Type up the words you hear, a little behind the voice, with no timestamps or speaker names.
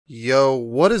Yo,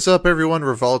 what is up everyone?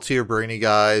 Revolts here, bringing you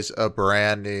guys a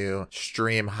brand new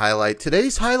stream highlight.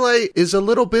 Today's highlight is a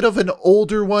little bit of an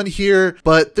older one here,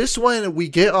 but this one we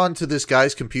get onto this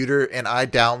guy's computer and I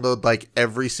download like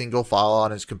every single file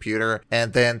on his computer,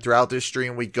 and then throughout this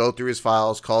stream we go through his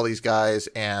files, call these guys,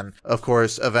 and of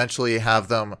course eventually have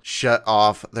them shut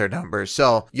off their numbers.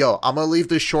 So yo, I'm gonna leave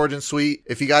this short and sweet.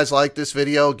 If you guys like this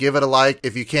video, give it a like.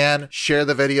 If you can, share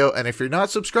the video, and if you're not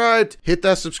subscribed, hit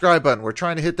that subscribe button. We're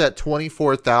trying to hit that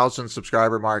 24,000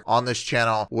 subscriber mark on this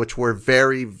channel, which we're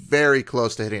very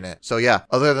close to hitting it. So yeah,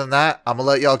 other than that, I'm gonna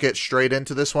let y'all get straight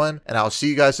into this one, and I'll see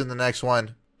you guys in the next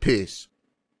one. Peace.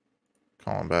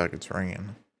 Calling back, it's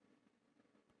ringing.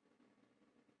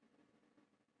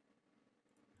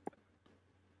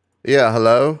 Yeah,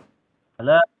 hello?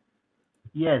 Hello?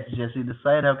 Yes, Jesse this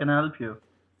side. How can I help you?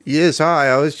 Yes, hi.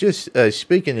 I was just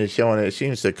speaking to someone. It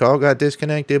seems the call got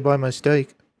disconnected by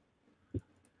mistake.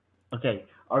 Okay.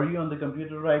 Are you on the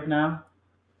computer right now?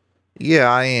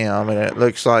 Yeah, I am, and it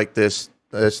looks like this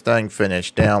thing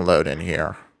finished downloading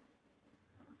here.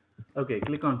 Okay,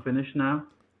 click on finish now.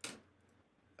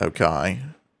 Okay.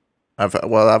 I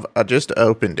just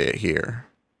opened it here.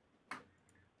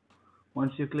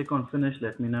 Once you click on finish,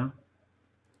 let me know.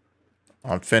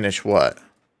 On finish what?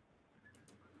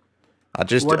 I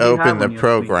just What do you have opened the on your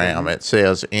program. screen? It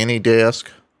says any disk.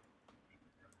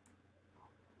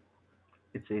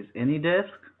 It says any disk.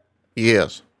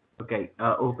 Yes. Okay,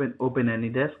 open any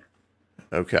disk.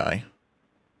 Okay.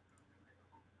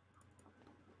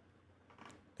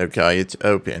 Okay, it's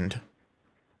opened.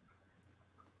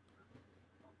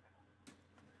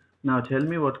 Now tell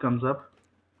me what comes up.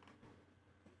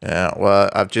 Yeah, well,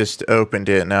 I've just opened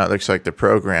it. Now it looks like the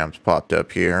program's popped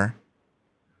up here.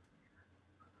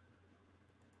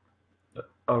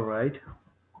 All right.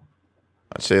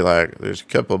 I see, like, there's a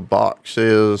couple of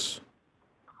boxes.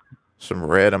 Some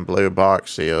red and blue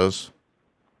boxes.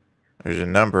 There's a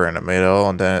number in the middle,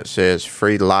 and then it says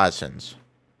free license.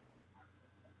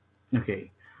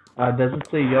 Okay. Does it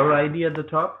say your ID at the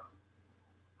top?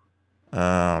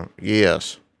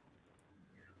 Yes.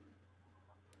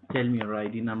 Tell me your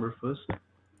ID number first.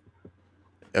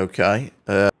 Okay.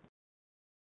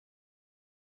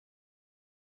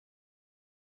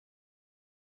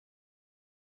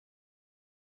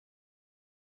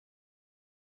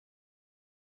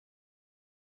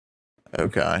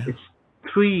 Okay. It's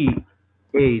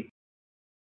 38.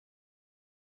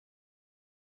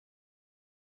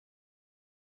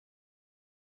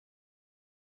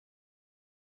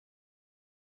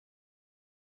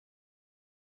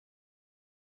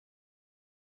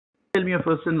 Tell me your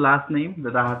first and last name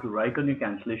that I have to write on your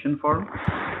cancellation form.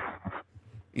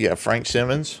 Yeah, Frank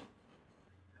Simmons.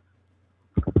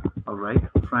 All right,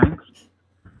 Frank.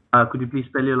 Could you please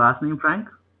spell your last name, Frank?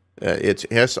 It's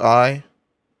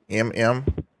SIMMIONS.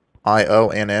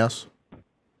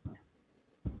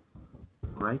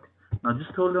 Right. Now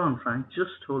just hold on, Frank.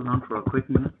 Just hold on for a quick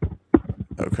minute.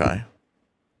 Okay.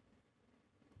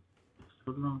 Just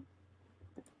hold on.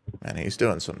 Man, he's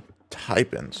doing some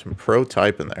typing, some pro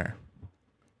typing there.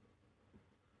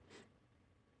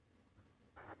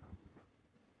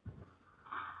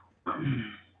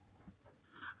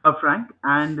 Frank,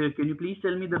 and can you please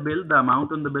tell me the bill, the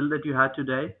amount on the bill that you had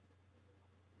today?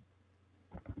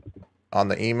 On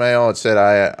the email, it said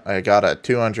I got a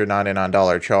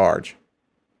 $299 charge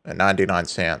at 99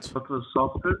 cents. What was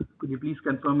software? Could you please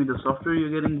confirm me the software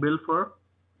you're getting billed for?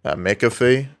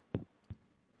 McAfee.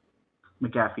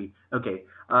 McAfee. Okay.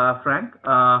 Frank,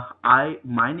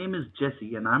 my name is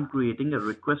Jesse, and I'm creating a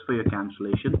request for your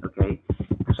cancellation. Okay.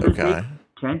 This will take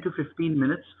 10 to 15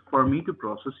 minutes for me to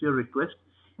process your request.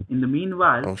 In the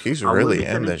meanwhile, oh, he's really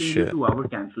in this shit. To our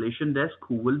cancellation desk,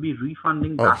 who will be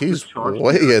refunding. Oh, he's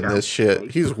way in this shit. Okay?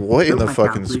 He's way in the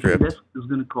fucking script. Desk is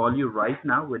going to call you right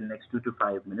now within the next 2 to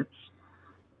 5 minutes.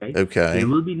 Okay. They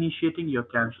will be initiating your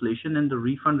cancellation and the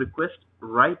refund request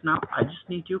right now. I just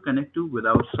need you to connect to with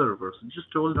our server. So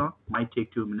just hold on. Might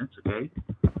take 2 minutes. Okay.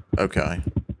 Okay.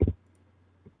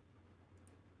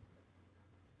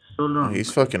 Hold on. Oh, he's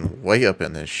fucking way up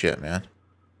in this shit, man.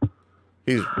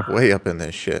 He's way up in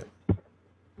this shit.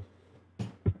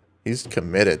 He's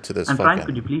committed to this and fucking... Frank,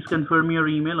 could you please confirm your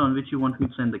email on which you want me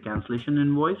to send the cancellation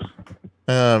invoice?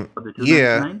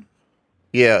 Yeah.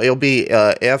 Yeah, it'll be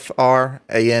FRANKMM2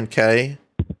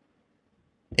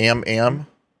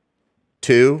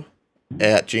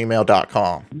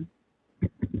 @gmail.com.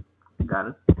 Got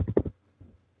it.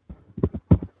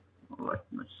 Alright,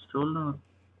 just hold on.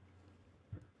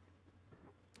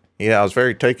 Yeah, I was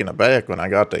very taken aback when I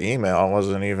got the email. I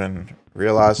wasn't even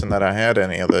realizing that I had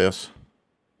any of this.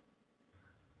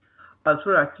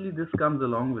 Sir, actually, this comes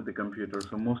along with the computer.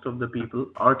 So most of the people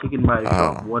are taken by a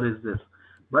shock. Oh, What is this?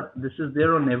 But this is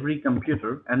there on every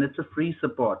computer, and it's a free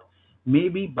support.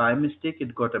 Maybe by mistake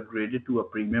it got upgraded to a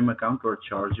premium account or a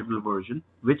chargeable version,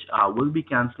 which I will be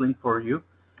canceling for you.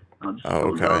 Now just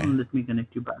hold on okay. and let me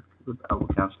connect you back with our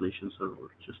cancellation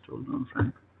server. Just hold on,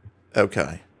 Frank.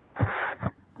 Okay.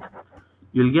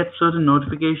 You'll get certain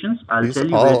notifications. I'll He's tell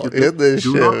you where all to click. in this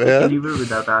Do shit, not click man. anywhere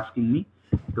without asking me,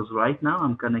 because right now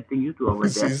I'm connecting you to our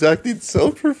desk. He's acting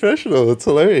so professional. It's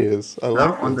hilarious. I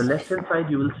Now, like on the this. left hand side,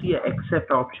 you will see a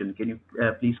accept option. Can you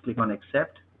please click on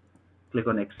accept? Click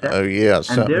on Oh accept. yeah, And there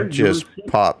something you will just see,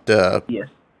 popped up. yes,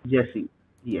 Jesse.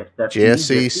 Yes, that's me, Jesse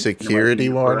Jesse. Am I seeing security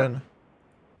you correct? warning.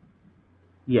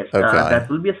 Yes, Okay, that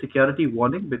will be a security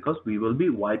warning because we will be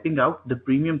wiping out the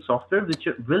premium software which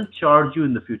will charge you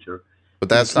in the future. but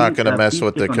Can you that's not please, going to mess please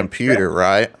with the click on computer, accept?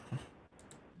 right?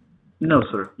 No,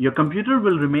 sir. Your computer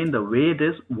will remain the way it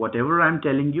is. Whatever I'm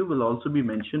telling you will also be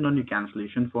mentioned on your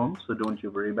cancellation form, so don't you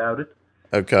worry about it.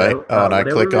 Okay. So, Oh, and I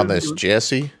whatever click on we'll be this doing.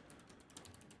 Jesse.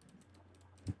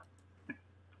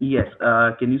 Yes.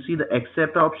 Can you see the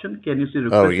accept option? Can you see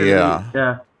Oh request elevate?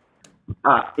 yeah.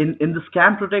 In the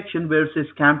scam protection where it says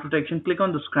scam protection, click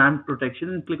on the scam protection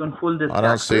and click on full disk I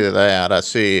don't see access. that. I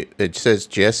see it says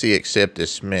Jesse accept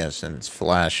dismiss and it's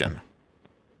flashing.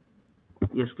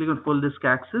 Yes, click on full disk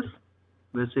access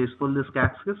where it says full disk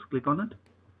access. Click on it.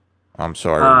 I'm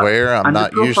sorry, Uh, where? I'm Under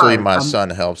not usually profile, my son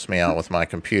helps me out with my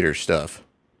computer stuff.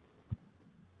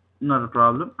 not a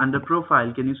problem. Under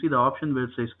profile, can you see the option where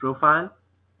it says profile?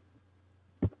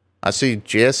 I see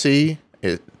Jesse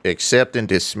accept and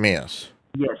dismiss.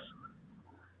 Yes.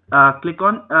 Click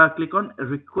on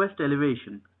request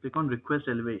elevation. Click on request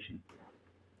elevation.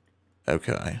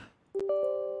 Okay.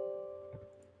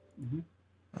 Hmm.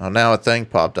 Oh, now a thing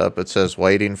popped up. It says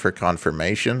waiting for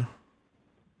confirmation.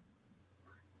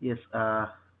 Yes.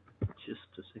 Just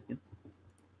a second.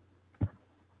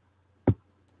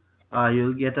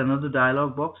 You'll get another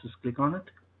dialog box. Just click on it.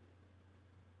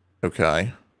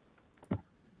 Okay.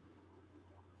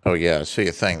 Oh yeah, I see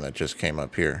a thing that just came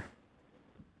up here.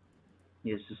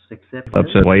 Yes, just accept That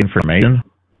it. says wait information.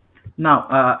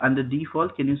 Now, under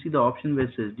default, can you see the option where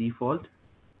it says default?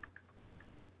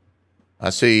 I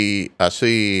see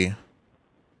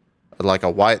like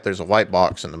there's a white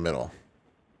box in the middle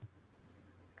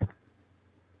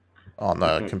on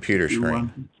the Okay, computer you screen.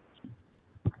 want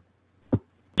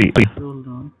D- hold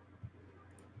on.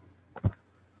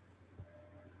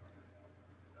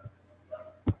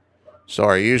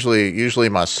 Sorry, usually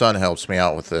my son helps me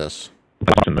out with this.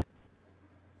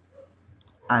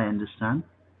 I understand.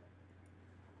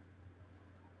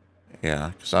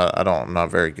 Yeah, because I'm not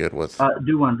very good with.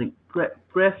 Do one thing.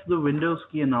 Press the Windows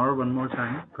key and R one more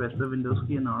time. Press the Windows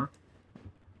key and R.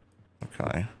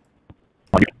 Okay.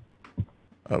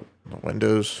 Oh, the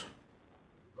Windows.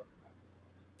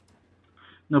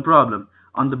 No problem.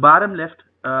 On the bottom left,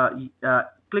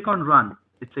 click on Run.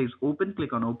 It says Open.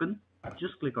 Click on Open.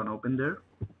 Just click on Open there.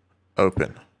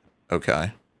 Open.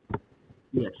 Okay.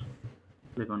 Yes.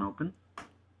 Click on Open.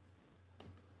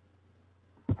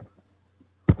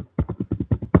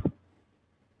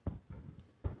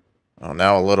 Oh,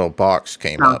 now a little box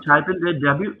came Now up. type in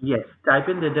the type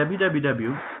in the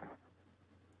www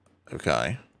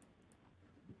Okay.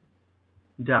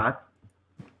 dot.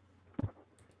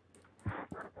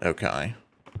 Okay.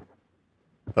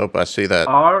 Oh, I see that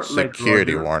R like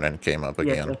security Roger. warning came up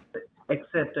Yes, again.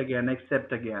 accept again,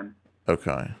 accept again.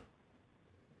 Okay.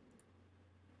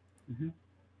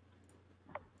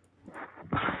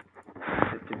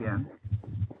 Accept again.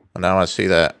 Now I see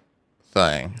that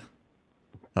thing.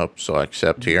 Oh, so I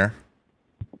accept here.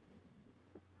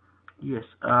 Yes.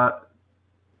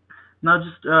 Now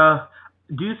just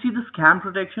do you see the scam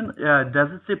protection? Does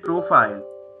it say profile?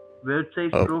 Where it says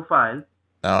Oh. profile.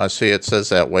 Now I see it says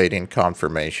that waiting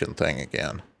confirmation thing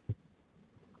again.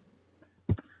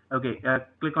 Okay.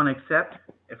 Click on accept.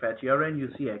 If at your end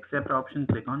you see accept option,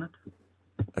 click on it.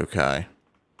 Okay.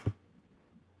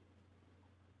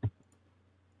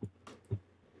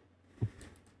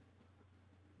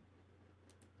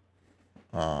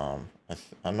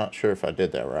 I'm not sure if I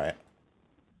did that right.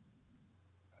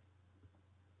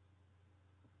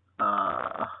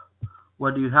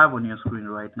 What do you have on your screen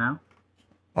right now?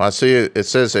 Well, I see it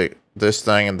says this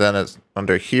thing, and then it's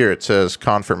under here it says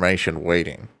confirmation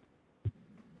waiting.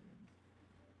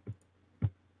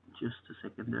 Just a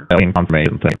second there. Waiting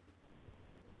confirmation thing.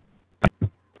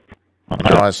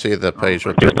 Now I see the page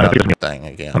with the nothing thing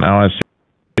again. Now I see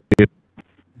it.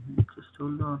 Just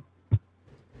hold on.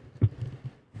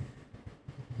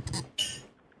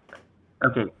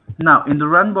 Okay. Now, in the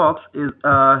run box, is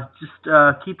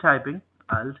just keep typing.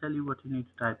 I'll tell you what you need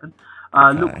to type in.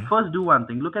 Look, Okay. first do one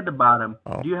thing. Look at the bottom.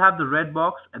 Oh, Do you have the red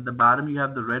box? At the bottom, you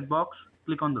have the red box.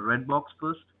 Click on the red box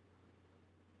first.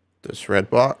 this red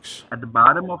box? At the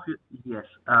bottom of your, yes,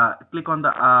 click on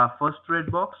the first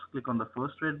red box. Click on the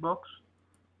first red box.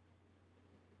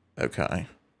 Okay.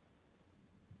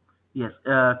 Yes,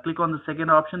 click on the second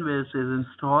option where it says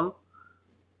install.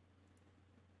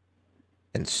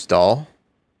 Install?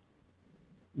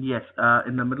 Yes,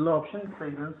 in the middle option, it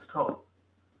says install.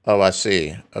 Oh, I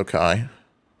see. Okay.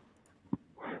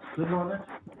 Click on it.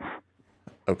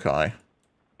 Okay.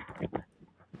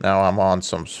 Now I'm on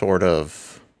some sort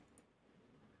of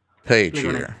page Click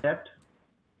on here. accept.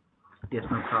 Yes,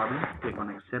 no problem. Click on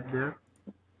accept there.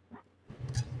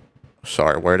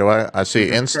 Sorry, where do I see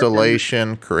Click accept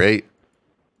installation, create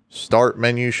start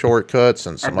menu shortcuts,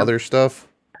 and some other stuff?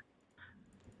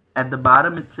 At the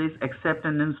bottom, it says accept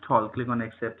and install. Click on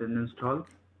accept and install.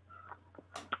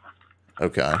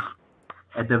 Okay.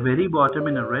 At the very bottom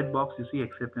in a red box, you see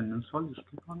accept and install. Just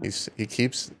click on it. He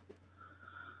keeps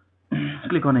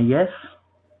Click on a yes.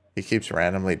 he keeps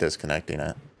randomly disconnecting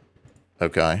it.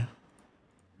 Okay.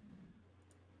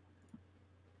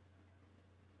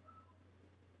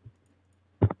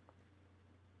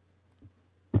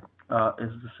 Has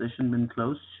the session been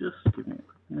closed? Just give me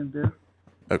a minute there.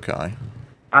 Okay.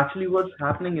 Actually, what's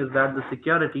happening is that the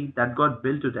security that got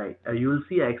built today, you will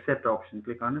see a accept option.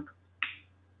 Click on it.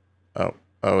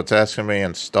 Oh, it's asking me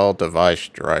install device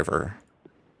driver.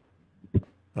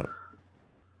 Oh.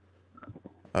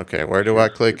 Okay, where do I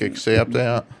click accept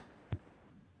at?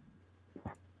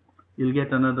 You'll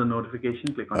get another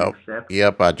notification. Click on Oh, accept.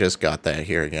 yep, I just got that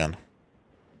here again.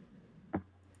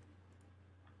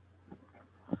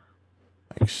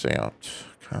 Accept.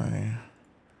 Okay.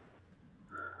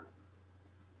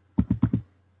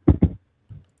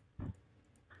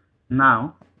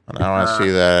 Now I see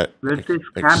that where it says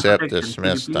scam accept protection,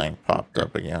 dismiss could you please, thing popped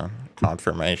up again.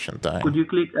 Confirmation thing. could you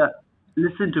click?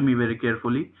 Listen to me very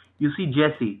carefully. You see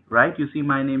Jesse, right? You see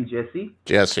my name, Jesse.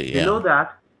 Jesse, Below yeah.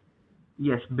 that,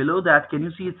 yes, below that, can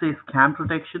you see it says scam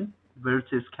protection? Where it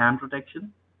says scam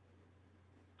protection?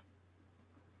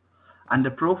 And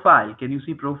the profile, can you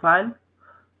see profile?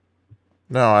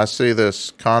 No, I see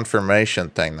this confirmation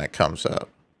thing that comes up.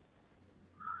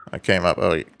 I came up,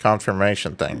 oh,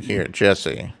 confirmation thing. Here,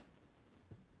 Jesse.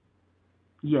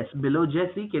 Yes, below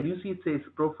Jesse, can you see it says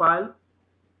profile?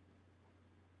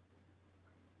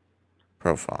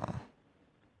 Profile.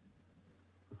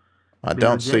 I Below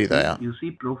don't see Jesse, that. you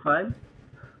see profile.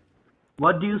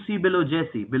 What do you see below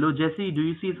Jesse? Below Jesse, do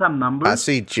you see some numbers? I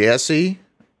see Jesse.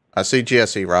 I see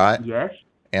Jesse, right? Yes.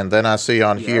 And then I see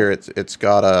on Yes. here it's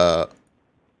got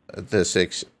this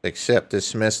accept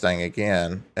dismiss thing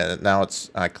again, and now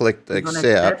I clicked Click on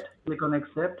accept, Click on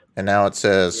accept. and now it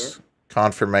says Yes.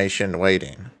 confirmation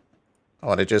waiting.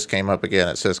 Oh, and it just came up again.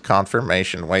 It says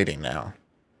confirmation waiting now.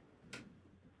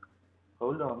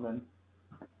 Hold on then.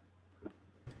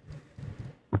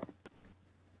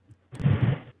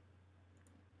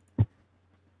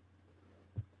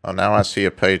 Oh, now I see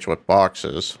a page with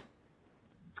boxes.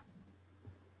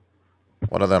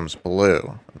 One of them's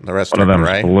blue. The rest One of are them's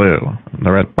gray. blue.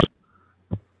 The red.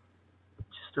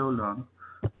 Just hold on.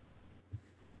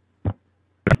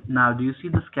 Now, do you see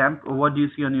the scam? Or what do you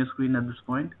see on your screen at this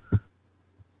point?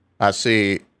 I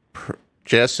see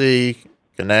Jesse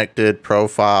connected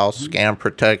profile, scam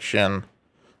protection,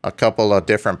 a couple of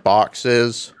different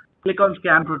boxes. Click on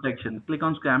scam protection. Click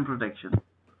on scam protection.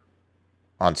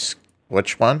 On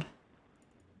which one?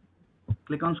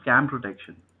 Click on scam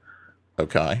protection.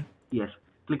 Okay. Yes.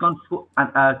 Click on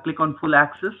click on full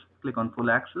access. Click on full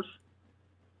access.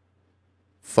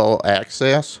 Full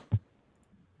access.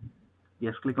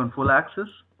 Yes. Click on full access.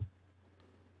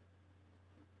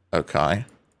 Okay.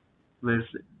 Where's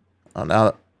it? Oh,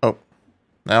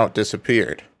 now it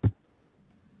disappeared.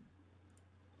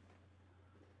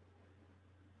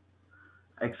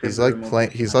 He's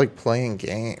like playing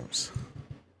games.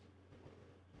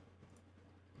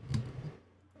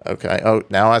 Okay. Oh,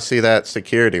 now I see that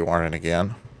security warning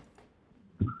again.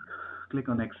 Click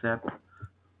on accept.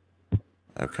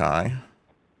 Okay.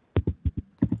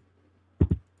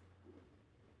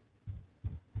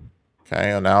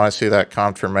 Okay, and now I see that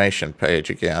confirmation page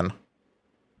again.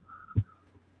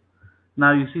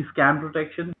 Now you see scam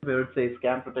protection where it says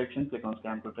scam protection. Click on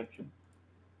scam protection.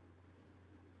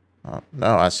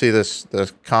 No, I see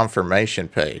the confirmation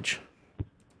page.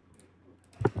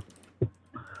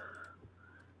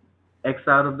 X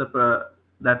out of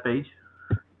that page.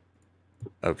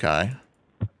 Okay.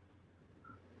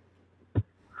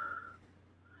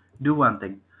 Do one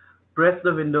thing. Press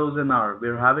the Windows and R.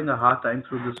 We're having a hard time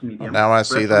through this medium. Now I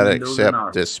see Press on that Windows and accept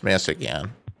R. dismiss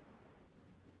again.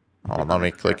 Hold on, Click let on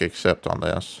me click accept. accept on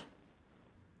this.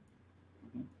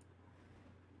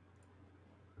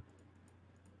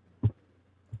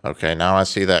 Okay, now I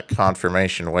see that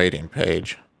confirmation waiting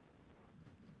page.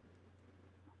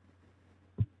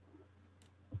 It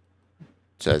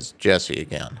says Jesse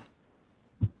again.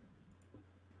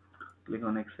 Click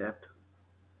on accept.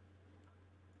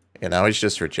 You know, he's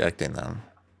just rejecting them.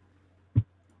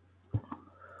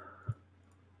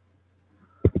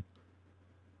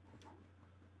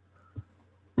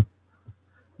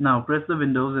 Now press the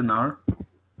Windows and R.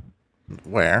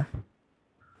 Where?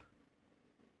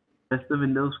 Press the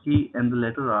Windows key and the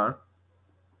letter R.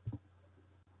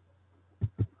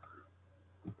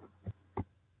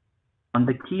 On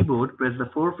the keyboard, press the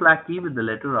 4 flag key with the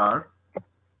letter R.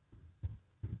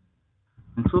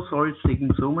 I'm so sorry it's taking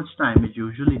so much time. It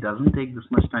usually doesn't take this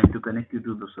much time to connect you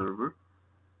to the server.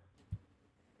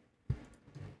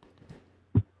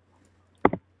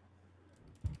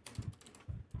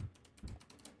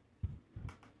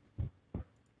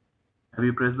 Have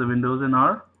you pressed the Windows and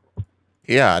R?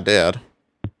 Yeah, I did.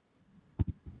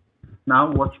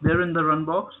 Now what's there in the run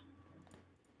box?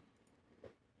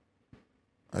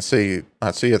 I see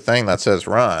a thing that says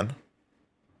run.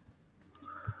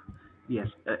 Yes.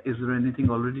 Is there anything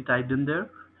already typed in there?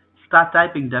 Start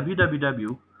typing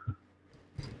www.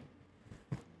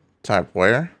 Type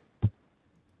where?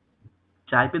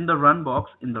 Type in the run box.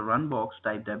 In the run box,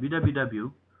 type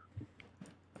www.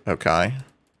 Okay.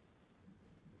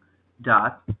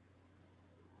 Dot.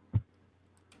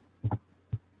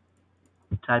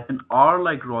 Type in R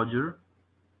like Roger.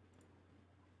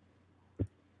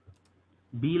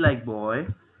 B like boy.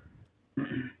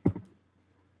 And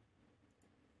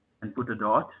put a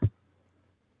dot.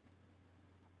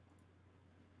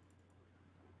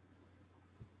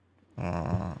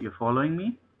 You're following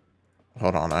me?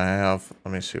 Hold on, let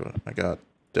me see what I got.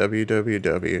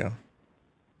 www.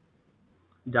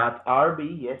 Dot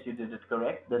RB. Yes, you did it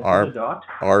correct. Then R put a dot.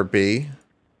 RB.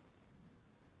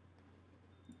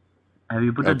 Have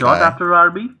you put a dot after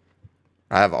RB?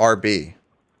 I have RB.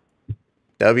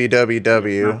 Now put a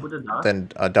www, dot. then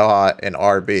a dot and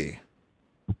RB.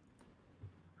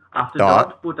 After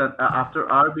Dot. dot, after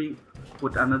RB,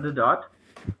 put another dot.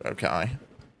 Okay.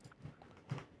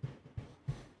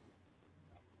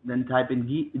 Then type in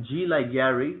G like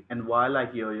Gary and Y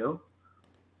like Yo-Yo.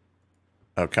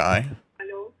 Okay.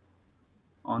 Hello,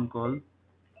 On call.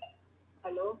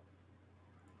 hello.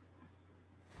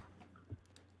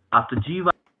 After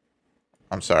GY,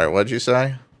 I'm sorry, what'd you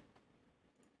say?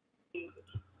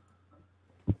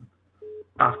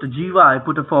 after GY,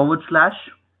 put a forward slash.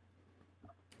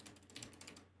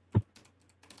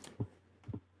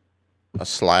 A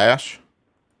slash?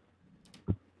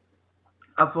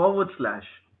 A forward slash.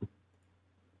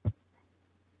 Do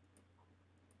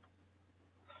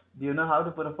you know how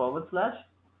to put a forward slash?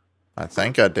 I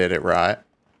think I did it right.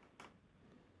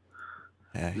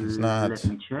 Yeah, he's not. Let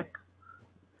me check.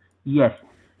 Yes.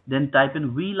 Then type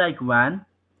in V like van.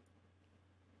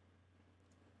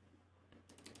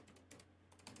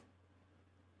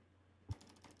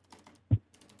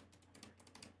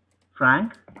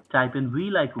 Frank, type in V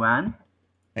like van.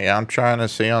 Yeah, I'm trying to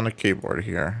see on the keyboard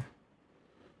here.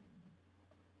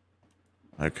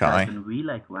 Okay. Type in V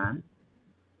like van.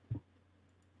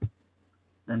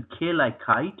 Then K like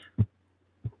kite.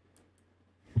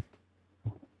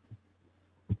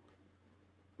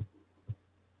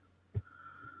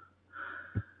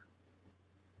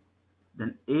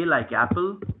 Then A like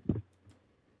apple.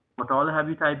 What all have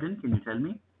you typed in? Can you tell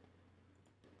me?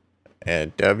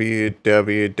 At www.rb.gy/RKA.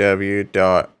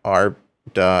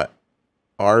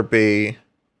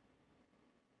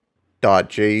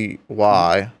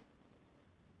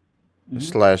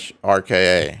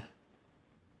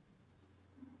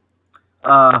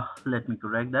 Let me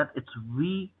correct that. It's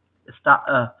V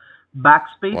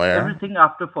backspace Where? everything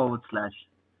after forward slash.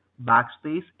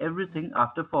 Backspace everything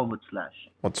after forward slash.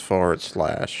 What's forward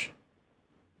slash?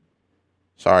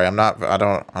 Sorry, I'm not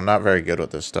very good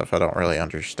with this stuff. I don't really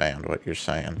understand what you're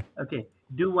saying. Okay,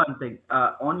 do one thing.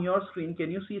 On your screen, can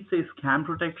you see it says scam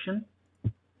protection?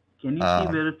 Can you see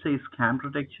where it says scam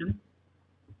protection?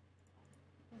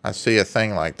 I see a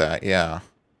thing like that, yeah.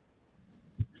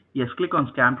 Yes, click on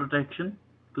scam protection.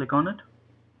 Click on it.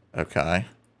 Okay.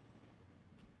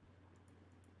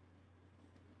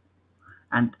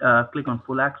 And click on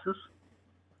full access.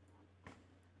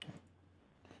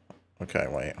 Okay,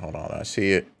 wait, hold on. I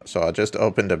see it. So I just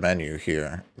opened a menu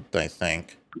here, I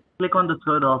think. Click on the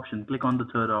third option. Click on the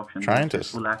third option. Trying to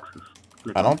full access.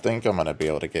 Click I on don't think I'm going to be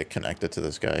able to get connected to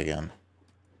this guy again.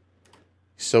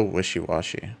 He's so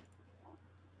wishy-washy.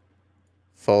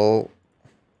 Full.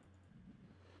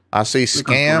 I see Click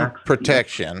on full scam access.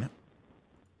 protection.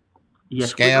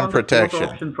 Yes, click Scam on the fourth protection.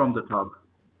 option from the top.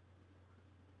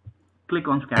 Click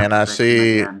on scam And I protection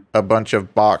see again. a bunch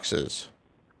of boxes.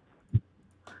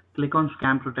 Click on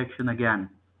scam protection again.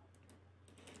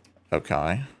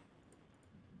 Okay.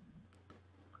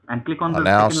 And click on Well, the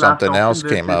now second last something else option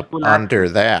where it came says up full under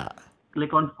access. that.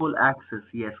 Click on full access.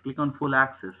 Yes, click on full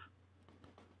access.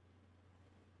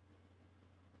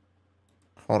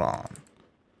 Hold on.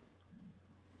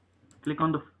 Click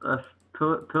on the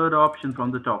third option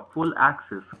from the top, full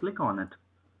access. Click on it.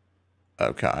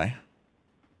 Okay.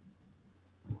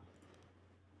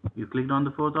 You clicked on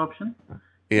the fourth option?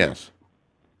 Yes.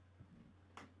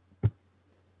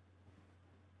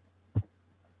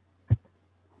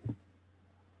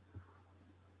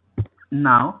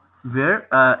 Now, where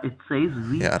it says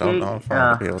VK... Yeah, I don't know if I'm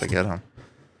going to be able to get him.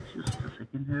 Just a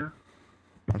second here.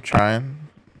 I'm trying.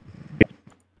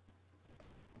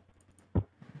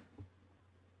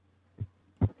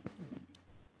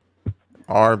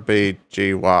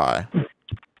 RBGY.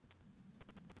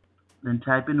 Then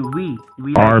type in V.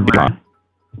 V RB. like man.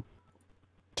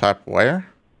 Type where?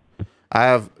 I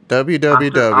have After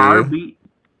RB...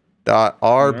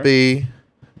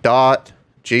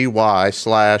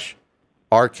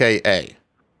 www.rb.gy/RKA.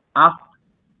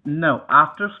 No,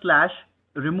 after slash,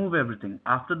 remove everything.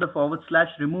 After the forward slash,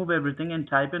 remove everything and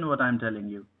type in what I'm telling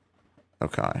you.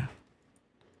 Okay.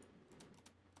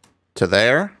 To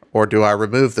there? Or do I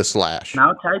remove the slash?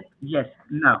 Now type, yes,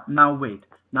 no, now wait.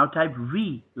 Now type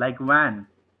V like van.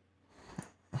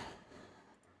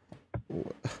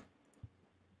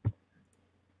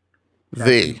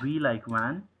 V. V like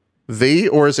van. V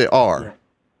or is it R? Yes.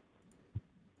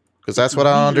 Because that's what V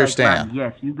I like understand. van.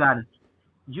 Yes, you got it.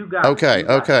 You got Okay, it. You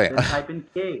got okay. it. Then type in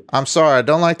K. I'm sorry, I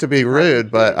don't like to be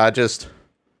rude, but K. I just...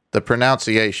 The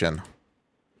pronunciation.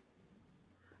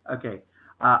 Okay.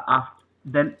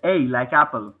 Then A like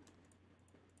apple.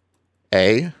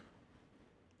 A.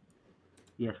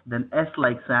 Yes. Then S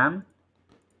like Sam.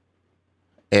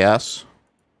 S.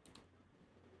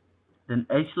 Then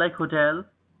H like hotel.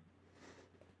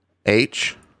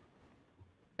 H.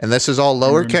 And this is all And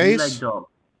then D like lowercase? dog.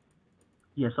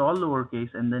 Yes, all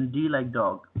lowercase. And then D like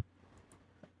dog.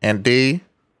 And D.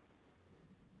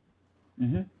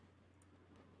 Mm-hmm.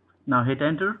 Now hit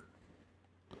enter.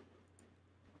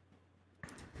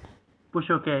 Push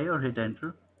OK or hit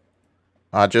enter.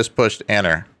 I just pushed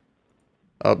enter.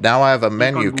 Oh, now I have a Click on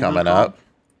menu Google coming Chrome. up.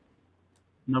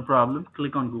 No problem.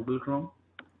 Click on Google Chrome.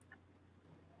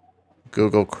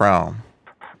 Google Chrome.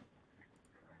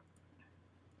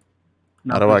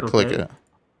 Now How do I click click OK. it?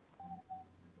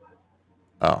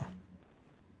 Oh.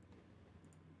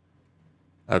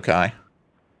 Okay.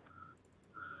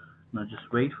 Now just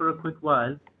wait for a quick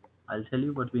while. I'll tell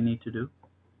you what we need to do.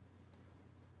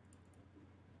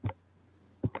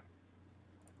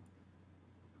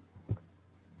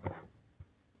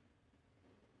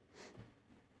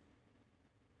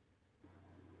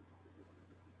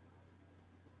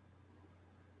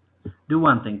 Do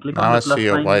one thing. Click Now on I the plus see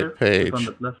a sign white here. Click on page.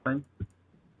 the plus sign.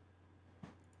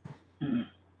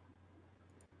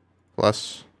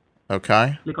 Plus.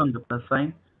 Okay. Click on the plus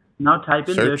sign. Now type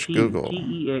in their Search team. Google.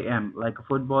 T-E-A-M. Like a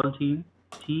football team.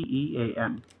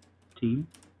 T-E-A-M. Team.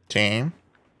 Team.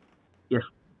 Yes.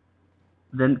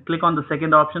 Then click on the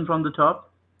second option from the top.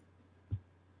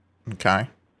 Okay.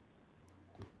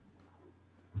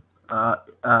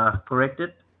 Correct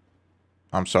it.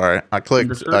 I'm sorry. I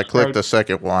clicked search the type-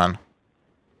 second one.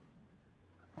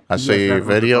 I Yes, see that was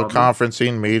the video problem.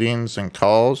 conferencing, meetings, and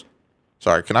calls.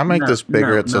 Sorry, can I make this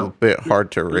bigger? It's a bit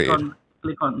hard to read.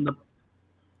 Click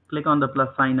on the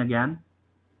plus sign again.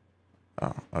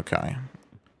 Oh, okay.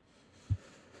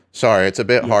 Sorry, it's a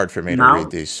bit hard for me to Now-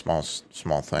 read these small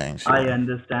things. I here.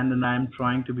 understand, and I'm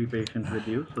trying to be patient with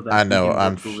you so that I we know.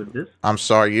 can go through with this. I'm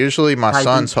sorry. Usually my Type in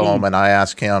son's home, team. and I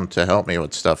ask him to help me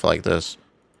with stuff like this.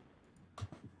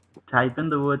 Type in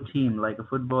the word team, like a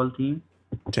football team.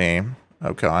 Team.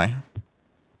 Okay.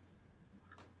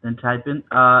 Then type in.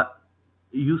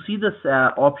 You see this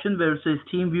option where it says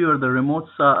Team Viewer, the remote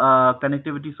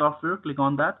connectivity software. Click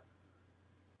on that.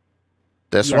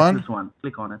 This Yes, one? this one.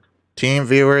 Click on it. Team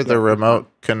Viewer, the Yes, this remote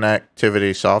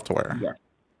connectivity software.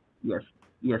 Yes.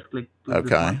 Click this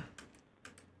Okay. one.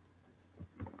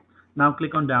 Now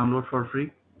click on download for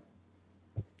free.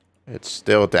 It's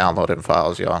still downloading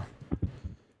files, y'all.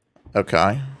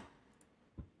 Okay.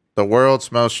 The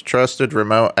world's most trusted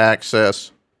remote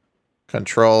access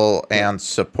Control and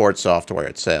support software,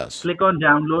 it says. Click on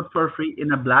download for free.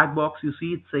 In a black box, you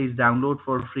see it says download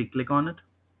for free. Click on it.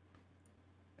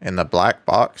 In the black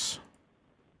box?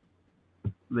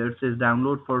 Where it says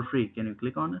download for free. Can you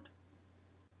click on it?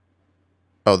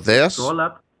 Oh, this? Scroll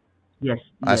up. Yes.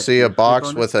 I see a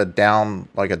box with a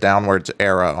downwards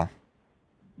arrow.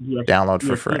 Yes. Download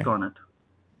for free. Click on it.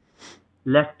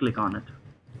 Left click on it.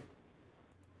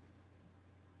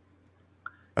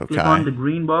 Okay. Click on the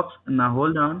green box. Now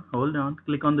hold on.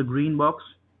 Click on the green box.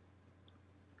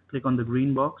 Click on the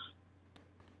green box.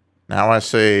 Now I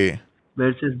see where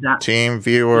it says that Team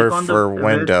Viewer for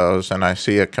Windows, and I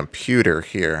see a computer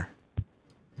here.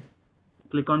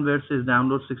 Click on where it says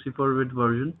download 64-bit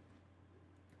version.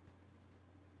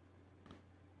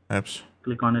 Oops.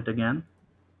 Click on it again.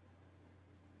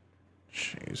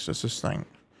 Jeez, this thing.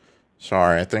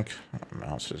 Sorry, I think my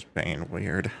mouse is being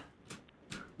weird.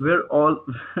 We're all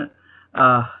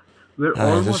we're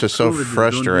almost this is so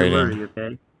frustrating. Don't you worry,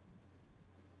 okay?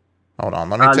 Hold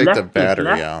on, let me take the battery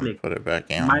left out and put it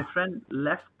back in. My friend,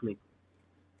 left click.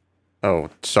 Oh,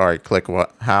 sorry, click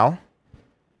what? How?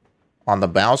 On the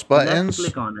mouse buttons?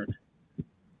 Left click on it.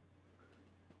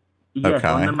 Yes, okay.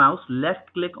 On the mouse,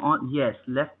 left click on, yes,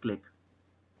 left click.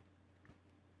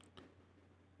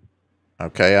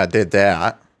 Okay, I did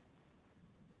that.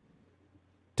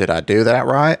 Did I do that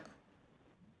right?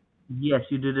 Yes,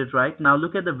 you did it right. Now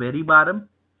look at the very bottom.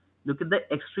 Look at the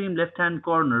extreme left-hand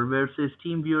corner where it says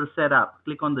Team Viewer Setup.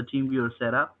 Click on the Team Viewer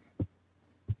Setup.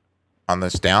 On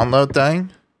this download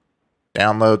thing?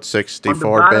 Download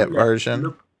 64-bit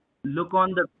version? Look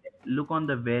on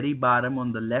the very bottom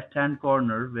on the left-hand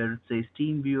corner where it says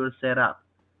Team Viewer Setup.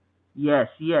 Yes,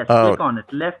 Oh. Click on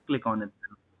it. Left click on it.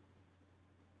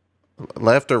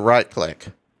 Left or right click?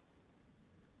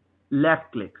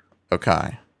 Left click.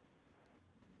 Okay.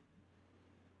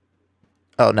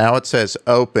 Oh, now it says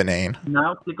opening.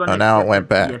 Now click on. Oh, now it went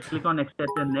back. Yes, click on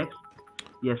accept and next.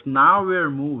 Yes, now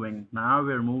we're moving. Now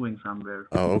we're moving somewhere.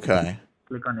 Oh, okay.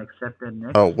 Click on accept and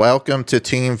next. Oh, welcome to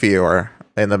Team Viewer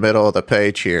in the middle of the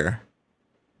page here.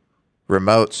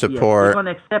 Remote support. Yes, click on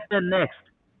accept and next.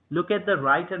 Look at the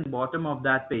right and bottom of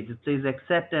that page. It says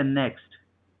accept and next.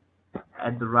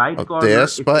 At the right corner.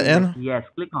 This button? Yes,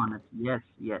 click on it.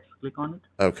 Yes, click on it.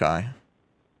 Okay.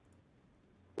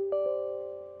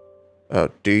 Oh,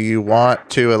 do you want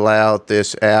to allow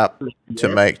this app to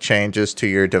make changes to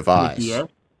your device? Click yes.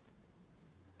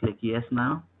 Click yes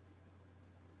now.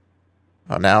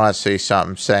 Oh, now I see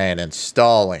something saying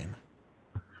installing.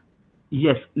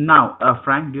 Yes. Now,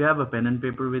 Frank, do you have a pen and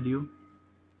paper with you?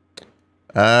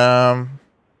 Yeah,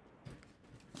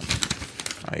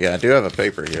 I do have a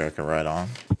paper here I can write on.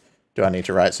 Do I need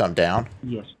to write something down?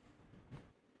 Yes.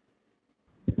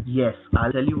 Yes.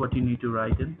 I'll tell you what you need to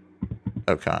write in.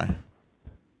 Okay.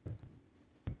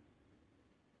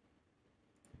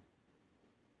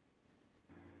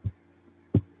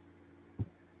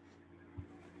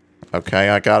 Okay,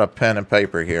 I got a pen and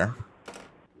paper here.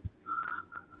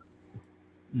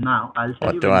 Now, I'll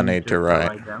tell you what do I need to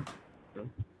write? Down.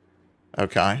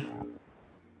 Okay.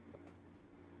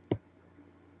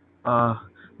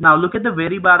 Now look at the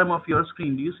very bottom of your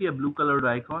screen. Do you see a blue colored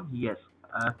icon? Yes.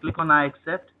 Click on I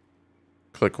accept.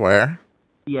 Click where?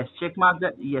 Yes. Check mark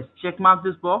that. Yes. Check mark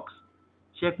this box.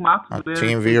 Check mark.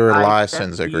 Team Viewer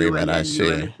license agreement. I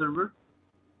see.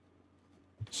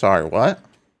 Sorry, what?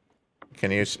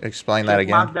 Can you explain that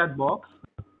again? Mark that box.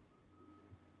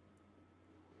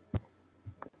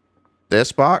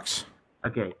 This box?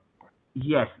 Okay.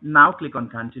 Yes. Now click on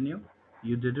continue.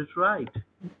 You did it right.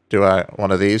 Do I one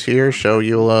of these here? Show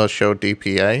EULA, show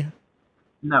DPA?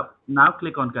 No. Now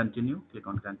click on continue. Click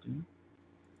on continue.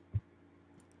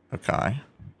 Okay.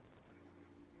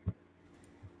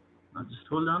 Now just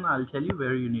hold on. I'll tell you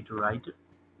where you need to write it.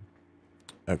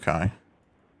 Okay.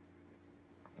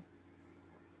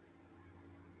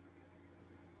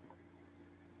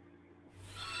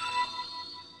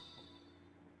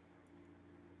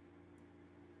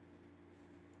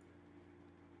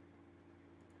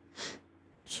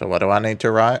 So what do I need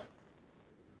to write?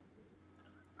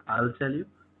 I'll tell you.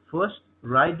 First,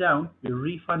 write down your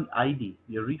refund ID.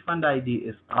 Your refund ID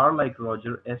is R like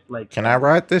Roger, S like... Can I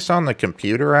write this on the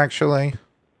computer, actually?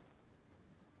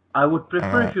 I would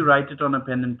prefer if you write it on a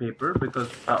pen and paper, because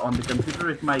on the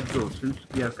computer it might go. Since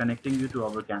we are connecting you to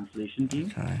our cancellation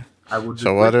team, Okay. I would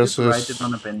So what is you to this? write it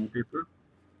on a pen and paper.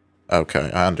 Okay,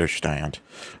 I understand.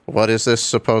 What is this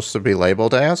supposed to be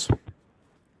labeled as? Can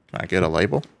I get a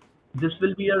label? This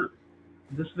will be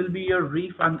your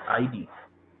refund ID.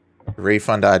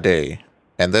 Refund ID.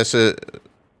 And this is...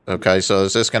 Okay, so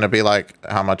is this going to be like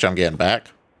how much I'm getting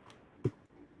back?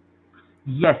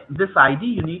 Yes, this ID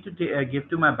you need to give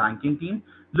to my banking team.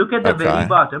 Look at the very Okay.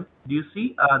 bottom. Do you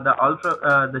see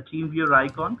the team viewer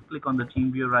icon? Click on the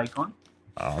team viewer icon.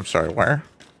 Oh, I'm sorry, where?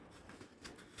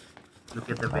 Look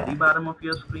at the very bottom of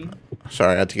your screen.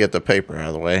 Sorry, I had to get the paper out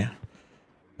of the way.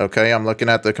 Okay, I'm looking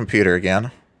at the computer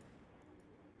again.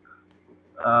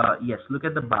 Yes, look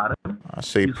at the bottom. I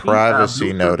see You see a privacy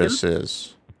blue circle.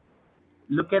 notices.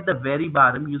 Look at the very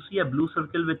bottom. You see a blue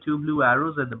circle with two blue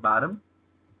arrows at the bottom.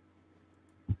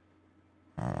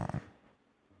 Let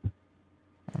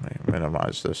me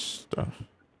minimize this stuff.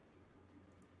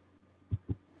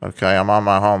 Okay, I'm on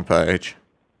my home page.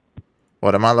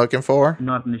 What am I looking for?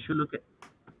 Not an issue.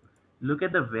 Look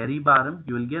at the very bottom.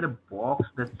 You will get a box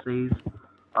that says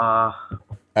uh,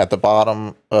 At the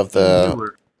bottom of Team the...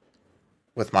 Viewer.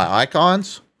 With my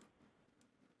icons?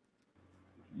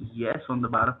 Yes, on the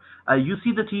bottom. You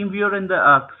see the Team Viewer in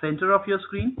the center of your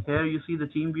screen. Here you see the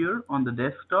Team Viewer on the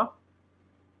desktop.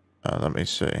 Let me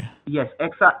see. Yes,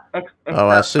 Oh,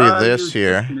 I see this you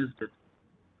here. just missed it.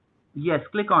 Yes,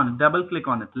 click on it. Double click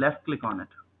on it. Left click on it.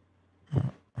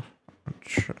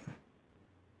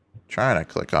 Trying to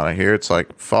click on it here. It's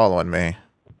like following me.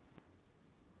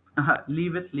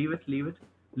 Leave it.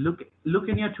 Look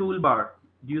in your toolbar.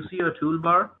 Do you see your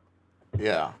toolbar?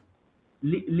 Yeah.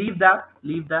 Leave that.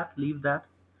 Leave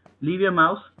your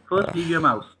mouse. First, leave your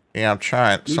mouse. Yeah, I'm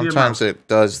trying. Leave your Sometimes mouse. it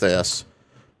does this.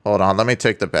 Hold on. Let me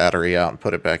take the battery out and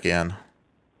put it back in.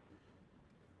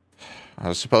 I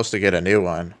was supposed to get a new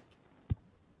one.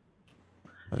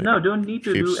 No, don't need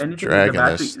to do Keeps anything with the dragging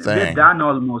battery. this We're thing. done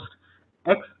almost.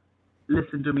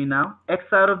 Listen to me now. X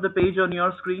out of the page on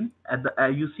your screen. At the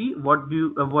you see what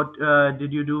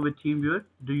did you do with TeamViewer?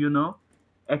 Do you know?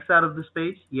 X out of this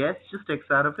page. Yes, just X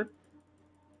out of it.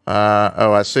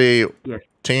 Oh, I see. Yes.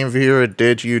 TeamViewer,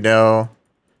 did you know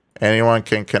anyone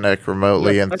can connect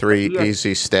remotely Yes, in 3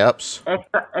 easy steps? X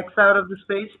out of this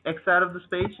page. X out of this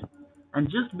page. And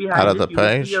just Out behind of it, the you will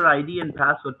see page? your ID and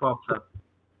password pops up.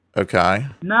 Okay.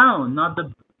 No, not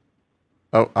the.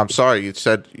 Oh, I'm sorry. You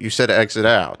said exit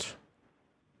out.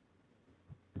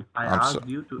 I asked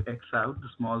you to X out the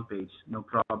small page. No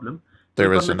problem. There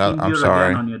Click was on the another. I'm TeamViewer sorry.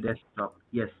 again on your desktop.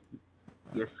 Yes.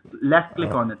 Left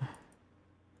click on it.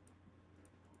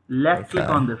 Left click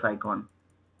Okay. on this icon.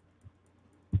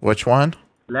 Which one?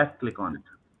 Left click on it.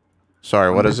 Sorry,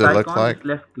 On what does this it look icon, like? just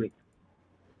left click.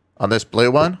 On this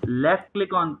blue one? Left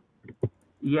click on.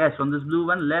 Yes, on this blue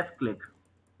one, left click.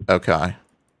 Okay.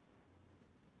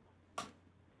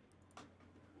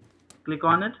 Click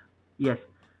on it. Yes.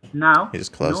 Now, He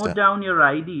just closed note it. down your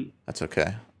ID. That's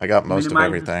okay. I got most of Minimize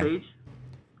everything. this page.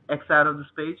 X out of this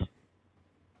page.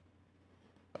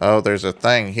 Oh, there's a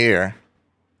thing here.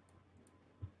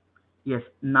 Yes.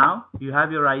 Now, you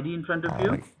have your ID in front of Let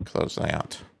you. me close that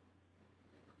out.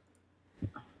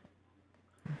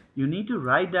 You need to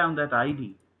write down that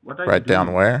ID. What are you Write down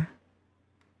doing? where?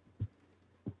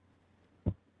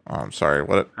 Oh, I'm sorry.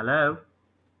 What? Hello?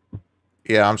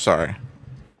 Yeah, I'm sorry.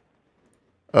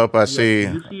 Oh, I see.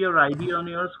 Yes. Do you see your ID on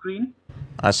your screen?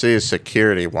 I see a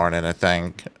security warning. A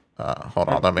thing. Hold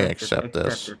on. Let me accept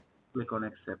this. It. Click on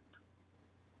accept.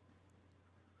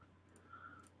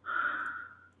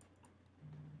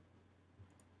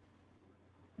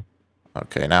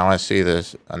 Okay, now I see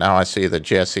this. Now I see the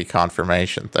Jesse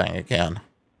confirmation thing again.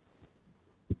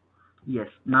 Yes.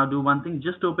 Now do one thing.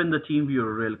 Just open the team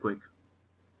viewer real quick.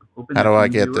 Open How the do I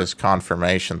team get viewer. this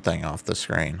confirmation thing off the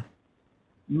screen?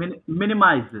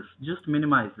 Minimize this. Just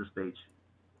minimize this page.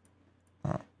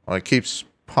 Well, it keeps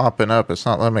popping up. It's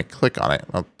not letting me click on it.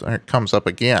 Well, there it comes up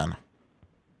again.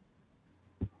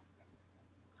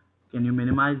 Can you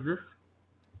minimize this?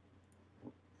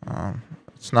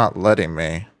 It's not letting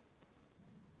me.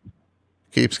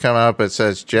 Keeps coming up. It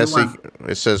says Jesse.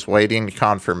 It says waiting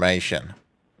confirmation.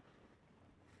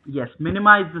 Yes,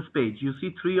 minimize this page. You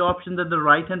see 3 options at the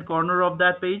right hand corner of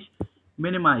that page.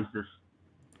 Minimize this.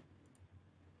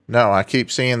 No, I keep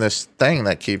seeing this thing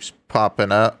that keeps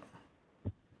popping up.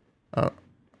 Oh,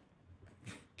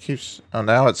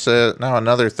 now it says now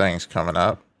another thing's coming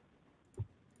up.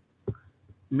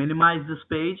 Minimize this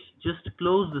page. Just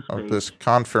close this page. This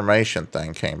confirmation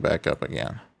thing came back up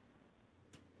again.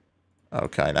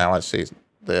 Okay, now I see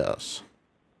this.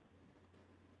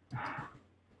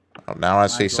 Oh, now I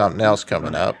see something else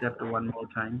coming up. Accept one more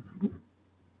time.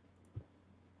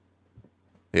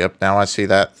 Yep, now I see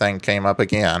that thing came up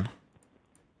again.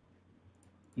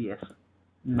 Yes.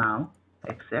 Now,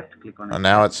 accept. Click on it. And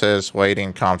now it says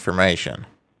waiting confirmation.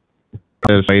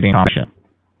 Says waiting option.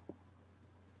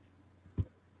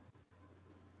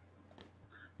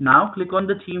 Now, click on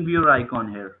the team viewer icon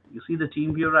here. You see the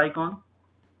team viewer icon?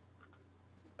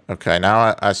 Okay,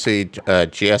 now I see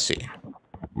Jesse.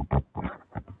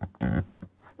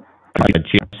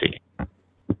 Jesse.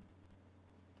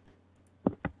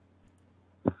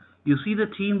 You see the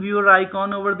team viewer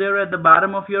icon over there at the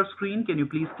bottom of your screen? Can you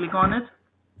please click on it?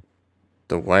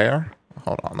 The where?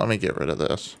 Hold on, let me get rid of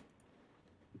this.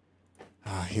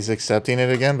 He's accepting it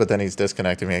again, but then he's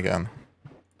disconnecting me again.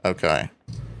 Okay.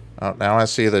 Oh, now I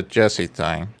see the Jesse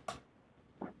thing.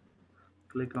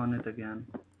 Click on it again.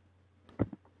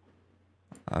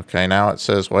 Okay, now it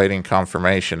says waiting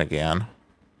confirmation again.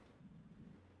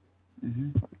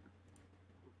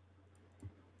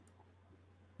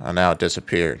 Oh, now it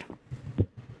disappeared.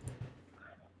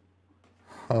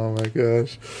 Oh my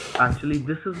gosh. Actually,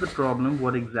 this is the problem.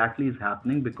 What exactly is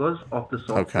happening because of the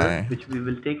software, which we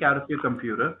will take out of your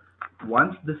computer.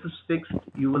 Once this is fixed,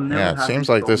 you will never have it seems these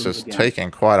like this problems is again.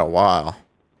 taking quite a while.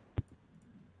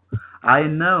 I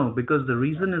know, because the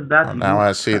reason is that Now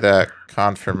I see that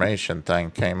confirmation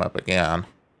thing came up again.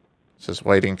 It says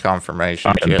waiting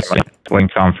confirmation, Jesse. Waiting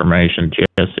confirmation,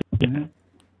 Jesse.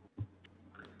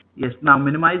 Yes, now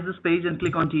minimize this page and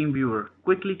click on Team Viewer.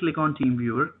 Quickly click on Team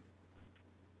Viewer.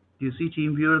 Do you see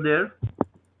Team Viewer there?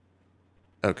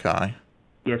 Okay.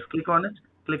 Yes, click on it.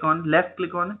 Click on left,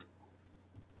 click on it.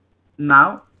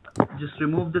 Now, just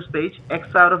remove this page. X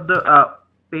out of the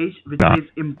page which says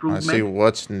improvement. I see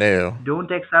what's new.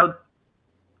 Don't X out.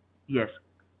 Yes.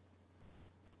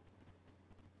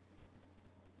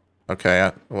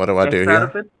 Okay, what do I do X here? out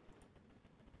of it.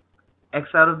 X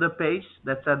out of the page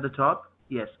that's at the top.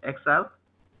 Yes, X out.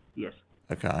 Yes.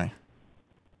 Okay.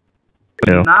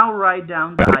 Now write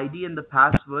down the ID and the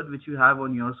password which you have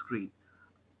on your screen.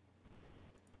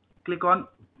 Click on.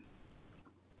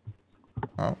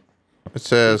 Oh, it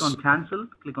says. Click on cancel.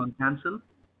 Click on cancel.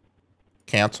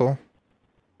 Cancel.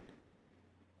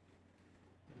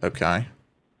 Okay.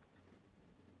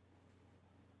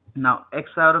 Now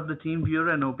X out of the team viewer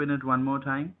and open it one more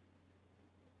time.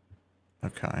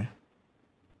 Okay.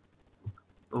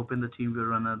 Open the team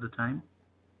viewer another time.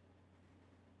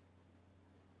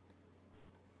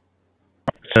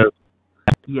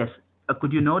 Yes.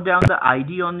 Could you note down the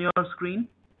ID on your screen?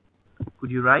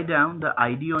 Could you write down the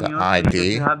ID on your screen that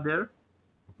you have there?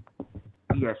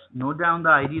 Yes. Note down the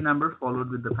ID number followed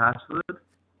with the password.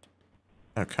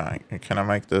 Okay. Can I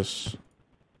make this?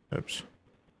 Oops.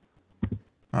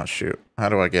 Oh, shoot. How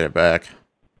do I get it back?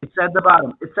 It's at the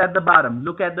bottom. It's at the bottom.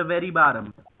 Look at the very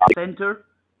bottom. Center.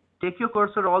 Take your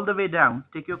cursor all the way down.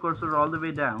 Take your cursor all the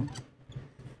way down.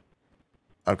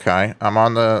 Okay. I'm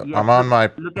on the. Yes, I'm on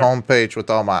my home page with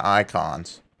all my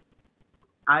icons.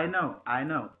 I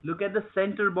know. Look at the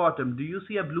center bottom. Do you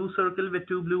see a blue circle with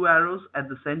two blue arrows at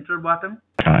the center bottom?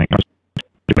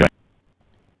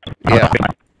 Yeah.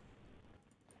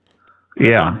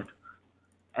 Yeah.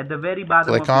 At the very bottom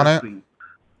Click of on your it. screen.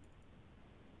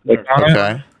 Click Yes. on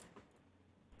Okay.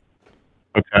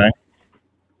 Okay.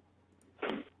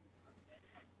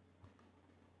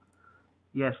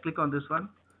 Yes, click on this one.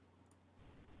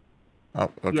 Oh,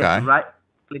 okay. Yes, right.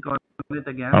 Click on it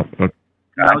again. Oh, okay.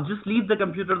 Now just leave the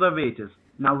computer the way it is.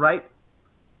 Now right.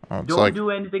 Oh, Don't do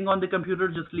anything on the computer.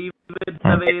 Just leave it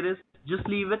the way it is. Just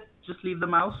leave it. Just leave the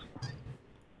mouse.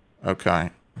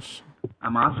 Okay.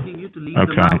 I'm asking you to leave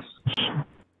the mouse.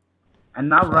 And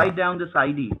now write down this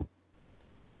ID.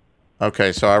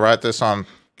 Okay, so I write this on.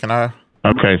 Can I?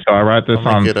 Okay, so I write this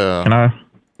on. Can I?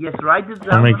 Yes, write this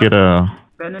down. Let me get a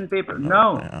pen and paper.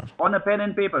 No, on a pen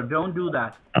and paper. Don't do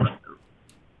that.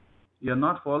 You're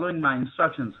not following my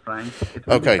instructions, Frank.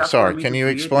 Okay, sorry. Can you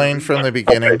explain from the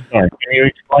beginning? Okay, sorry. Can you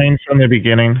explain from the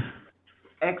beginning?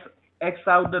 X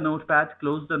out the notepad.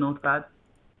 Close the notepad.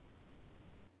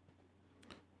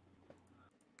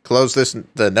 Close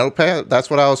the notepad? That's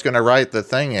what I was going to write the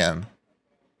thing in.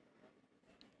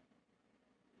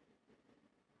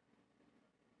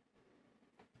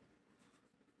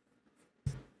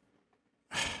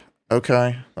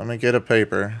 Okay, let me get a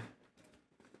paper.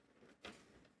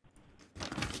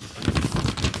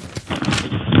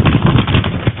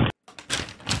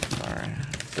 Sorry,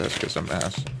 desk is a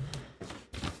mess.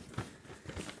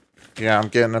 Yeah, I'm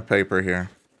getting a paper here.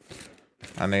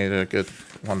 I need a good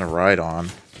one to write on.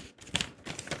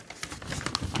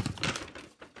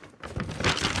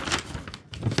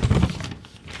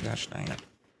 Gosh dang it.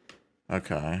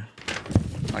 Okay.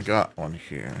 I got one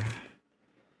here.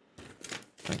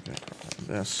 I think I got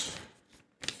this.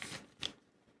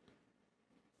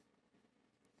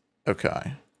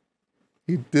 Okay.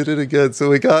 He did it again. So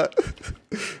we got...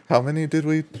 How many did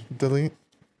we delete?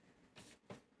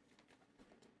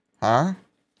 Huh?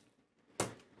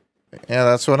 Yeah,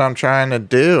 that's what I'm trying to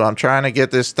do. I'm trying to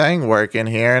get this thing working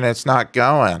here, and it's not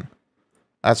going.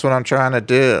 That's what I'm trying to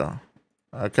do.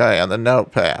 Okay, on the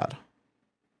notepad.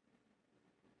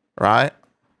 Right?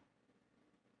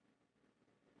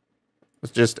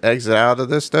 Let's just exit out of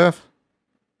this stuff.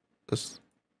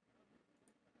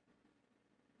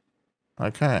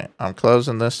 Okay, I'm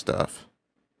closing this stuff.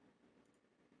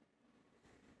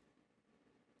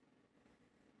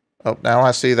 Oh, now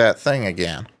I see that thing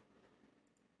again.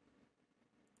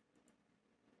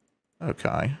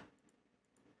 Okay.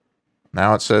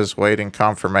 Now it says waiting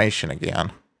confirmation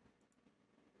again.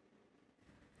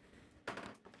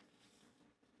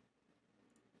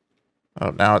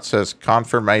 Oh, now it says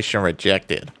confirmation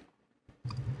rejected.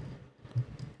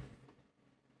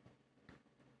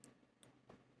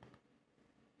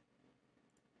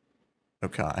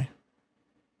 Okay.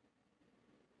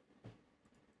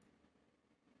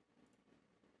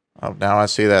 Oh, now I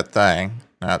see that thing.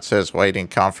 Now it says waiting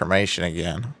confirmation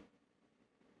again.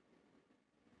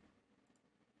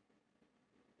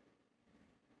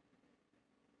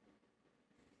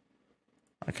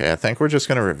 Okay, I think we're just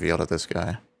going to reveal to this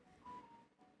guy.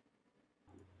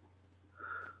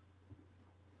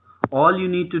 All you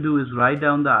need to do is write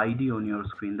down the ID on your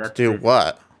screen. That's do it.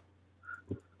 What?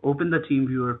 Open the team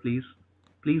viewer, please.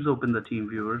 Please open the team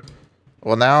viewer.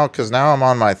 Well, now, because now I'm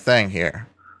on my thing here.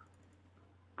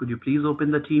 Could you please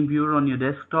open the team viewer on your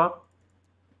desktop?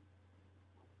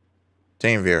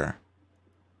 Team viewer.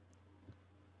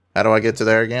 How do I get to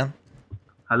there again?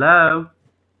 Hello?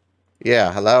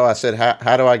 Yeah, hello. I said,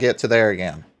 how do I get to there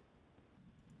again?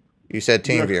 You said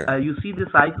team viewer. You see this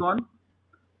icon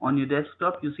on your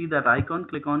desktop? You see that icon?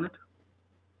 Click on it.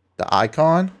 The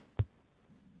icon?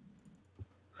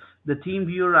 The team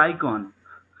viewer icon.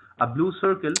 A blue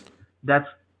circle that's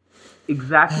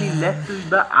exactly left to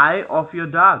the eye of your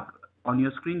dog. On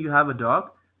your screen, you have a dog.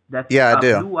 That's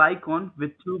a blue icon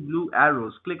with two blue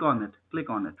arrows. Click on it. Click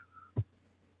on it.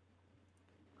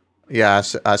 Yeah,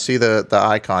 I see the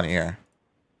icon here.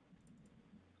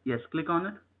 Yes, click on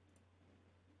it.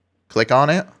 Click on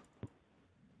it?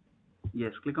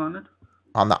 Yes, click on it.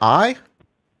 On the eye?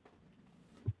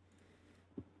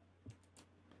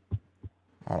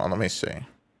 Hold on, let me see.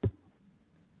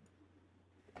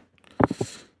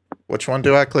 Which one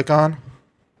do I click on?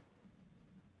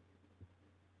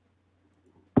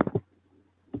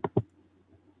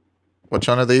 Which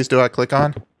one of these do I click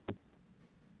on?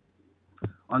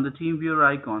 On the team viewer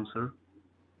icon, sir.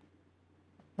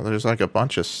 Well, there's like a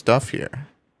bunch of stuff here.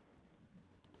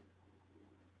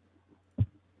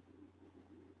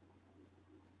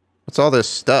 What's all this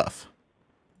stuff?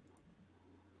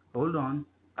 Hold on.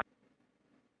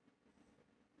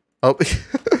 Oh,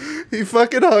 he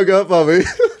fucking hung up on me.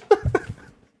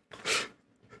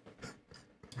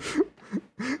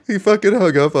 He fucking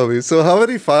hung up on me. So how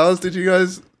many files did you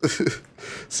guys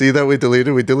see that we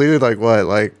deleted? We deleted like what?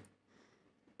 Like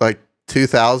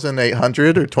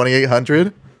 2,800 or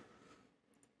 2,800?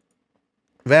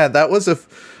 Man, that was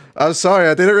I'm sorry,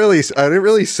 I didn't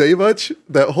really say much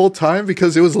that whole time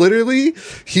because it was literally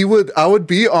I would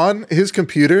be on his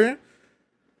computer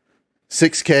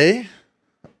 6K,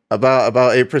 about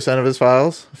 8% of his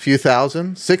files, a few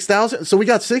thousand, 6,000. So we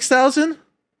got 6,000?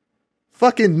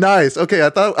 Fucking nice. Okay, I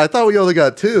thought we only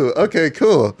got 2. Okay,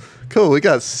 cool. We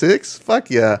got 6. Fuck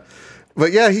yeah.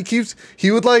 But yeah,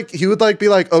 he would be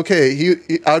like, okay,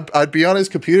 I'd be on his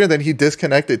computer and then he'd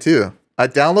disconnect it too. I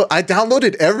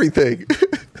downloaded everything.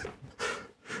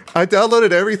 I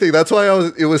downloaded everything. That's why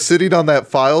it was sitting on that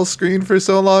file screen for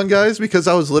so long, guys, because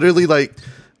I was literally like,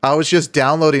 I was just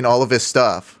downloading all of his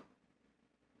stuff.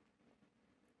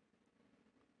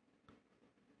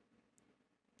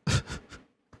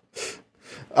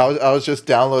 I was just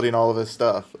downloading all of his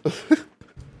stuff.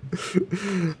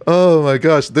 Oh my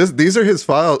gosh, these are his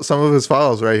files. Some of his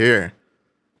files right here.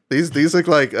 These look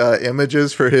like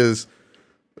images for his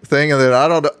thing, and then I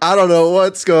don't know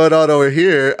what's going on over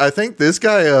here. I think this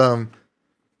guy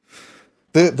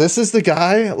this is the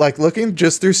guy, like, looking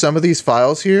just through some of these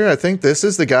files here. I think this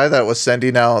is the guy that was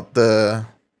sending out the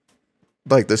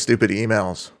stupid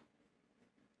emails.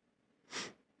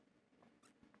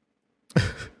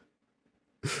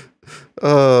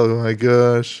 Oh my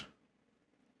gosh.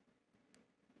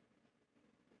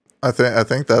 I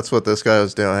think that's what this guy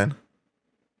was doing.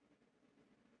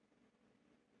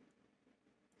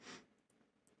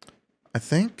 I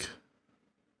think.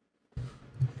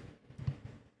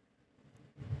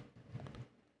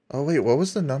 Oh wait, what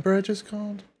was the number I just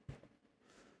called?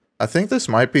 I think this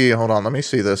might be, hold on, let me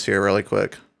see this here really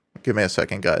quick. Give me a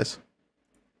second, guys.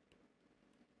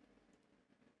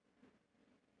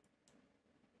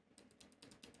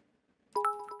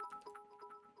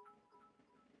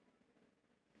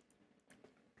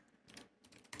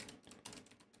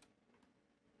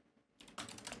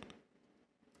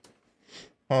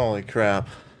 Holy crap.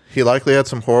 He likely had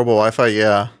some horrible Wi-Fi,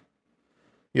 yeah.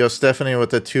 Yo, Stephanie with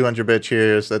the 200-bit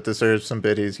cheers. That deserves some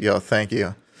biddies. Yo, thank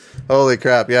you. Holy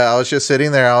crap. Yeah, I was just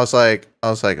sitting there. I was like,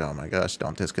 oh my gosh,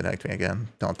 don't disconnect me again.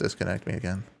 Don't disconnect me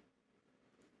again.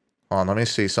 Hold on, let me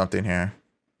see something here.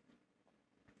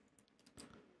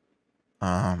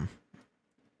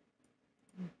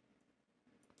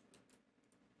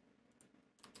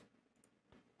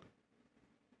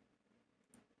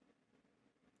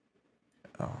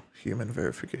 Oh, human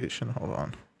verification. Hold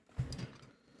on.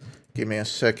 Give me a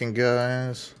second,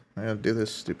 guys. I gotta do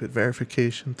this stupid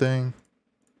verification thing.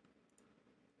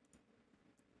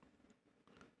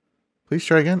 Please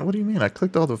try again? What do you mean? I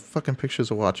clicked all the fucking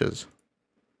pictures of watches.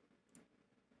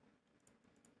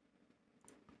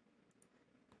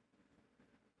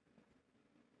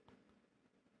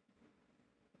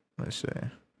 Let me see.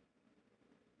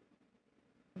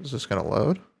 Is this gonna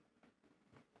load?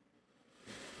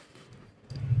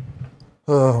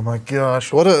 Oh my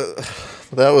gosh, what a...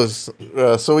 That was...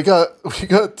 so we got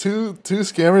two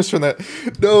scammers from that.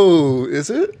 No, is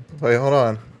it? Wait, hold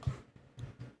on.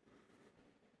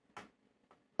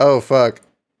 Oh, fuck.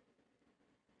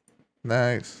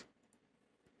 Nice.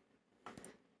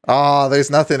 Oh, there's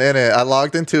nothing in it. I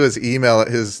logged into his email.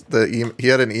 He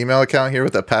had an email account here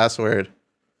with a password.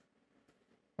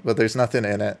 But there's nothing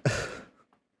in it.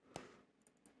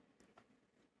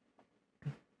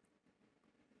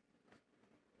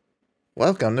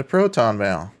 Welcome to Proton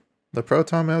Mail, the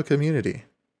Proton Mail community.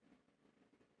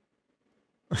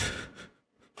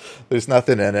 There's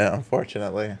nothing in it,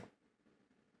 unfortunately.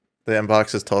 The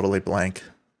inbox is totally blank.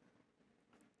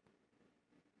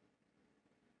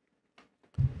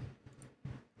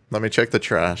 Let me check the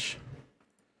trash.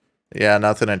 Yeah,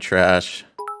 nothing in trash.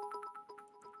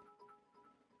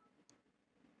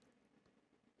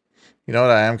 You know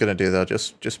what I am going to do, though,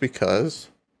 just because...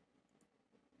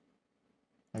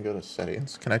 I go to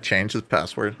settings. Can I change the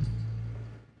password?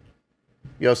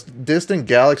 Yo, Distant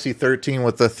Galaxy 13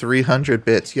 with the 300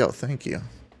 bits. Yo, thank you.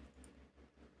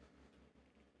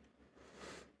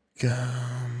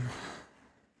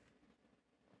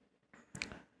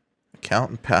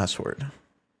 Account and password.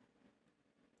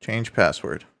 Change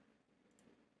password.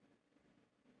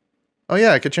 Oh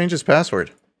yeah, I could change his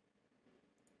password.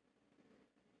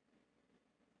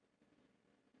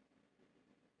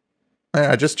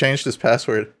 I just changed his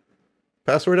password.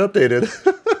 Password updated.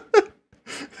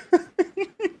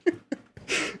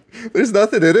 There's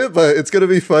nothing in it, but it's going to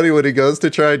be funny when he goes to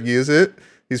try and use it.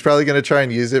 He's probably going to try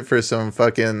and use it for some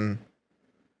fucking...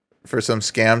 for some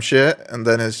scam shit, and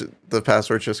then the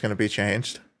password's just going to be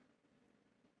changed.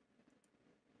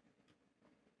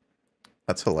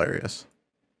 That's hilarious.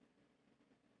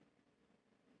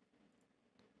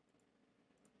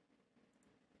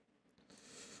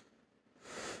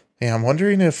 Yeah, I'm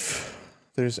wondering if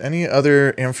there's any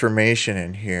other information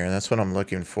in here. That's what I'm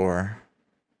looking for.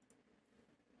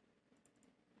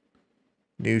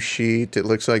 New sheet. It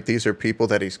looks like these are people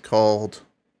that he's called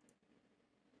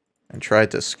and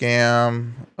tried to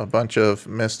scam. A bunch of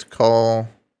missed call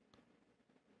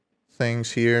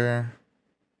things here.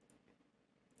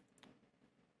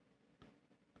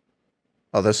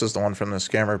 Oh, this is the one from the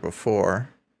scammer before.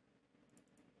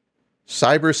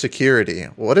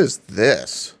 Cybersecurity. What is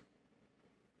this?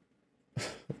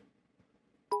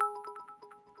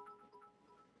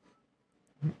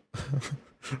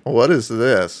 What is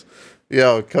this?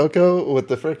 Yo, Coco with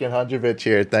the freaking 100-bit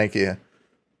cheer. Thank you.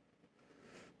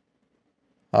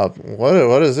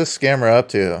 What is this scammer up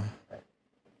to?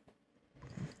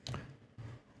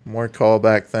 More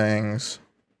callback things.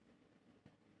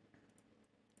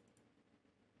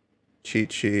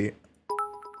 Cheat sheet.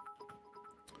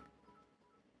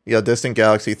 Yo, Distant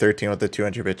Galaxy 13 with the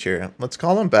 200-bit cheer. Let's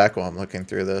call him back while I'm looking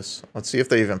through this. Let's see if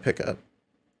they even pick up.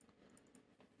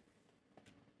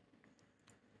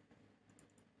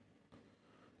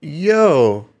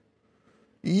 Yo,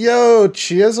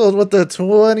 Chiseled with the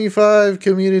 25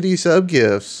 community sub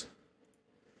gifts.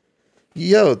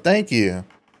 Yo, thank you.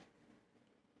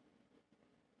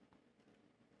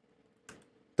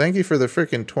 Thank you for the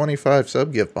freaking 25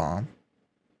 sub gift bomb.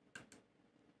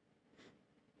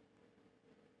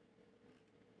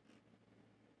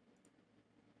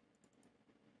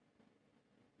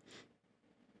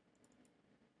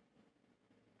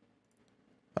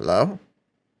 Hello?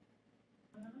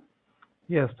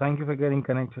 Yes, thank you for getting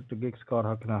connected to Gig Squad.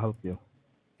 How can I help you?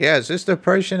 Yeah, is this the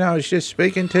person I was just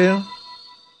speaking to?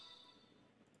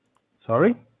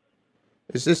 Sorry?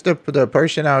 Is this the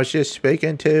person I was just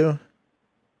speaking to?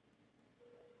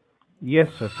 Yes,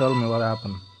 sir. Tell me what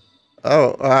happened.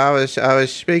 Oh, I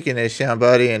was speaking to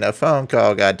somebody and the phone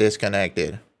call got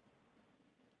disconnected.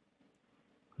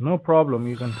 No problem.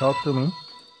 You can talk to me.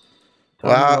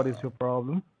 Tell me what is your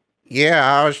problem.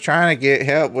 Yeah, I was trying to get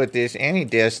help with this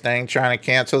AnyDesk thing, trying to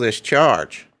cancel this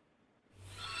charge.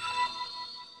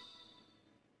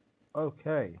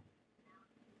 Okay.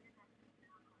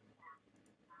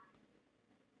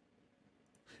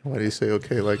 Why do you say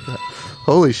okay like that?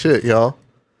 Holy shit, y'all.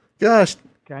 Gosh.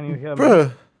 Can you hear bruh.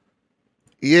 me?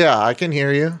 Yeah, I can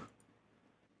hear you.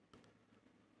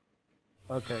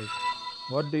 Okay.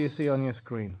 What do you see on your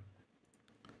screen?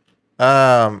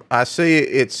 I see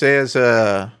it says,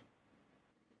 let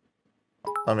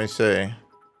me see.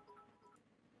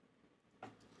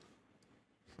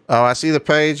 Oh, I see the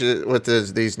page with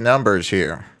these numbers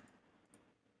here.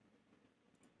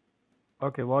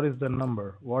 Okay, what is the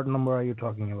number? What number are you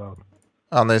talking about?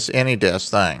 On this AnyDesk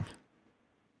thing.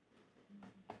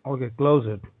 Okay, close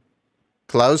it.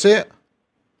 Close it?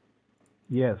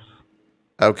 Yes.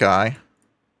 Okay.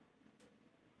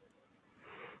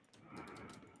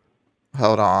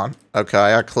 Hold on.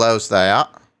 Okay, I closed that.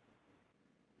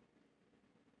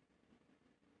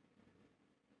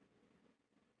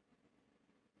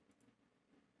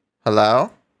 Hello?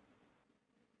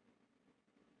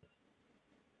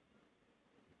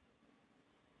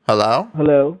 Hello?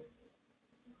 Hello.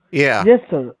 Yeah. Yes,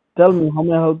 sir. Tell me, how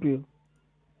may I help you?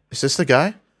 Is this the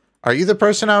guy? Are you the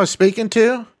person I was speaking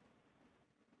to?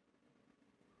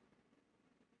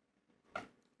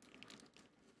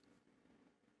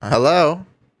 Hello?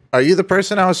 Are you the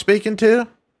person I was speaking to?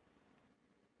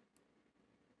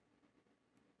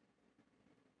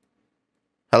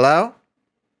 Hello?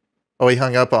 Oh, he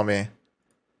hung up on me.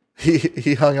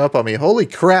 He hung up on me. Holy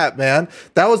crap, man.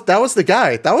 That was the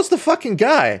guy. That was the fucking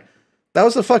guy. That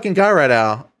was the fucking guy right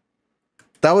now.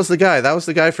 That was the guy. That was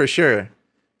the guy for sure.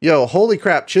 Yo, holy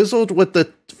crap. Chiseled with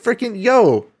the freaking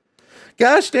yo.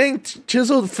 Gosh dang,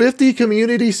 chiseled 50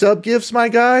 community sub gifts, my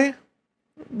guy.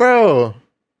 Bro,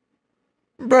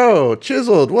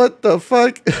 chiseled, what the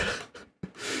fuck?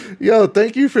 Yo,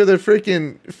 thank you for the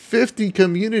freaking 50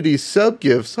 community sub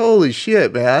gifts. Holy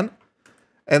shit, man.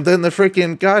 And then the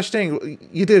freaking, gosh dang,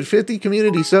 you did 50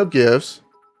 community sub gifts.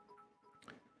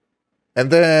 And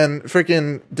then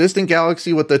freaking Distant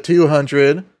Galaxy with the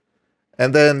 200.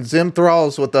 And then Zim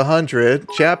Thralls with the 100.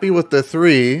 Chappie with the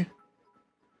 3.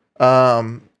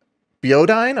 Biodine,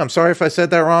 I'm sorry if I said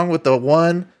that wrong, with the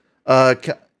 1.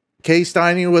 K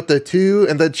Steiny with the 2,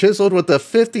 and then Chiseled with the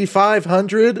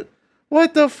 5,500.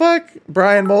 What the fuck?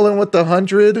 Brian Mullen with the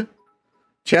 100.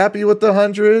 Chappie with the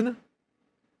 100.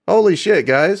 Holy shit,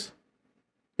 guys.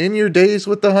 In Your Days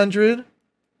with the 100.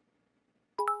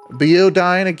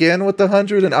 Biodine again with the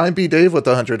 100, and I'm B Dave with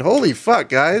the 100. Holy fuck,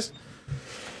 guys.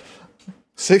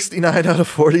 69 out of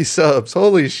 40 subs.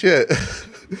 Holy shit.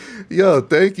 Yo,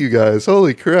 thank you guys.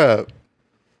 Holy crap.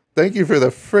 Thank you for the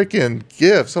freaking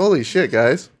gifts. Holy shit,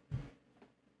 guys.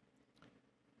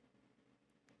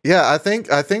 Yeah, I think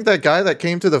that guy that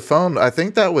came to the phone, I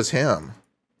think that was him.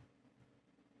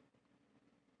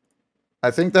 I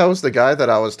think that was the guy that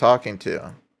I was talking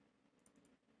to.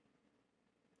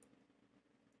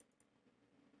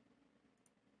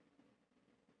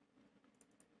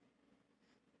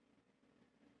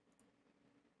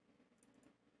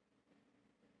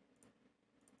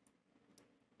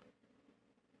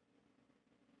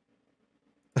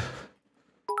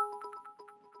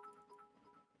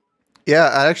 Yeah,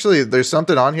 actually, there's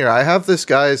something on here. I have this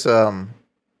guy's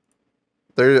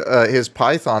his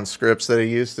Python scripts that he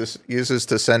uses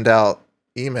to send out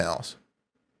emails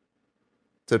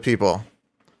to people.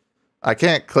 I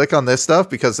can't click on this stuff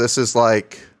because this is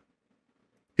like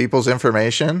people's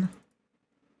information,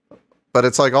 but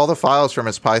it's like all the files from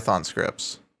his Python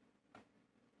scripts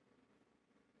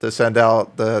to send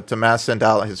out to mass send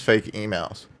out his fake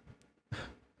emails.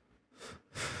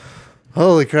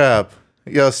 Holy crap.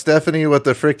 Yo, Stephanie with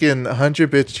the freaking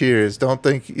 100-bit cheers. Don't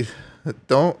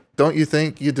you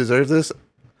think you deserve this?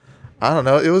 I don't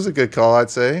know. It was a good call, I'd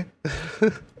say.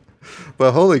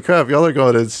 But holy crap, y'all are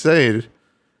going insane.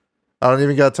 I don't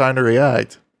even got time to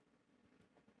react.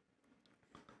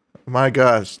 My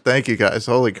gosh, thank you guys.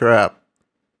 Holy crap.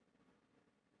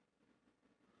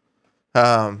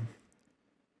 But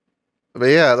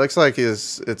yeah, it looks like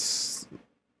it's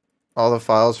all the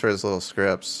files for his little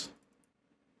scripts.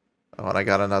 Oh, and I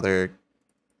got another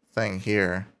thing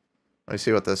here. Let me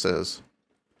see what this is.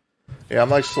 Yeah, I'm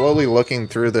like slowly looking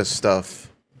through this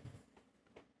stuff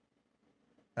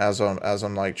as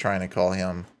I'm like trying to call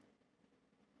him.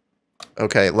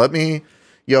 Okay, let me.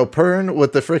 Yo, Pern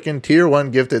with the freaking tier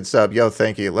 1 gifted sub. Yo,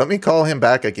 thank you. Let me call him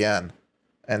back again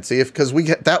and see if, because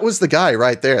that was the guy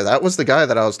right there. That was the guy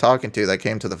that I was talking to that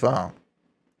came to the phone.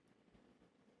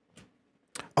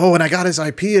 Oh, and I got his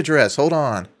IP address. Hold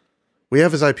on. We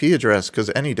have his IP address because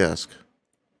AnyDesk.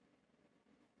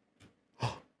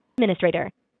 Administrator.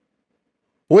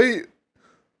 Wait.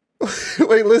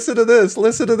 Wait, listen to this.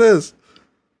 Listen to this.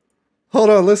 Hold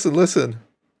on, listen.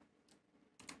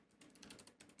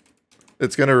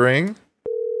 It's gonna ring.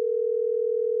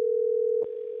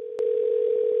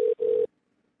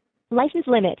 License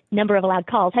limit. Number of allowed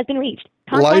calls has been reached.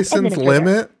 Contact License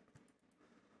limit?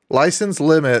 License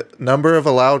limit. Number of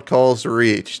allowed calls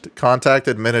reached. Contact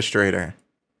administrator.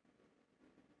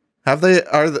 Are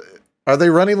they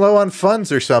running low on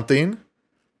funds or something?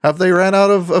 Have they ran out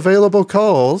of available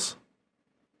calls?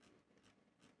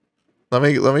 Let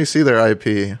me see their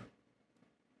IP.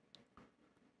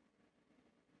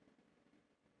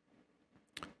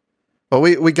 Well,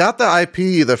 we got the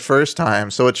IP the first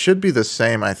time, so it should be the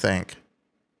same, I think.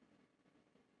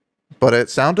 But it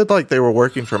sounded like they were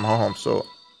working from home, so...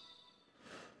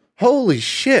 Holy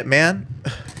shit, man.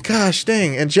 Gosh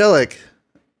dang, Angelic.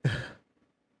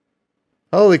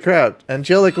 Holy crap.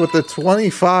 Angelic with the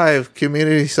 25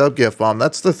 community sub-gift bomb.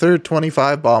 That's the third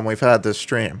 25 bomb we've had this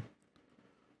stream.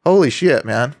 Holy shit,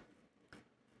 man.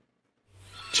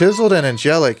 Chiseled and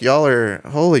Angelic, y'all are...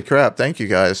 Holy crap, thank you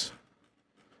guys.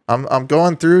 I'm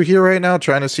going through here right now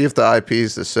trying to see if the IP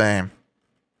is the same.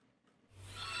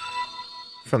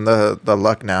 From the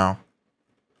Lucknow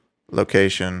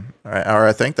location. Alright, or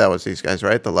I think that was these guys,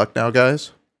 right? The Lucknow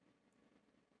guys?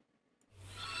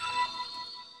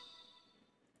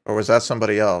 Or was that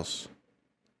somebody else?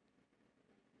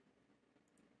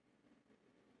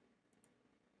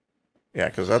 Yeah,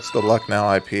 because that's the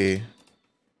Lucknow IP.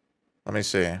 Let me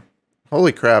see.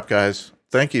 Holy crap, guys.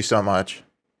 Thank you so much.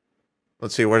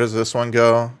 Let's see, where does this one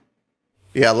go?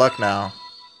 Yeah, Lucknow.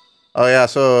 Oh yeah,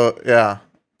 so yeah.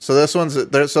 So this one's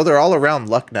they're all around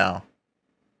Lucknow.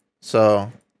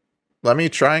 So let me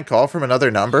try and call from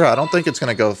another number. I don't think it's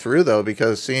gonna go through though,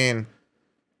 because seeing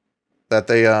that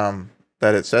they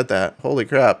that it said that. Holy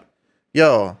crap.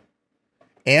 Yo.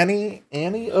 Annie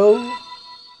O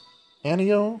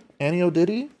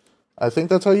Diddy? I think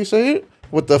that's how you say it.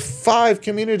 With the 5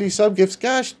 community sub gifts.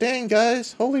 Gosh dang,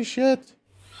 guys. Holy shit.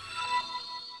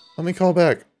 Let me call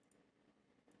back.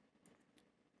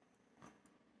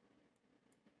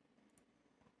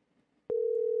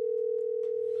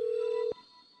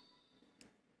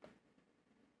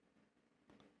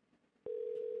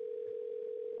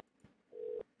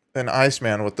 An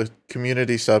Iceman with the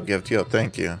community sub gift. Yo,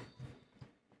 thank you.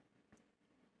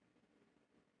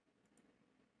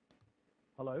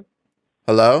 Hello?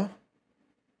 Hello?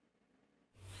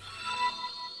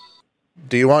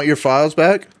 Do you want your files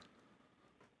back?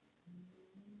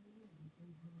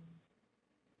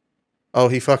 Oh,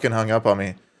 he fucking hung up on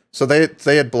me. So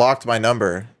they had blocked my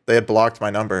number. They had blocked my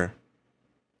number.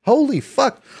 Holy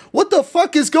fuck. What the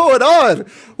fuck is going on?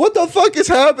 What the fuck is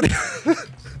happening?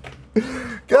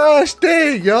 Gosh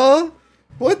dang, y'all.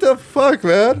 What the fuck,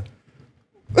 man?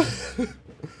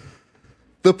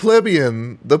 The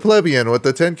plebeian with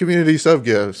the 10 community sub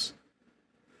gifts.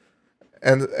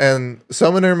 And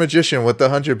Summoner Magician with the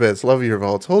 100 bits. Love your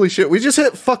vaults. Holy shit, we just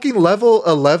hit fucking level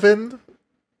 11.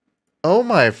 Oh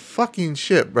my fucking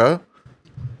shit, bro.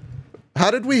 How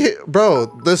did we hit?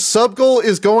 Bro, the sub goal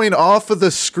is going off of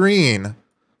the screen.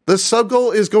 The sub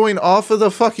goal is going off of the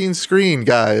fucking screen,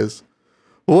 guys.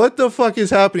 What the fuck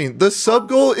is happening? The sub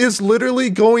goal is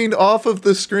literally going off of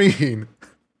the screen.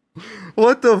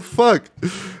 What the fuck?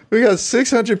 We got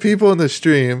 600 people in the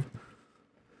stream.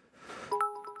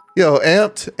 Yo,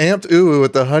 amped Uwu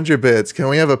with the 100 bits. Can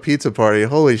we have a pizza party?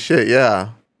 Holy shit,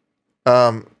 yeah.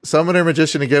 Summoner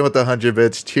Magician again with the 100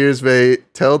 bits. Cheers,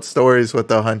 mate. Told stories with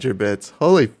the 100 bits.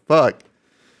 Holy fuck.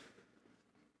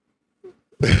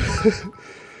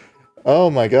 Oh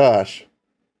my gosh.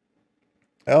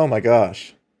 Oh my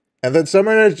gosh. And then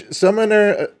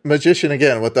Summoner Magician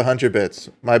again with the 100 bits.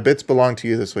 My bits belong to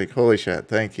you this week. Holy shit.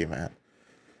 Thank you, man.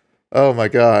 Oh my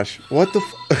gosh. What the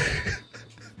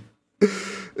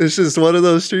It's just one of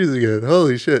those streams again.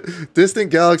 Holy shit.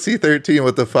 Distant Galaxy 13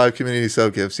 with the 5 community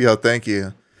sub gifts. Yo, thank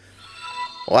you.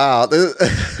 Wow.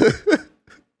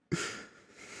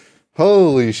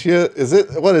 Holy shit. Is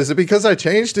it because I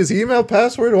changed his email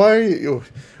password? Why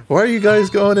are you guys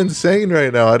going insane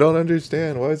right now? I don't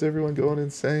understand. Why is everyone going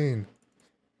insane?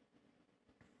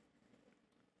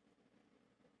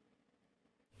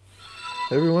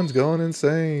 Everyone's going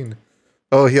insane.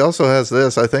 Oh, he also has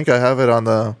this. I think I have it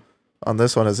on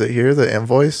this one. Is it here? The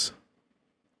invoice?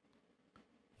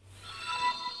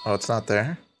 Oh, it's not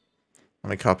there. Let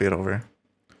me copy it over.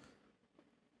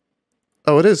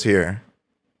 Oh, it is here.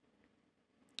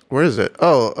 Where is it?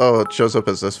 Oh, it shows up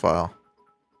as this file.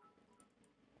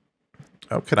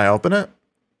 Oh, can I open it?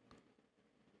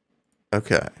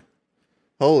 Okay.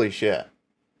 Holy shit.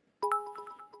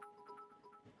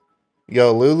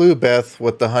 Yo, Lulu Beth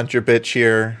with the 100 bit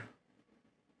cheer.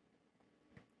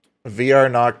 VR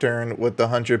Nocturne with the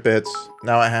 100 bits.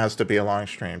 Now it has to be a long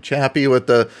stream. Chappie with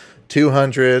the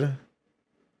 200.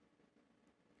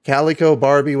 Calico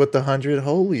Barbie with the 100.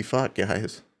 Holy fuck,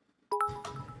 guys.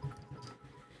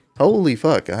 Holy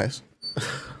fuck, guys.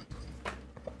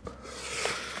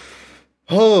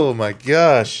 Oh my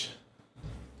gosh.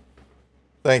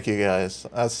 Thank you, guys.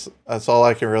 That's all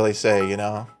I can really say, you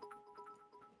know?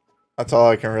 That's all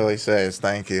I can really say is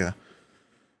thank you.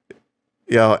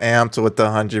 Yo, Amped with the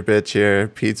 100 bit cheer.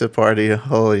 Pizza party.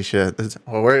 Holy shit.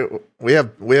 We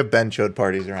have benchode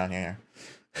parties around here.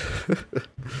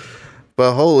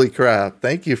 But holy crap.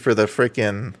 Thank you for the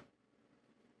freaking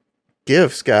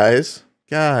gifts, guys.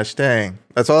 Gosh dang.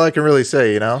 That's all I can really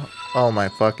say, you know? Oh my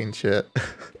fucking shit.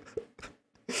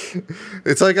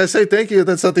 It's like I say thank you,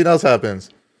 then something else happens.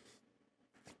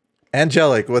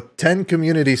 Angelic with 10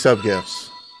 community sub gifts.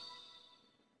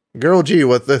 Girl G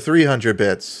with the 300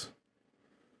 bits.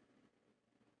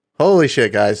 Holy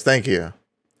shit, guys. Thank you.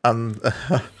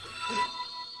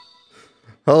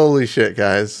 Holy shit,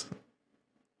 guys.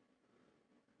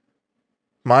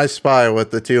 My Spy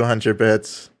with the 200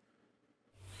 bits.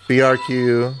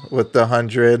 BRQ with the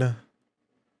 100.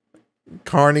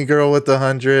 Carney Girl with the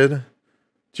 100.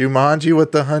 Jumanji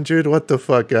with the 100. What the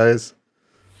fuck, guys?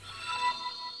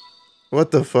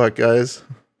 What the fuck, guys?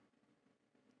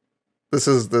 This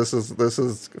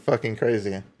is fucking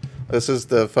crazy.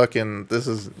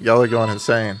 Y'all are going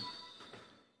insane.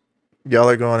 Y'all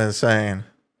are going insane.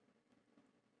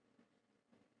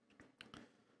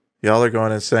 Y'all are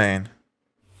going insane.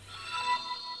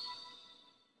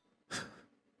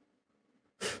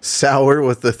 Sour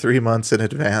with the 3 months in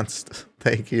advance.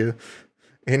 Thank you.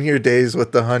 In Your Days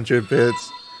with the 100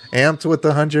 bits. Amped with the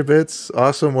 100 bits.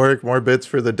 Awesome work. More bits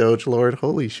for the Doge Lord.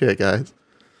 Holy shit, guys.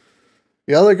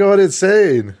 Y'all are going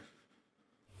insane.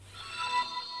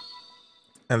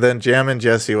 And then Jammin'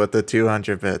 Jesse with the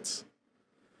 200 bits.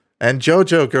 And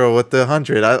Jojo Girl with the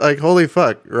 100. I like, holy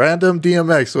fuck. Random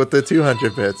DMX with the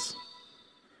 200 bits.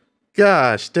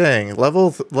 Gosh, dang.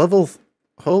 Level,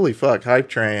 holy fuck. Hype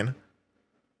Train.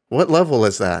 What level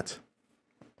is that?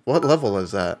 What level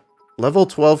is that? Level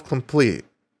 12 complete.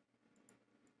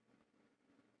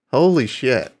 Holy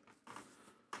shit.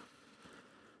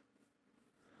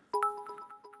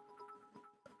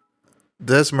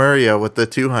 Desmaria with the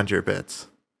 200 bits.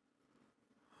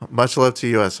 Much love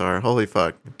to USR. Holy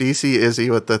fuck. DC Izzy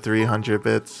with the 300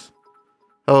 bits.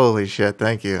 Holy shit,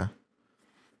 thank you.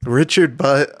 Richard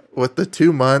Butt with the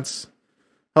 2 months.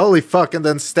 Holy fuck, and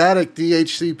then Static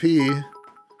DHCP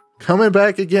coming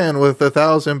back again with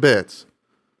 1,000 bits.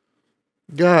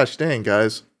 Gosh dang,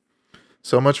 guys.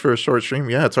 So much for a short stream.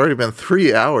 Yeah, it's already been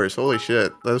 3 hours. Holy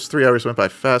shit. Those 3 hours went by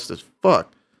fast as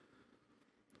fuck.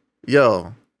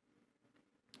 Yo.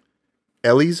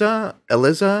 Eliza?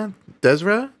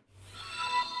 Desiree?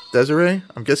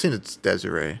 I'm guessing it's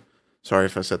Desiree. Sorry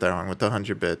if I said that wrong. With the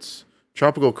 100 bits.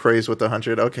 Tropical Craze with the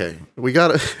 100. Okay. We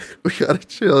gotta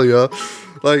chill, yo.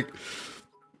 Like,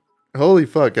 holy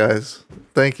fuck, guys.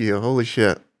 Thank you. Holy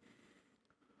shit.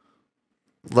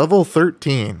 Level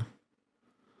 13.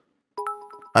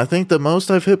 I think the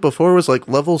most I've hit before was like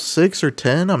level 6 or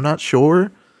 10. I'm not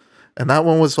sure. And that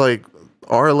one was like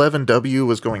R11W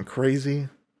was going crazy.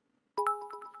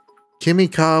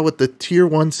 Kimmy Ka with the tier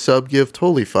 1 sub gift.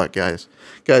 Holy fuck, guys.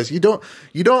 Guys, you don't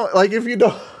like, if you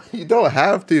don't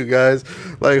have to, guys.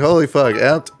 Like, holy fuck.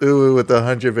 Amped Uwu with the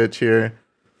 100 bits here.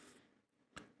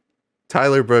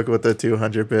 Tyler Brook with the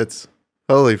 200 bits.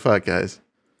 Holy fuck, guys.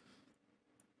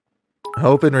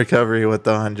 Hope and Recovery with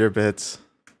the 100 bits.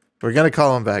 We're gonna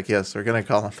call him back. Yes, we're gonna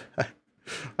call him back.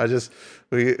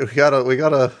 We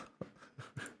gotta.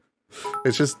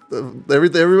 It's just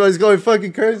everybody's going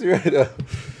fucking crazy right now.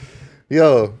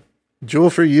 Yo, Jewel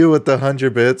for You with the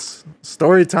 100 bits.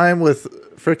 Story time with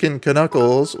frickin'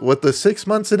 Knuckles with the 6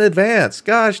 months in advance.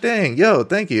 Gosh dang. Yo,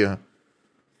 thank you.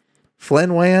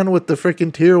 Flynn Wan with the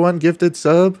frickin' tier 1 gifted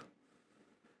sub.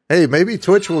 Hey, maybe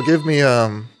Twitch will give me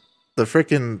the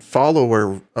frickin'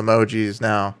 follower emojis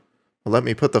now. Let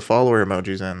me put the follower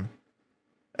emojis in.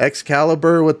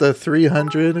 Excalibur with the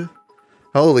 300.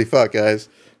 Holy fuck, guys.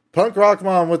 Punk Rock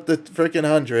Mom with the frickin'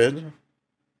 100.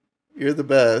 You're the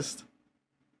best.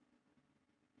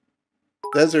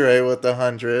 Desiree with the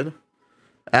 100.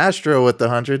 Astro with the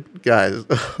 100. Guys.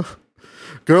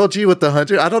 Girl G with the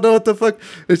 100. I don't know what the fuck.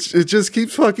 It just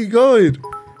keeps fucking going.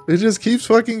 It just keeps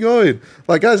fucking going.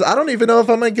 Like, guys, I don't even know if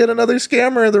I'm gonna get another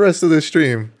scammer the rest of this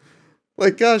stream.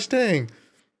 Like, gosh dang.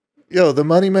 Yo, the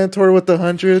Money Mentor with the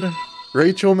 100.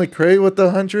 Rachel McCrae with the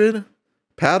 100.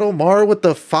 Paddle Mar with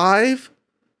the 5.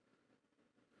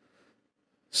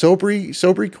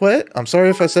 Sobri Quet. I'm sorry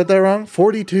if I said that wrong.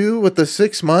 42 with the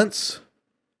 6 months.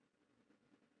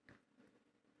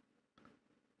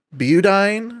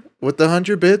 Budine with the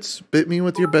 100 bits. Bit me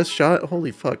with your best shot.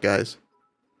 Holy fuck, guys.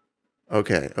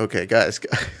 Okay, guys.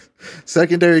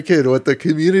 Secondary Kid with the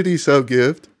community sub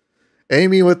gift.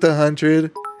 Amy with the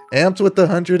 100. Amped with the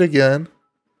 100 again.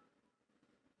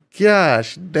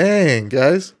 Gosh, dang,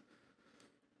 guys.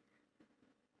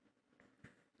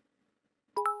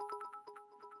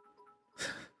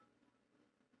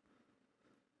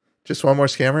 Just one more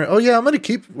scammer. Oh yeah,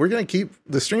 we're gonna keep,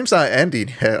 the stream's not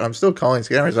ending yet. I'm still calling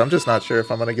scammers. I'm just not sure if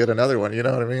I'm gonna get another one, you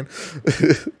know what I mean?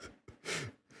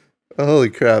 Holy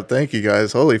crap, thank you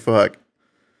guys. Holy fuck.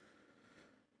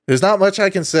 There's not much I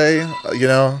can say, you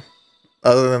know,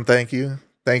 other than thank you.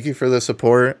 Thank you for the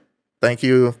support. Thank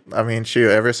you. I mean, shoot,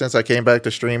 ever since I came back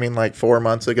to streaming like 4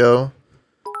 months ago,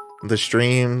 the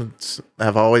streams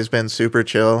have always been super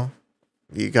chill.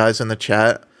 You guys in the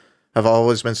chat have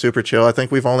always been super chill. I think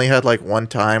we've only had like one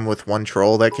time with one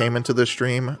troll that came into the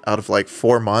stream out of like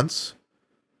 4 months,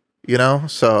 you know?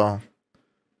 So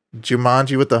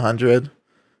Jumanji with the 100.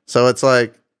 So it's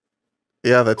like,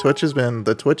 yeah, the Twitch has been,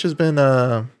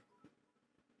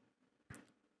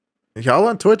 y'all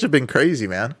on Twitch have been crazy,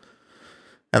 man.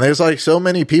 And there's like so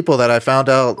many people that I found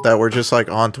out that were just like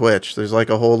on Twitch. There's like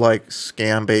a whole like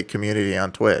scam bait community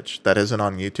on Twitch that isn't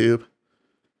on YouTube.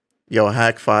 Yo,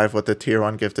 Hack5 with the tier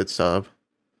 1 gifted sub.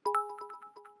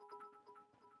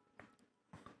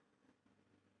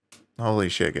 Holy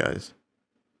shit, guys.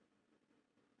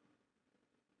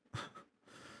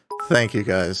 Thank you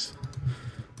guys.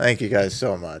 Thank you guys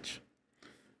so much.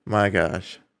 My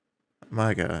gosh.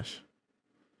 My gosh.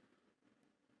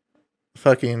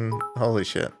 Fucking holy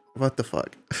shit. What the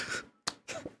fuck?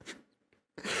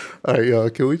 Alright, y'all,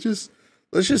 can we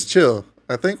let's just chill.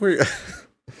 I think we're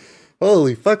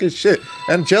holy fucking shit.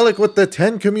 Angelic with the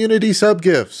 10 community sub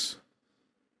gifts.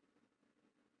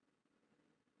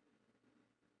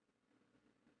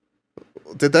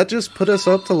 Did that just put us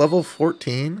up to level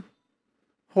 14?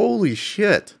 Holy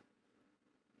shit.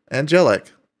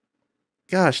 Angelic.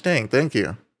 Gosh dang, thank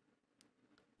you.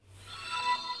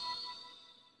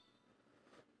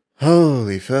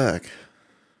 Holy fuck.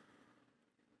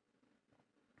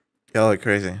 Y'all are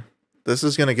crazy. This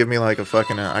is gonna give me like a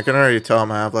fucking, I can already tell I'm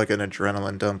gonna have like an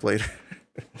adrenaline dump later.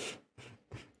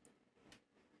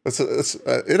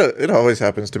 It always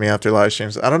happens to me after live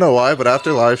streams. I don't know why, but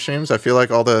after live streams, I feel like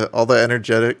all the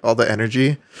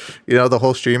energy, you know, the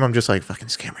whole stream, I'm just like, fucking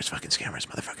scammers,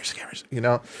 motherfuckers, scammers, you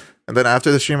know? And then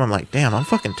after the stream, I'm like, damn, I'm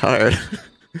fucking tired.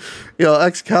 Yo,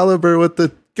 Excalibur with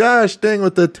the, gosh dang,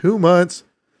 with the 2 months.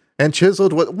 And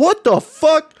Chiseled with, what the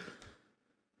fuck?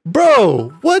 Bro,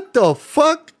 what the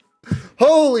fuck?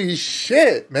 Holy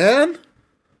shit, man.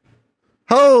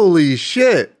 Holy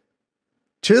shit.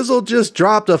 Chiseled just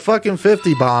dropped a fucking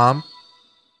 50 bomb.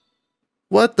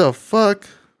 What the fuck?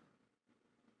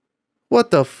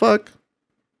 What the fuck?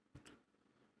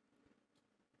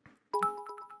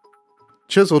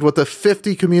 Chiseled with a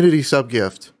 50 community sub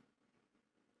gift.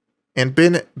 And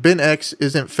Ben X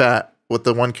isn't fat with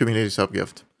the 1 community sub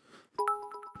gift.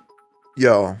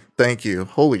 Yo, thank you.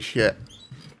 Holy shit.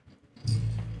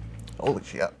 Holy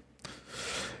shit.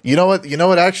 You know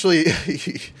what actually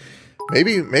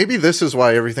maybe this is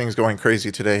why everything's going crazy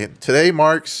today. Today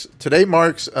marks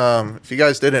if you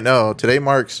guys didn't know,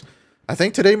 I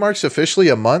think today marks officially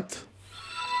a month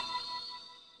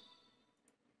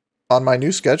on my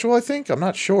new schedule, I think. I'm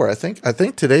not sure. I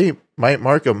think today might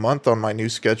mark a month on my new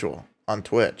schedule on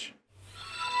Twitch.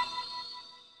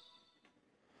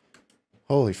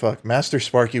 Holy fuck. Master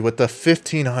Sparky with the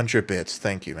 1500 bits.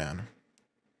 Thank you, man.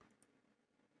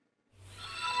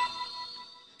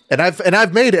 And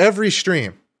I've made every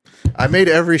stream. I made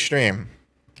every stream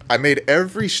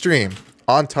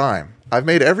on time. I've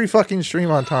made every fucking stream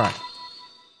on time.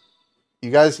 You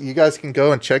guys can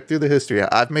go and check through the history.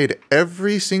 I've made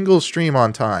every single stream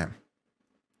on time.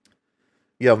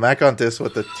 Yo, Mac on this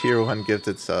with the tier 1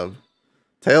 gifted sub.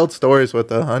 Tailed Stories with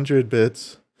the 100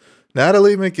 bits.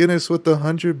 Natalie McGinnis with the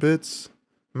 100 bits.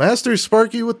 Master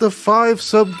Sparky with the 5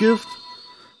 sub gift.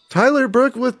 Tyler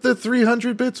Brook with the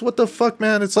 300 bits. What the fuck,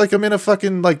 man? It's like I'm in a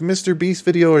fucking like Mr. Beast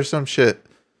video or some shit.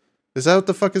 Is that what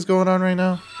the fuck is going on right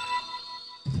now?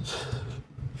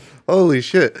 Holy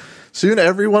shit. Soon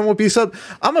everyone will be sub.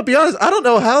 I'm gonna be honest, I don't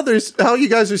know how you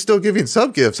guys are still giving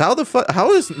sub gifts. How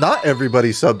is not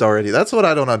everybody subbed already? That's what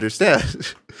I don't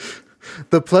understand.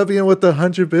 The plebeian with the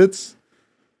 100 bits.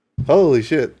 Holy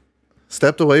shit.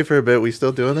 Stepped away for a bit. We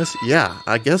still doing this? Yeah,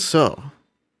 I guess so.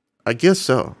 I guess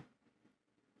so.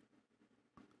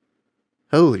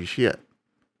 Holy shit.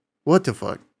 What the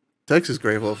fuck? Texas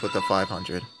Grey Wolf with the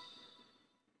 500.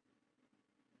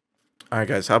 Alright,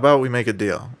 guys. How about we make a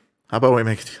deal?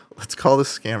 Let's call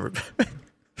this scammer back.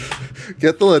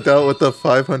 Get the adult with the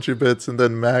 500 bits and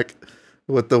then Mac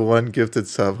with the 1 gifted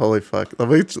sub. Holy fuck. Let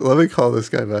me call this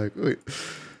guy back. Wait.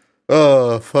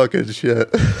 Oh, fucking shit.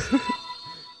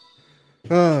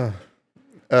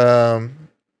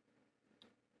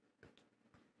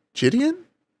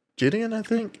 Gideon, I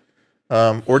think.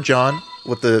 Or John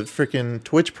with the freaking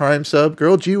Twitch Prime sub.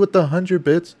 Girl G with the 100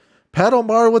 bits.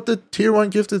 Paddlemar with the tier 1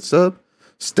 gifted sub.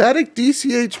 Static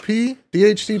DHCP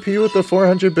with the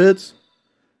 400 bits.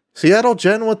 Seattle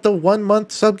Jen with the 1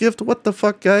 month sub gift. What the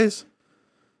fuck, guys?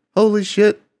 Holy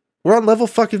shit. We're on level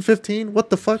fucking 15. What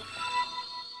the fuck?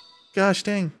 Gosh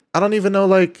dang. I don't even know,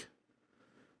 like...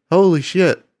 Holy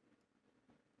shit.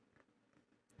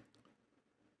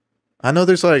 I know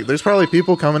there's probably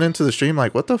people coming into the stream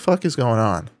like, what the fuck is going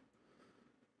on?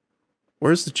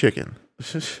 Where's the chicken?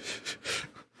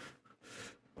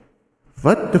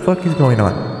 What the fuck is going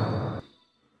on?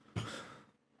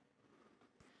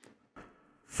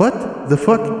 What the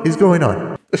fuck is going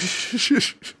on?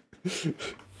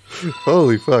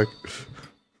 Holy fuck.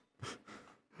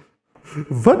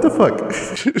 What the fuck?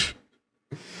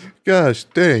 Gosh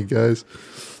dang, guys.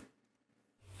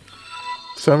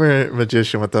 Summer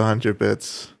Magician with the 100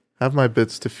 bits. Have my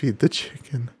bits to feed the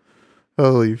chicken.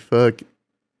 Holy fuck.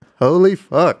 Holy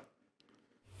fuck.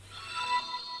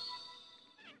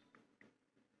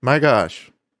 My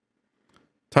gosh.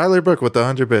 Tyler Brook with the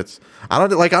 100 bits. I'm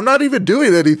not even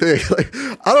doing anything. Like,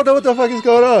 I don't know what the fuck is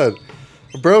going on.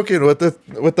 Broken with the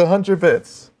 100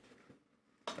 bits.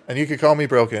 And you could call me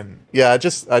Broken. Yeah, I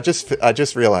just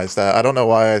realized that. I don't know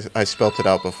why I spelt it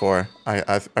out before.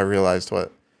 I realized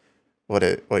what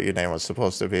your name was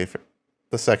supposed to be for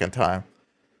the second time.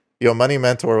 Yo, Money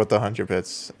Mentor with the 100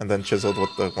 bits, and then Chiseled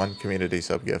with the 1 community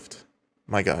sub gift.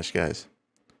 My gosh, guys.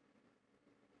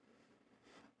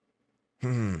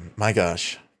 My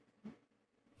gosh.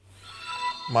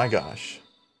 My gosh.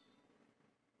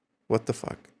 What the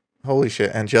fuck? Holy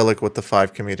shit. Angelic with the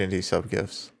 5 community sub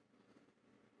gifts.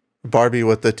 Barbie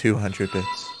with the 200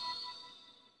 bits.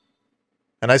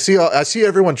 And I see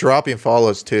everyone dropping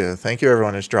follows too. Thank you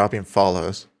everyone who's dropping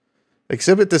follows.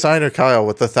 Exhibit Designer Kyle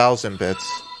with the 1,000 bits.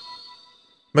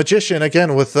 Magician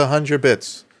again with the 100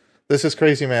 bits. This is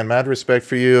crazy, man. Mad respect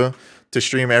for you to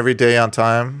stream every day on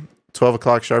time. 12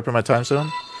 o'clock sharp in my time zone.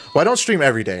 Well, I don't stream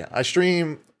every day. We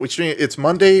stream, it's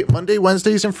Monday,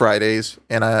 Wednesdays, and Fridays.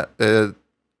 And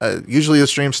usually the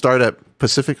streams start at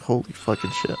Pacific, holy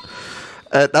fucking shit.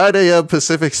 At 9 a.m.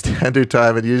 Pacific Standard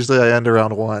Time, and usually I end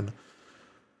around 1.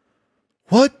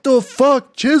 What the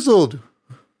fuck? Chiseled.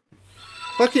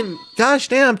 Fucking, gosh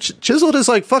damn, Chiseled is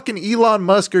like fucking Elon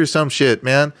Musk or some shit,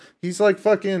 man. He's like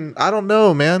fucking, I don't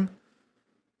know, man.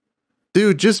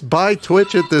 Dude, just buy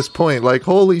Twitch at this point. Like,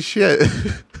 holy shit.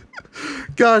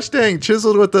 Gosh dang,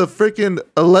 Chiseled with the freaking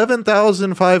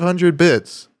 11,500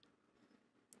 bits.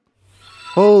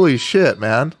 Holy shit,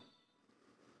 man.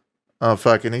 Oh,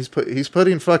 fucking, he's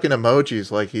putting fucking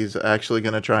emojis like he's actually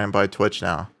gonna try and buy Twitch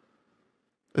now.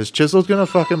 Is Chiseled gonna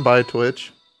fucking buy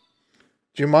Twitch?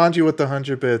 Jumanji with the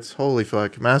 100 bits. Holy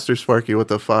fuck. Master Sparky with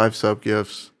the 5 sub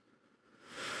gifts.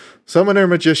 Summoner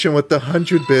Magician with the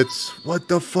 100 bits. What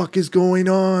the fuck is going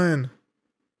on?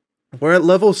 We're at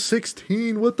level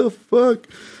 16. What the fuck?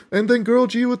 And then Girl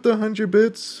G with the 100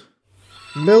 bits.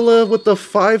 Milla with the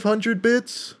 500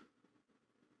 bits.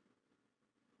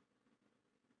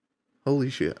 Holy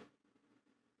shit.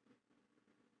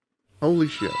 Holy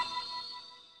shit.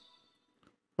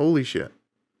 Holy shit.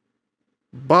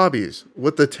 Bobby's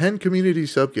with the 10 community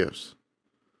sub gifts.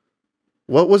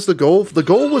 What was the goal? The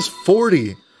goal was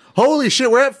 40. Holy shit,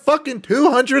 we're at fucking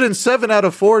 207 out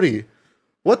of 40.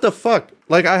 What the fuck?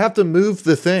 Like, I have to move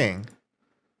the thing.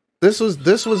 This was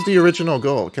the original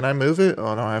goal. Can I move it?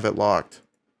 Oh no, I have it locked.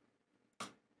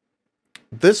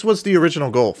 This was the original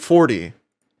goal, 40.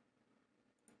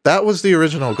 That was the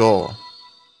original goal.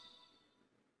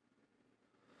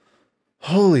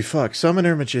 Holy fuck.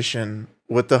 Summoner Magician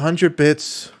with the 100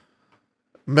 bits.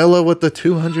 Milla with the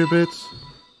 200 bits.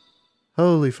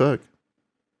 Holy fuck.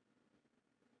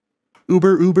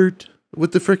 Ubert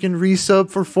with the freaking resub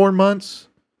for 4 months.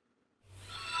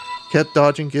 Kept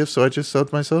dodging gifts, so I just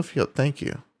subbed myself. Yo, thank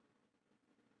you.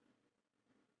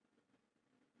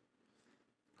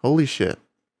 Holy shit.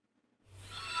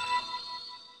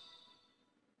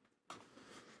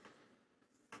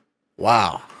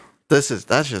 Wow. That's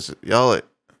just, y'all,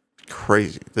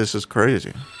 crazy. This is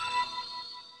crazy.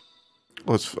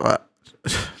 Let's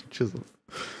chisel.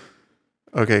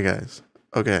 Okay, guys.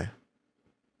 Okay.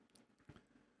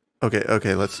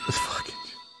 Okay. Let's fucking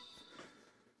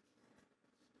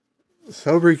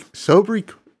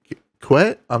Sobri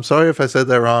Quet. I'm sorry if I said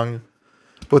that wrong.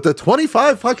 With the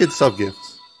 25 fucking sub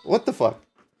gifts. What the fuck?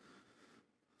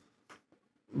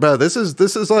 Bro, this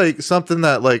is like something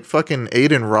that like fucking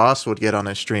Aiden Ross would get on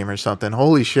his stream or something.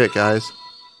 Holy shit, guys.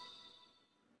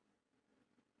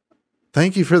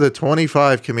 Thank you for the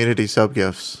 25 community sub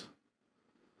gifts.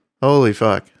 Holy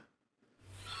fuck.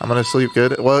 I'm gonna sleep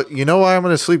good. Well, you know why I'm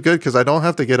gonna sleep good? Because I don't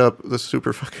have to get up this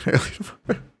super fucking early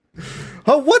tomorrow.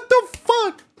 Oh, what the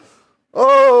fuck?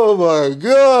 Oh my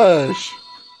gosh.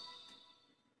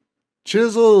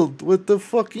 Chiseled with the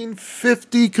fucking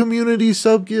 50 community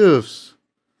sub gifts.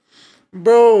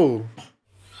 Bro.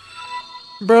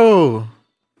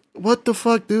 What the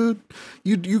fuck, dude?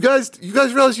 You guys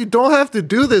realize you don't have to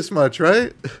do this much,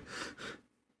 right?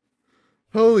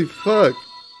 Holy fuck.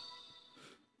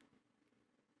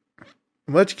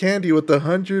 Much candy with the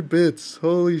 100 bits.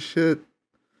 Holy shit.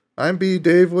 I'm B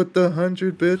Dave with the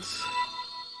 100 bits.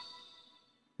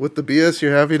 With the BS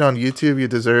you're having on YouTube, you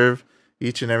deserve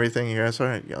each and everything you guys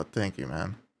are. Yo, thank you,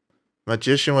 man.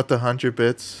 Magician with the 100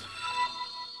 bits.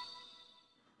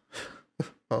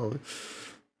 Oh,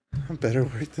 better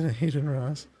work than Aiden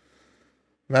Ross.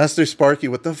 Master Sparky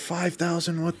with the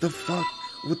 5,000. What the fuck?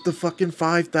 With the fucking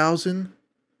 5,000.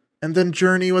 And then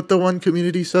Journey with the 1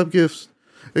 community sub gifts.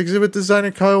 Exhibit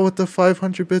Designer Kyle with the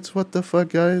 500 bits. What the fuck,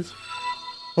 guys?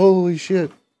 Holy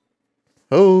shit.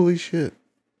 Holy shit.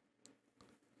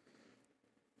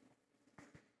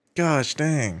 Gosh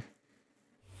dang.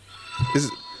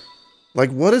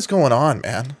 Like, what is going on,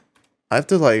 man? I have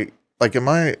to like am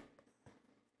I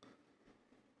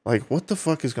like, what the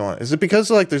fuck is going on? Is it because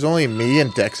like there's only me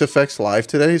and Dex Effects live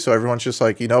today, so everyone's just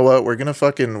like, you know what, we're gonna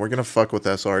fuck with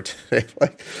SR today?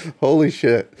 Like, holy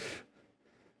shit.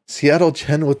 Seattle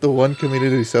Chen with the 1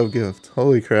 community sub gift.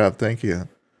 Holy crap, thank you.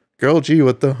 Girl G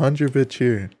with the 100 bit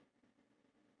cheer.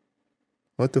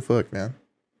 What the fuck, man?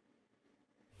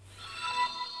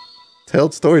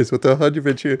 Told Stories with the 100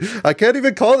 bit cheer. I can't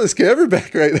even call this camera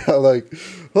back right now. Like,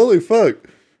 holy fuck.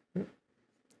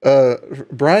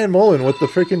 Brian Mullen with the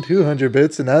freaking 200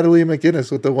 bits and Natalie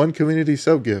McGinnis with the 1 community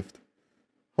sub gift.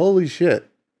 Holy shit.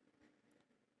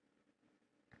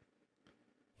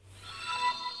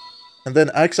 And then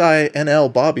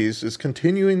XINL Bobbies is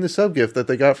continuing the sub gift that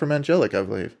they got from Angelic, I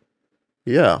believe.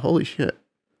 Yeah, holy shit.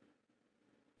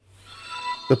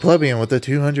 The Plebeian with the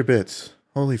 200 bits.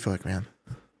 Holy fuck, man.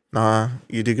 Nah,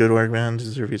 you do good work, man.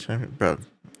 Deserve each time. Bro.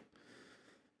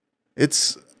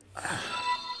 It's...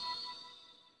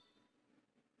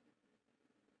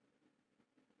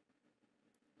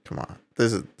 Come on.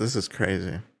 This is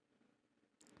crazy.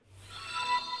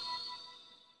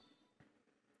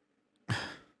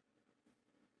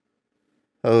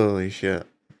 Holy shit.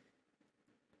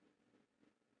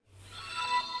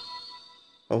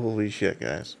 Holy shit,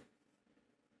 guys.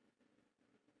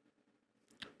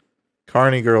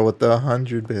 Carney Girl with the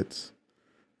 100 bits.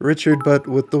 Richard Butt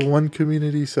with the 1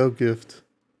 community sub gift.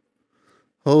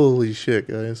 Holy shit,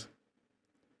 guys.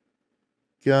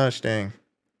 Gosh dang.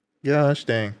 Gosh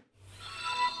dang.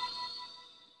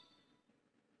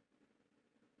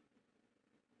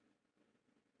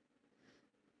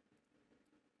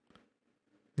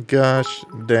 Gosh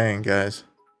dang, guys.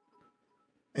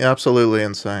 Absolutely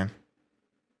insane.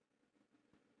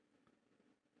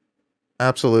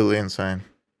 Absolutely insane.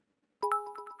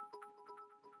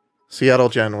 Seattle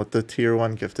Jen with the tier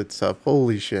 1 gifted sub.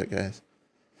 Holy shit, guys.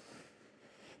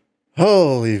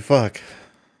 Holy fuck.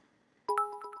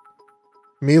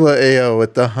 Mila AO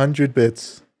with the 100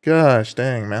 bits. Gosh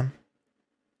dang, man.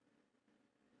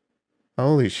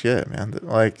 Holy shit, man.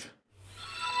 Like...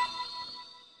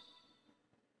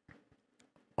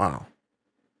 Wow.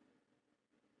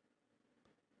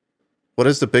 What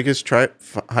is the biggest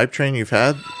hype train you've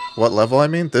had? What level, I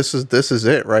mean? This is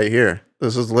it right here.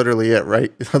 This is literally it,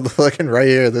 right? Looking right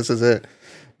here, this is it.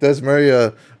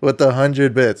 Desmaria with the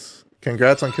 100 bits.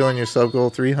 Congrats on killing your sub goal,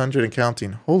 300 and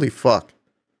counting. Holy fuck.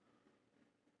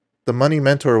 The Money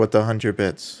Mentor with the 100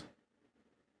 bits.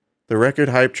 The record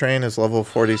hype train is level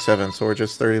 47, so we're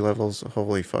just 30 levels.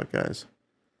 Holy fuck, guys.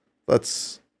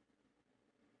 Let's...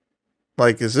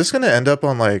 Like, is this gonna end up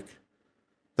on, like,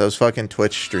 those fucking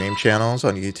Twitch stream channels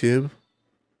on YouTube?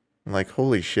 I'm like,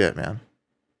 holy shit, man.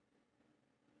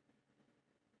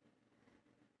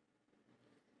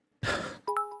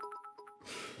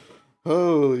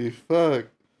 Holy fuck.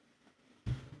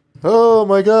 Oh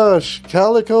my gosh.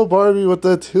 Calico Barbie with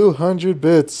the 200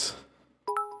 bits.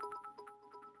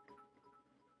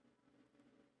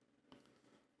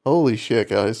 Holy shit,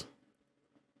 guys.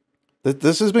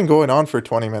 This has been going on for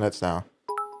 20 minutes now.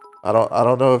 I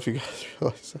don't know if you guys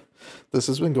realize that. This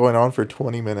has been going on for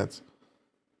 20 minutes.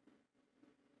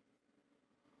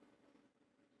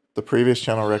 The previous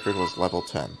channel record was level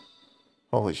 10.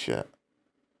 Holy shit.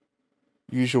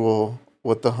 Usual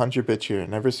with the 100-bit cheer.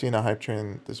 Never seen a hype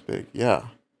train this big. Yeah.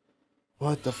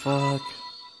 What the fuck?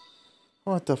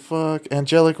 What the fuck?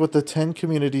 Angelic with the 10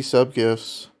 community sub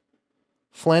gifts.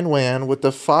 Flanwan with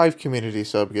the 5 community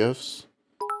sub gifts.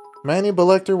 Manny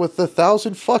Belector with the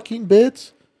 1,000 fucking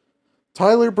bits.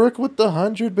 Tyler Brook with the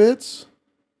 100 bits.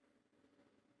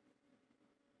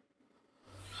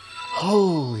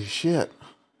 Holy shit.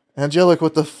 Angelic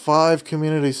with the 5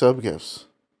 community sub gifts.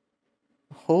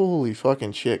 Holy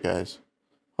fucking shit, guys.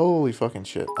 Holy fucking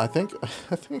shit. I think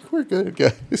we're good,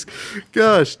 guys.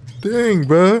 Gosh dang,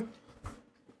 bro.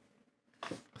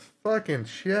 Fucking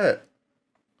shit.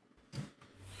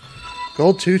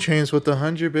 Gold 2 chains with the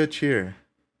 100-bit cheer.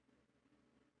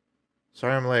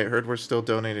 Sorry I'm late. Heard we're still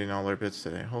donating all our bits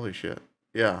today. Holy shit.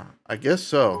 Yeah, I guess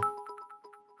so.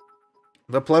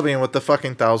 The plebeian with the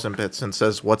fucking 1,000 bits and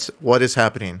says, what is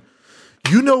happening?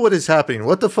 You know what is happening.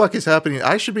 What the fuck is happening?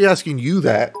 I should be asking you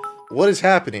that. What is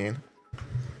happening?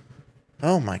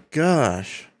 Oh my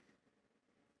gosh.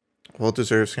 Well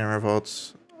deserved, scam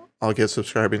revolts. I'll get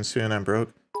subscribing soon. I'm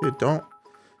broke. Dude, don't.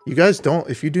 You guys don't.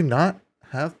 If you do not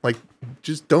have, like,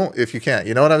 just don't if you can't.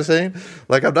 You know what I'm saying?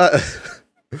 Like, I'm not.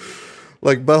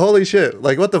 Like, but holy shit.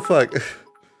 Like, what the fuck?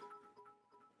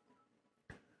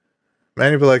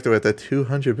 Manny Belector with the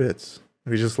 200 bits.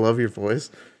 We just love your voice.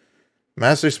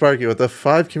 Master Sparky with the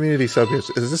 5 community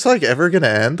subgifts. Is this, like, ever gonna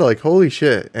end? Like, holy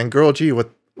shit. And Girl G with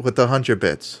the 100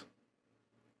 bits.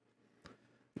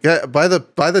 Yeah, by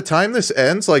the time this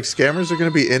ends, like, scammers are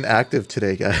gonna be inactive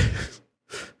today, guys.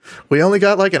 We only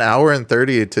got like an hour and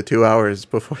 30 to 2 hours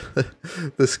before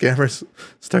the scammers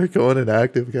start going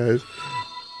inactive, guys.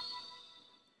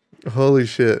 Holy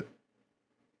shit.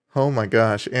 Oh my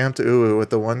gosh. Amped Uwu with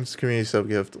the 1 community sub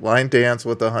gift. Line Dance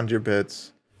with the 100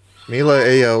 bits. Mila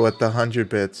Ayo with the 100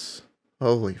 bits.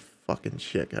 Holy fucking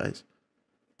shit, guys.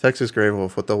 Texas Grave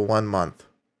Wolf with the 1 month.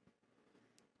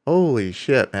 Holy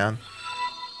shit, man.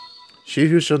 She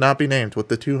who shall not be named with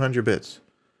the 200 bits.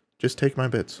 Just take my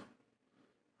bits.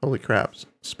 Holy craps.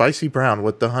 Spicy Brown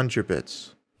with the 100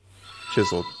 bits.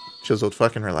 Chiseled. Chiseled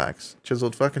fucking relax.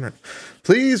 Chiseled fucking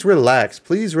please relax.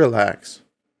 Please relax.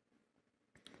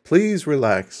 Please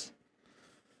relax.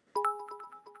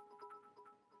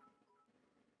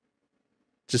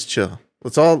 Just chill.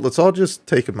 Let's all just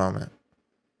take a moment.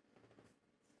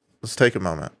 Let's take a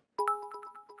moment.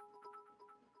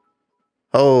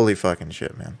 Holy fucking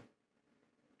shit, man.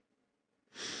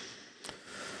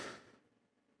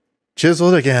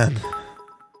 Chiseled again.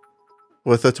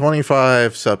 With the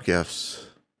 25 sub gifts.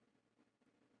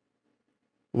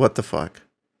 What the fuck?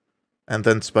 And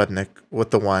then Sputnik with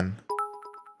the 1.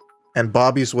 And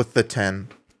Bobby's with the 10.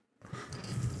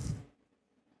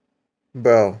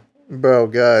 Bro,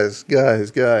 guys.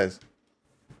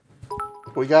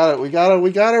 We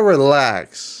gotta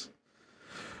relax.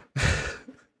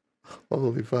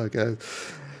 Holy fuck, guys.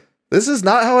 This is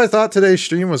not how I thought today's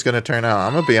stream was gonna turn out.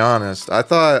 I'm gonna be honest. I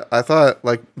thought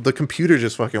like the computer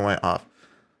just fucking went off.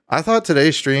 I thought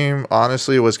today's stream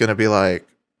honestly was gonna be like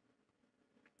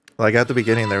at the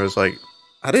beginning there was like,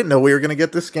 I didn't know we were gonna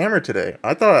get this scammer today.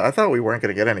 I thought we weren't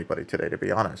gonna get anybody today, to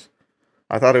be honest.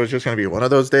 I thought it was just gonna be one of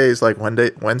those days like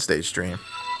Wednesday stream.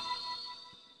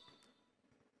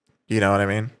 You know what I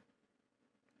mean?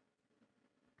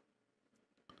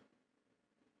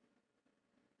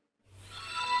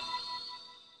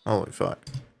 Holy fuck.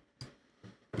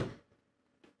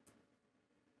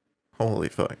 Holy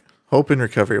fuck. Hope and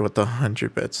recovery with the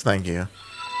 100 bits. Thank you.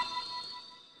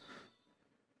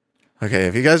 Okay,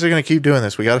 if you guys are going to keep doing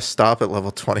this, we got to stop at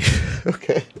level 20.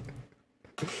 Okay.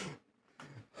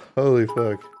 Holy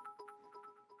fuck.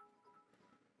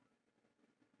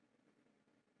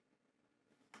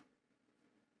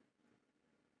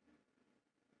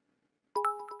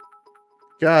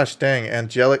 Gosh dang,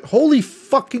 Angelic. Holy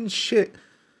fucking shit.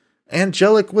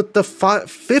 Angelic with the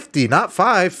 50, not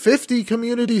 5, 50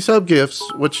 community sub gifts,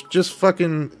 which just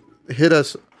fucking hit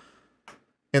us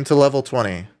into level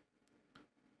 20.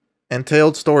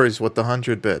 Entailed Stories with the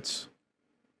 100 bits.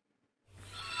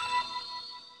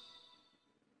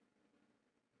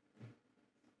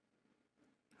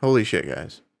 Holy shit,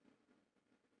 guys.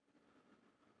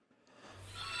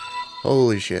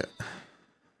 Holy shit.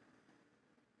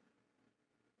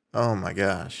 Oh my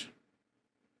gosh.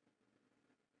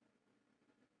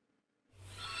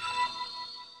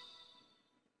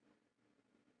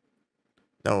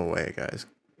 No way, guys.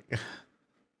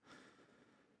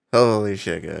 Holy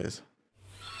shit, guys.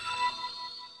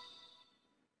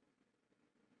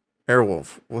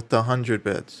 Airwolf with the 100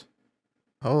 bits.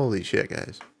 Holy shit,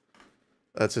 guys.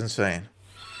 That's insane.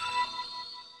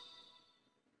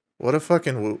 What a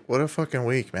fucking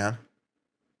week, man.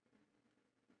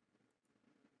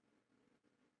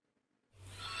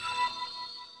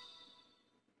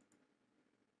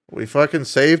 We fucking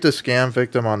saved a scam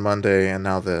victim on Monday, and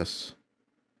now this.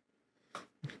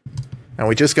 And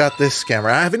we just got this scammer.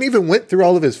 I haven't even went through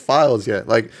all of his files yet.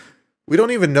 Like, we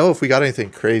don't even know if we got anything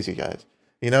crazy, guys.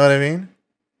 You know what I mean?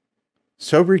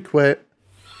 Sober quit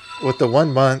with the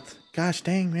 1 month. Gosh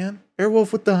dang, man.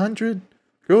 Airwolf with the 100.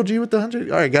 Girl G with the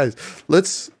 100. All right, guys.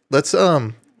 Let's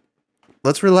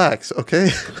relax, okay?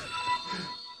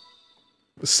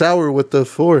 Sour with the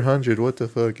 400. What the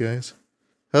fuck, guys?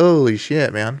 Holy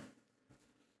shit, man.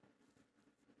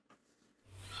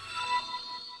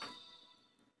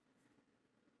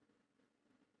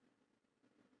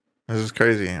 This is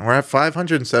crazy. We're at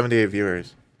 578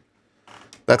 viewers.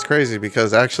 That's crazy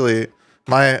because actually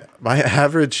my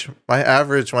average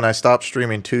when I stopped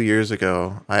streaming 2 years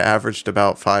ago, I averaged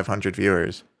about 500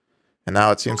 viewers. And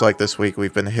now it seems like this week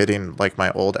we've been hitting like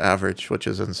my old average, which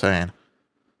is insane.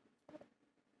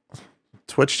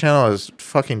 Twitch channel is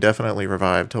fucking definitely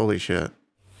revived. Holy shit.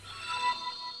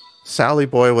 Sally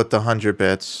Boy with the 100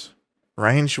 bits.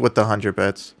 Range with the 100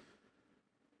 bits.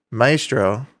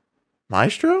 Maestro?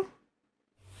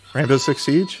 Rainbow Six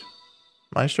Siege?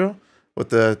 Maestro? With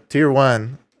the tier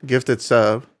 1 gifted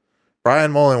sub.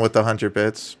 Brian Mullen with the 100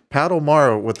 bits. Paddle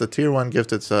Morrow with the tier 1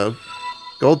 gifted sub.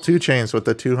 Gold 2 Chains with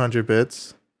the 200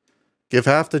 bits. Give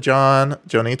half to John,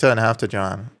 Jonita, and half to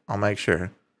John. I'll make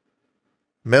sure.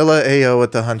 Milla AO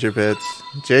with the 100 bits.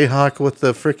 Jayhawk with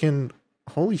the freaking...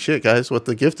 Holy shit, guys. With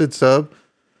the gifted sub.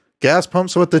 Gas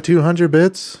Pumps with the 200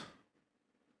 bits.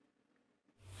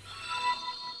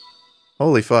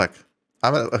 Holy fuck.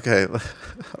 Okay.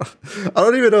 I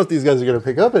don't even know if these guys are going to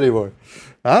pick up anymore.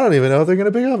 I don't even know if they're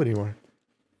going to pick up anymore.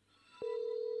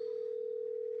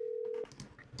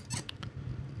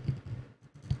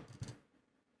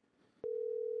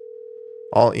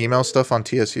 All email stuff on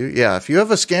TSU. Yeah, if you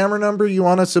have a scammer number you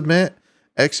want to submit,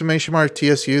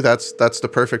 !TSU, that's the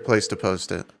perfect place to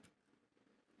post it.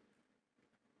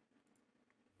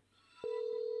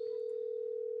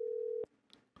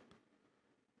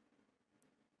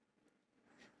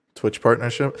 Twitch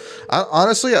partnership.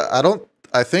 Honestly,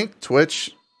 I think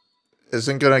Twitch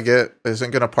isn't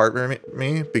gonna partner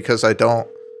me because I don't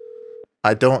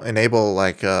enable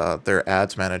like their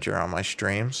ads manager on my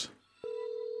streams.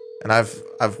 And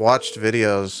I've watched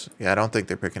videos. Yeah, I don't think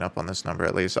they're picking up on this number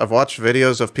at least. I've watched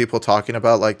videos of people talking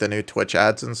about like the new Twitch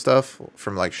ads and stuff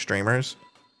from like streamers.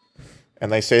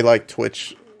 And they say like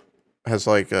Twitch has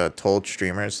like told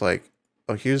streamers like,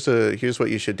 oh, here's what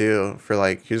you should do for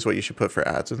like, here's what you should put for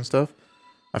ads and stuff.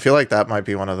 I feel like that might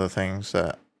be one of the things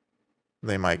that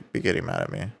they might be getting mad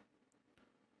at me.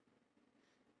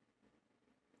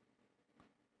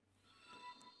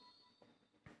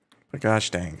 But gosh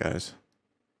dang, guys.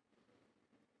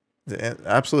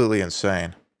 Absolutely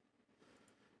insane.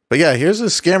 But yeah, here's a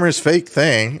scammer's fake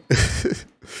thing.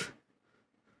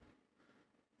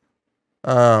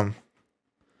 I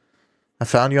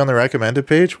found you on the recommended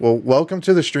page. Well, welcome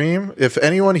to the stream. If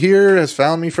anyone here has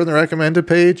found me from the recommended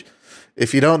page,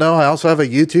 if you don't know, I also have a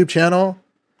YouTube channel.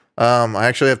 I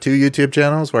actually have 2 YouTube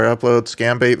channels where I upload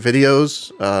scam bait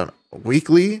videos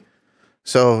weekly.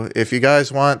 So if you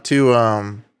guys want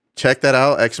to check that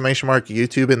out,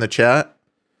 !YouTube in the chat.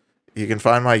 You can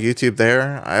find my YouTube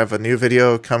there. I have a new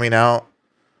video coming out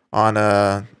on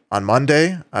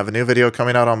Monday. I have a new video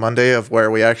coming out on Monday of where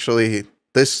we actually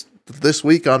this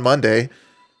week on Monday,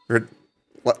 or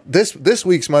this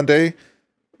week's Monday,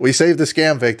 we saved the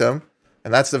scam victim,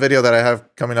 and that's the video that I have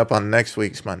coming up on next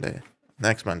Monday.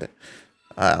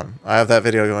 I have that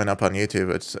video going up on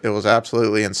YouTube. It was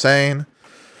absolutely insane.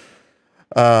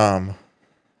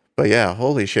 But yeah,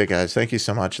 holy shit, guys. Thank you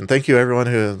so much. And thank you everyone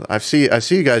who I see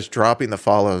you guys dropping the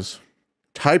follows.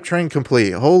 Hype train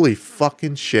complete. Holy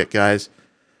fucking shit, guys.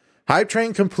 Hype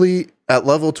train complete at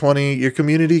level 20. Your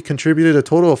community contributed a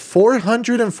total of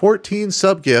 414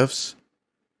 sub gifts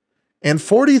and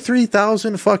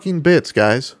 43,000 fucking bits,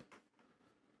 guys.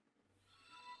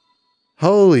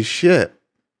 Holy shit.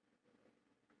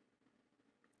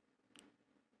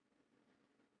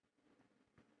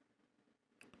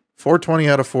 $420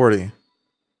 out of 40.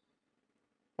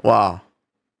 Wow.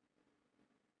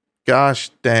 Gosh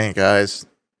dang, guys.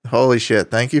 Holy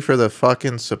shit. Thank you for the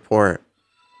fucking support,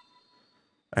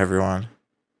 everyone.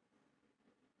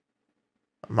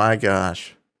 My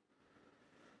gosh.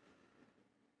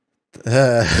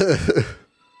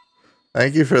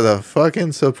 Thank you for the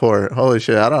fucking support. Holy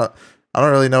shit. I don't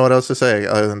really know what else to say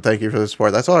other than thank you for the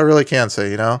support. That's all I really can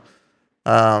say, you know?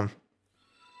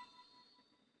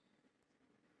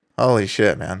 Holy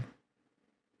shit, man.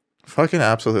 Fucking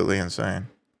absolutely insane.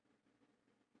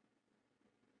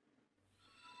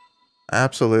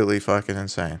 Absolutely fucking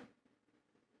insane.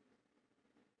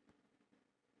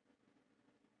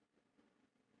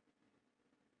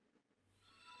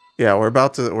 Yeah, we're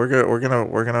about to call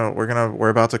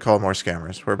more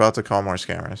scammers. We're about to call more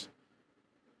scammers.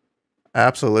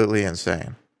 Absolutely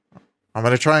insane. I'm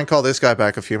going to try and call this guy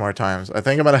back a few more times. I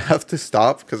think I'm going to have to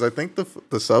stop because I think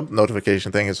the sub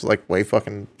notification thing is like way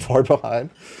fucking far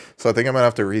behind. So I think I'm going to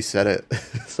have to reset it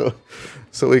so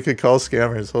we could call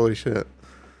scammers. Holy shit.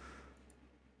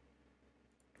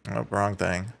 Oh, wrong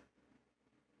thing.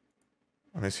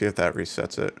 Let me see if that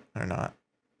resets it or not.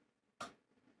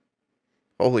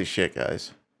 Holy shit,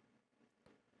 guys.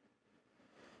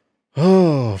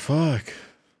 Oh, fuck.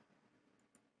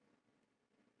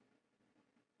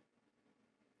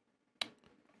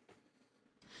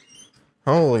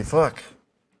 Holy fuck.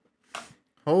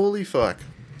 Holy fuck.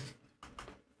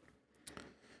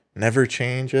 Never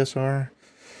change, SR?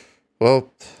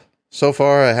 Well, so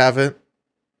far I haven't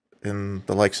in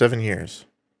the like 7 years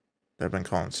that I've been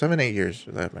calling. 7, 8 years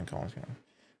that I've been calling.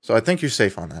 So I think you're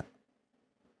safe on that.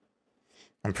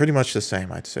 I'm pretty much the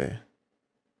same, I'd say.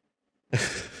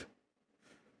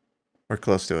 We're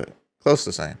close to it. Close to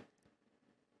the same.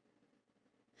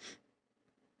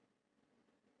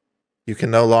 You can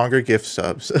no longer gift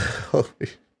subs.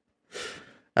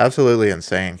 Absolutely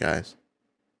insane, guys.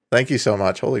 Thank you so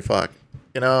much. Holy fuck.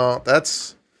 You know,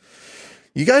 that's...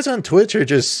 You guys on Twitch are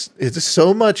just... It's just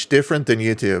so much different than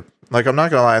YouTube. Like, I'm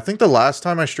not gonna lie. I think the last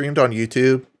time I streamed on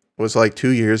YouTube was like 2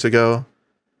 years ago.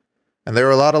 And there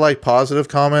were a lot of like positive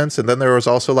comments, and then there was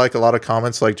also like a lot of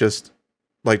comments like just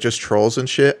trolls and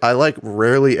shit. I like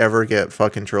rarely ever get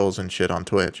fucking trolls and shit on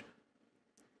Twitch.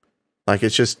 Like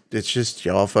it's just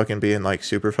y'all fucking being like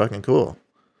super fucking cool.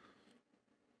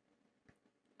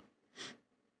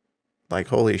 Like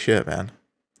holy shit, man.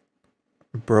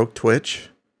 Broke Twitch.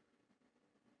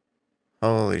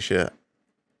 Holy shit.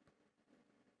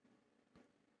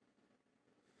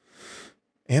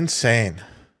 Insane.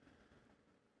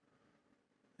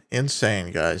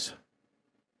 Insane, guys.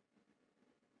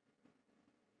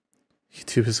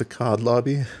 YouTube is a COD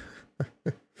lobby.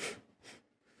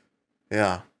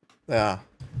 Yeah. Yeah.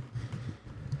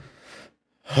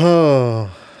 Oh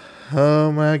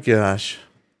my gosh.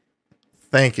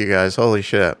 Thank you guys. Holy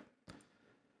shit.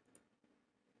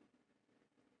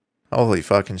 Holy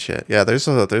fucking shit. Yeah, there's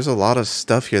a lot of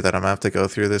stuff here that I'm gonna have to go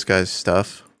through this guy's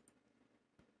stuff.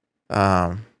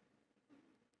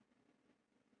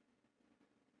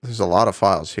 There's a lot of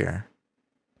files here.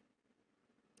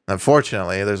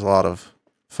 Unfortunately, there's a lot of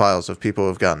files of people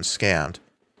who've gotten scammed.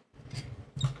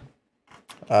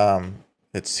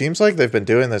 It seems like they've been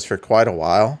doing this for quite a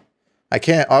while.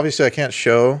 Obviously I can't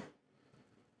show.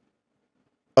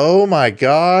 Oh my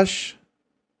gosh.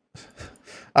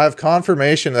 I have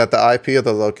confirmation that the IP of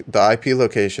the IP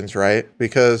location's right,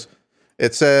 because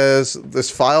it says,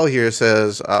 this file here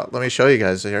says, let me show you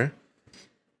guys here.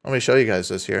 Let me show you guys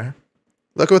this here.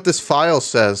 Look what this file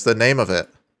says, the name of it.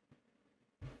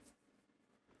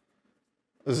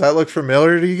 Does that look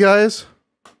familiar to you guys?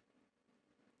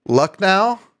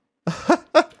 Lucknow?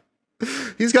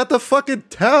 He's got the fucking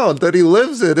town that he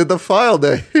lives in the file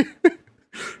name.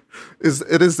 Is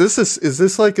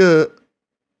this like a...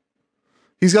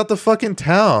 He's got the fucking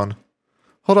town.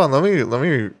 Hold on, let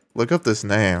me look up this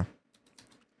name.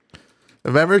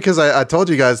 Remember, because I told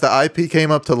you guys the IP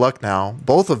came up to Lucknow.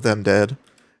 Both of them did.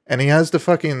 And he has the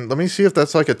fucking... Let me see if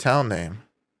that's like a town name.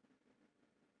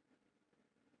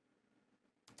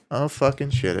 Oh,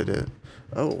 fucking shit, it is.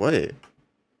 Oh, wait.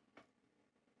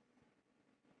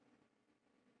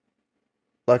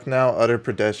 Lucknow, Uttar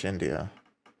Pradesh, India.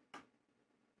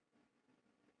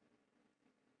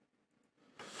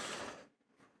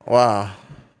 Wow.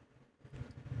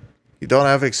 You don't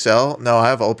have Excel? No, I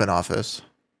have OpenOffice.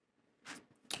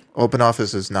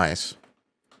 OpenOffice is nice.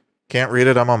 Can't read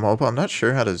it on my mobile. I'm not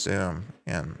sure how to zoom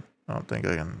in. I don't think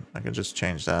I can just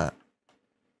change that.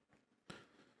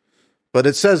 But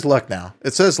it says Lucknow.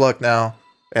 It says Lucknow,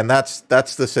 and that's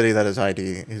the city that his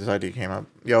ID came up.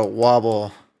 Yo,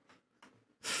 Wobble.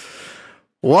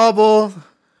 Wobble.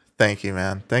 Thank you,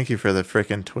 man. Thank you for the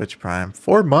freaking Twitch Prime.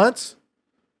 4 months?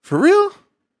 For real?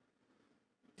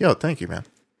 Yo, thank you, man.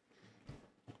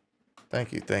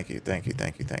 Thank you. Thank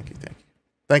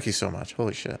you so much.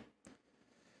 Holy shit.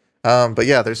 But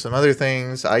yeah, there's some other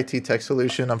things. IT tech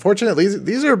solution. Unfortunately,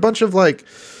 these are a bunch of like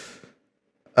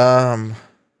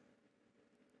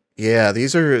Yeah,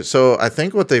 these are, so I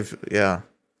think what they've, yeah.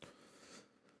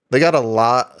 They got a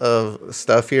lot of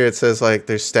stuff here. It says like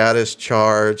their status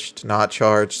charged, not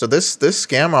charged. So this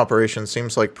scam operation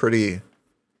seems like pretty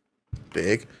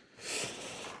big.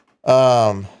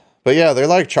 But yeah, they're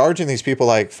like charging these people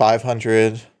like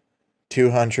 500,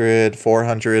 200,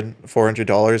 400,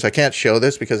 $400. I can't show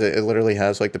this because it literally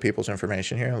has like the people's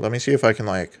information here. Let me see if I can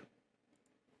like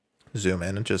zoom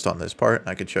in just on this part.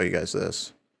 I could show you guys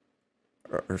this.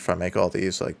 Or if I make all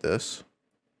these like this.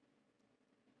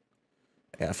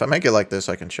 Yeah, if I make it like this,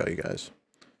 I can show you guys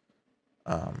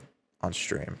on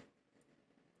stream.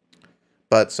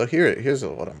 But so here's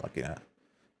what I'm looking at.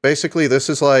 Basically, this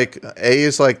is like, A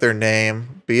is like their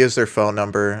name, B is their phone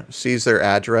number, C is their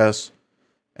address,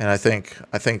 and I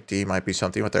think D might be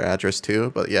something with their address too.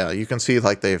 But yeah, you can see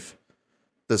like this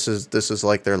is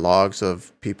like their logs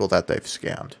of people that they've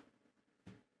scammed.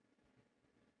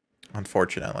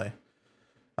 Unfortunately.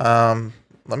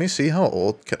 Let me see how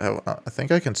old. I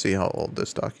think I can see how old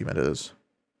this document is.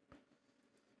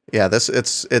 Yeah,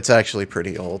 it's actually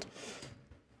pretty old.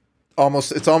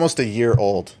 It's almost a year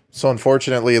old. So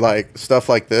unfortunately, like stuff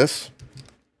like this,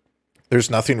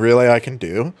 there's nothing really I can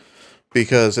do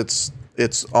because it's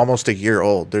almost a year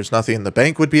old. There's nothing the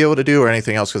bank would be able to do or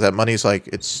anything else because that money's like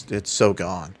it's so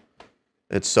gone.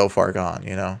 It's so far gone,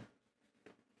 you know.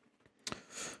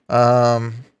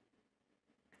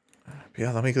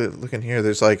 Yeah, let me look in here.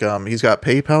 There's like he's got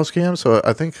PayPal scams, so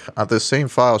I think this same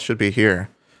file should be here.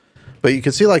 But you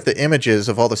can see like the images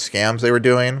of all the scams they were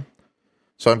doing.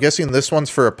 So I'm guessing this one's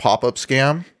for a pop-up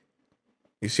scam.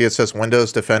 You see it says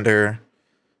Windows Defender,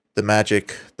 the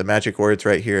magic words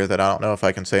right here that I don't know if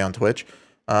I can say on Twitch.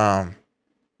 But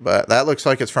that looks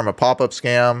like it's from a pop-up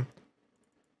scam.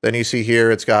 Then you see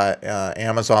here it's got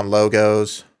Amazon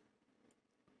logos.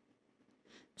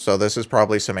 So this is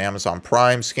probably some Amazon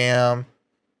Prime scam.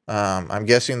 I'm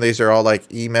guessing these are all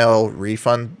like email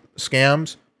refund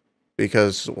scams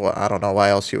because, well, I don't know why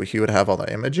else he would have all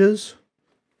the images.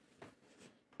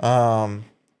 Yeah,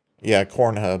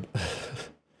 Cornhub.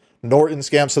 Norton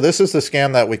scam. So this is the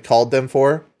scam that we called them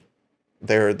for.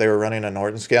 They were running a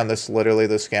Norton scam. This is literally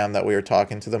the scam that we were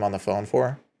talking to them on the phone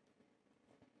for.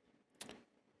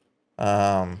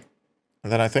 And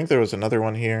then I think there was another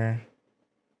one here.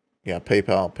 Yeah,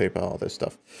 PayPal, all this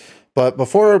stuff. But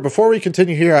before we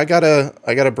continue here, I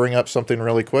gotta bring up something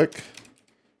really quick.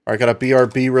 Or I gotta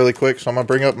BRB really quick. So I'm gonna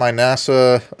bring up my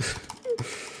NASA.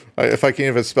 If I can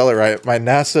even spell it right, my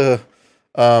NASA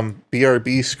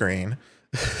BRB screen.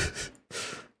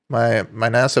 my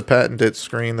NASA patented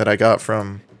screen that I got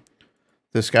from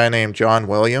this guy named John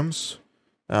Williams.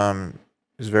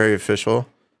 Is very official.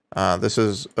 This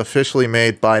is officially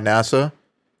made by NASA.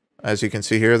 As you can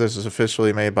see here, this is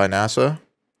officially made by NASA.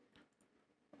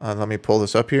 Let me pull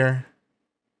this up here.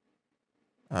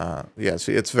 Yeah,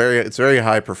 see, it's very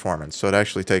high performance, so it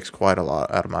actually takes quite a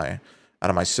lot out of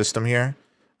my system here.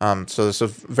 So this is a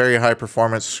very high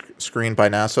performance screen by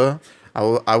NASA.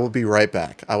 I will be right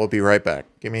back. I will be right back.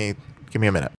 Give me a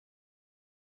minute.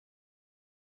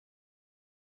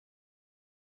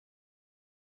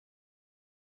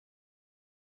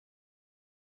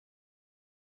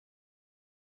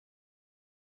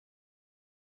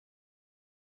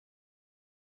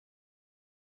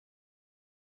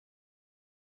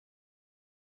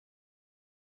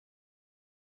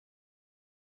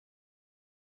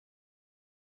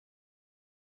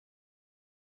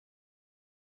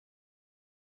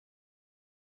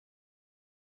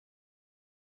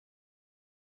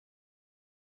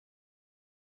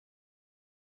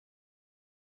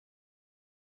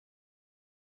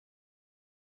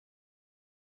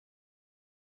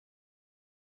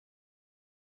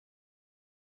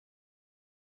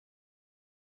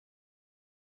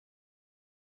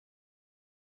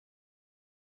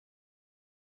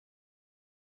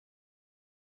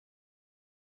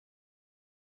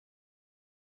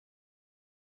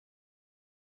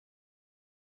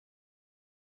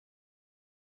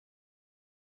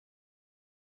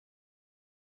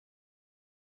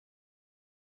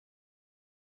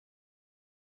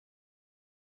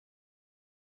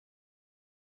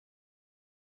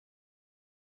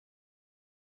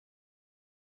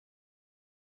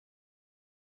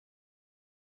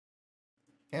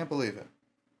 Can't believe it.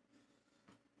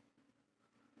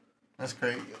 That's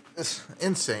crazy. It's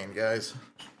insane, guys.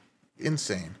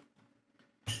 Insane.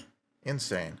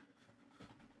 Insane.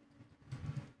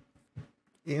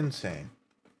 Insane.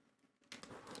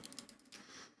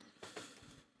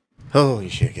 Holy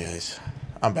shit, guys.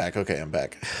 I'm back. Okay, I'm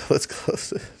back. Let's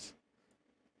close this.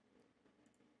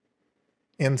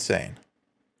 Insane.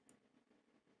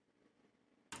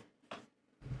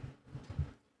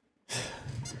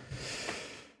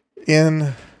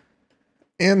 Fucking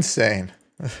insane.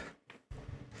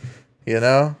 You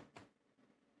know?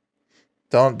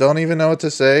 Don't even know what to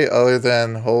say other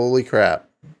than holy crap.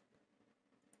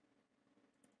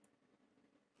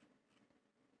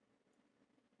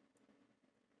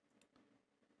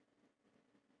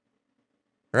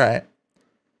 Right.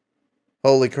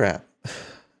 Holy crap.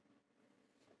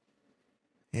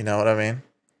 You know what I mean?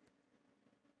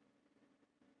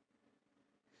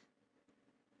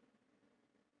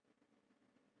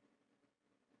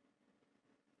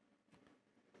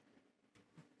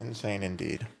 Insane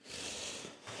indeed.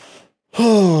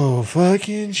 Oh,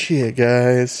 fucking shit,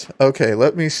 guys. Okay,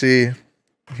 let me see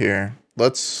here.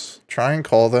 Let's try and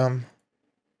call them.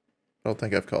 I don't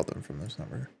think I've called them from this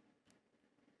number.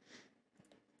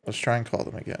 Let's try and call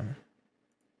them again.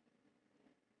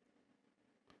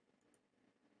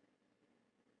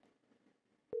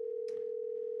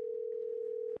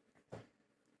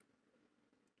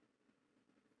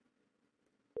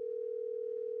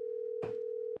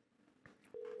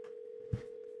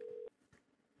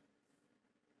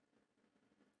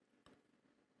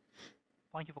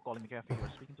 Thank you for calling the cafe. You're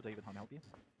speaking to David. How may I help you?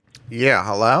 Yeah,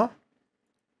 hello?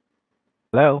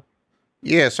 Hello.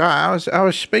 Yes, I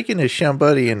was speaking to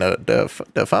somebody and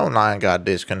the phone line got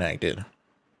disconnected.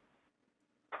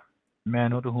 May I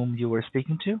know to whom you were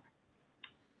speaking to?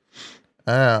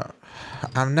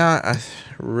 I'm not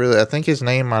really. I think his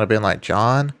name might have been like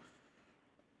John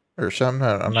or something.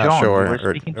 I'm not John, sure. you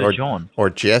were speaking to John.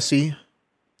 Or Jesse.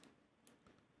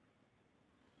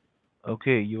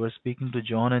 Okay, you were speaking to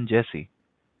John and Jesse.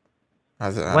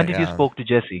 When When did you spoke to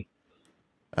Jesse?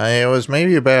 It was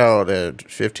maybe about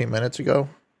 15 minutes ago.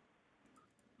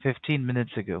 15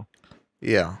 minutes ago.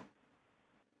 Yeah.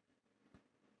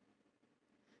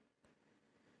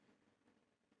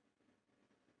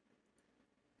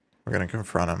 We're gonna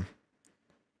confront him.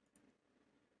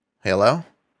 Hello?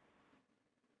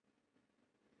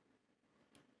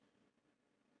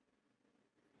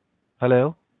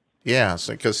 Hello? Yeah,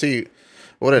 so, cause see,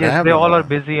 what had Yes, happened they all are was,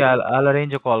 busy. I'll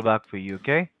arrange a call back for you,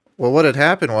 okay? well, what had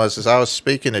happened was I was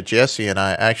speaking to Jesse and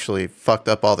I actually fucked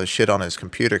up all the shit on his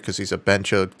computer because he's a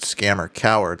bencho scammer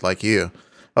coward like you.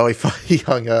 Oh, he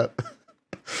hung up.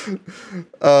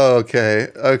 Oh,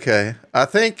 okay. I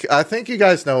think you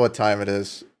guys know what time it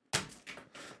is.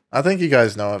 I think you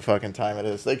guys know what fucking time it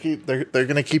is. They're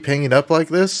gonna keep hanging up like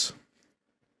this.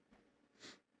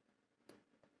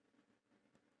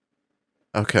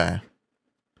 Okay.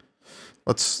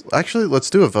 Let's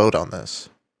do a vote on this.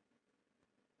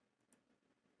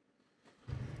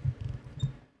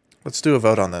 Let's do a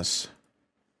vote on this.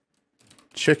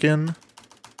 Chicken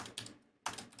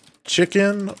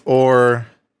or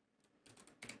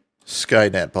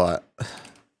Skynet bot?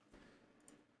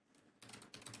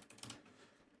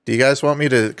 Do you guys want me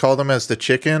to call them as the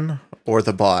chicken or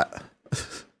the bot?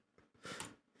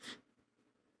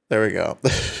 There we go.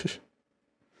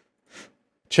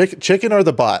 Chicken or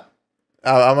the bot?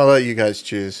 I'm gonna let you guys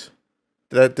choose.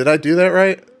 Did I do that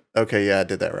right? Okay, yeah, I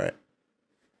did that right.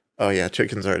 Oh yeah,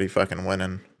 chicken's already fucking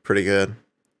winning pretty good.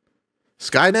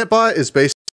 Skynet bot is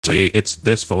basically it's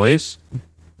this voice,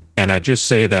 and I just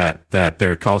say that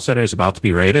their call center is about to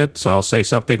be raided. So I'll say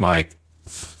something like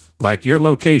your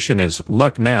location is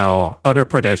Lucknow, Uttar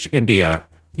Pradesh, India.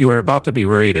 You are about to be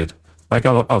raided. Like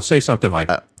I'll say something like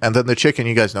that. And then the chicken,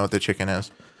 you guys know what the chicken is.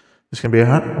 It's gonna be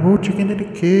a chicken in the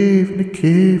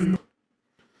cave.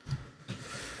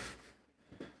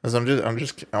 As I'm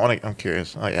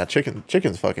curious. Oh yeah,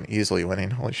 chicken's fucking easily winning.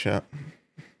 Holy shit.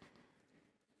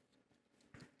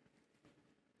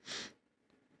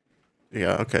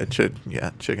 Yeah, okay.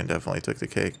 Chicken definitely took the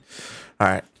cake. All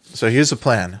right. So here's the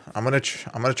plan. I'm gonna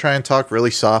try and talk really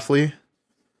softly,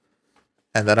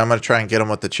 and then I'm gonna try and get them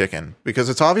with the chicken because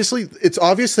it's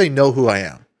obvious they know who I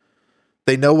am.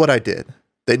 They know what I did.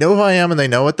 They know who I am, and they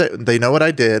know what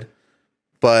I did,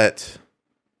 but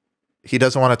he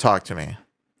doesn't want to talk to me.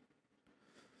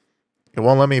 It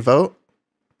won't let me vote.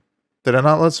 Did I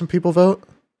not let some people vote?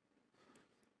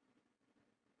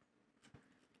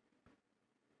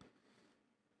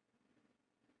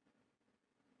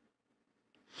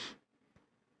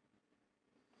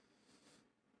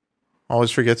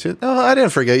 Always forgets you. No, I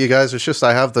didn't forget you guys. It's just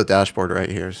I have the dashboard right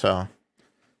here, so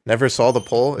never saw the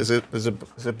poll. Is it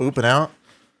booping out?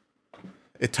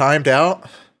 It timed out.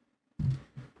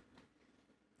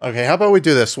 Okay, how about we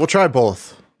do this? We'll try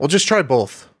both. We'll just try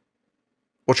both.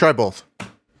 We'll try both.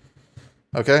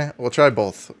 Okay, we'll try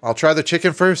both. I'll try the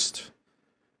chicken first,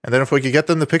 and then if we can get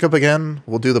them to pick up again,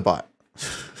 we'll do the bot.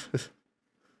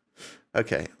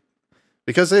 Okay.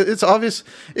 Because it's obvious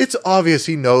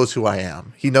he knows who I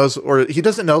am. He knows, or he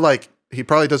doesn't know, like, he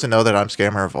probably doesn't know that I'm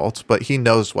Scammer Revolts, but he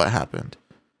knows what happened.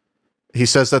 He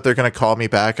says that they're going to call me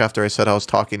back after I said I was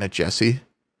talking to Jesse.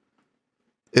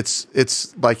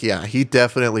 It's like, yeah, he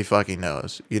definitely fucking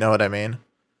knows. You know what I mean?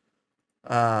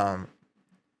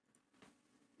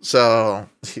 So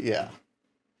yeah.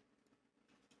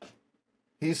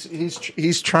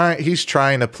 He's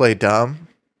trying to play dumb.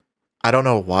 I don't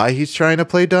know why he's trying to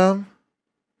play dumb.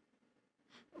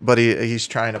 But he's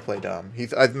trying to play dumb.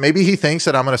 Maybe he thinks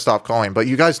that I'm going to stop calling, but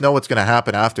you guys know what's going to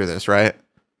happen after this, right?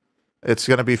 It's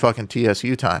going to be fucking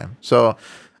TSU time. So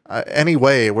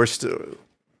anyway, we're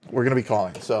going to be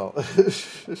calling. So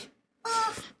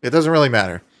it doesn't really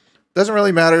matter. It doesn't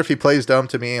really matter if he plays dumb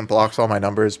to me and blocks all my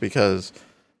numbers, because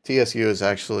TSU is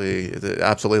actually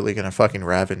absolutely going to fucking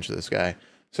ravage this guy.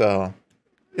 So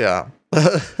yeah.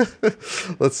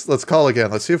 Let's call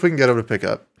again. Let's see if we can get him to pick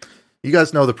up. You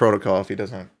guys know the protocol if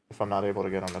I'm not able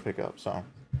to get him to pick up, so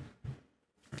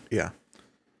yeah.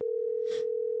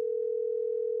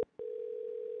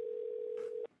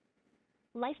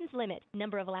 License limit.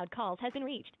 Number of allowed calls has been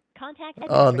reached. Contact.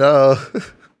 Oh no.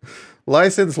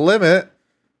 License limit.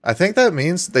 I think that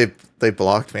means they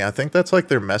blocked me. I think that's like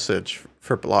their message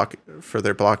for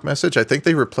their block message. I think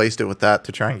they replaced it with that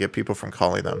to try and get people from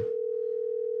calling them.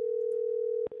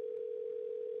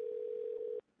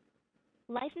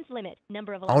 License limit.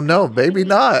 Number of oh no, maybe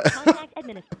not.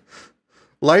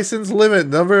 License limit.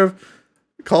 Number of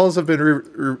calls have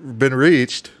been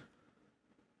reached.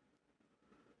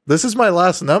 This is my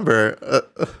last number.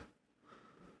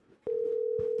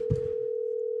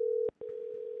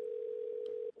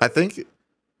 I think.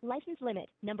 License limit.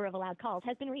 Number of allowed calls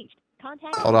has been reached.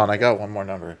 Contact. Hold on, I got one more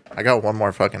number. I got one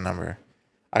more fucking number.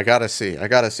 I gotta see.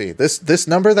 This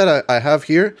number that I have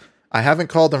here, I haven't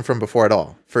called them from before at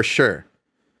all, for sure.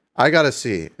 I gotta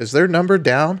see. Is their number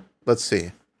down? Let's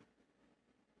see.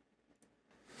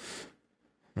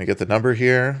 Let me get the number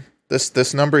here.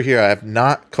 This number here, I have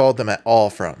not called them at all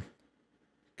from,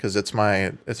 because it's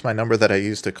my number that I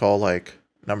use to call like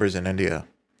numbers in India.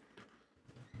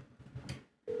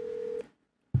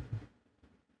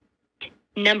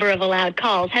 Number of allowed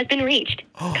calls has been reached.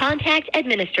 Contact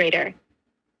administrator.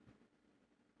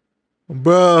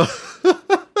 Bro.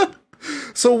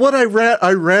 So what, I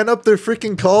ran up their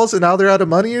freaking calls and now they're out of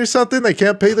money or something? They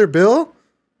can't pay their bill?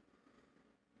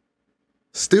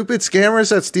 Stupid scammers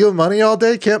that steal money all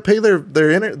day can't pay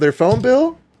their phone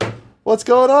bill? What's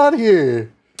going on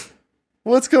here?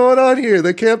 What's going on here?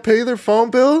 They can't pay their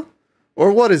phone bill?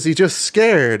 Or what, is he just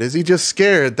scared? Is he just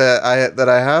scared that I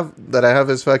have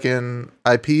his fucking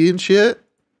IP and shit?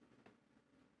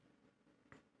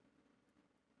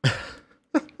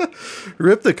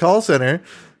 Rip the call center.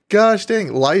 Gosh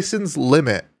dang, license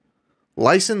limit.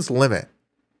 License limit.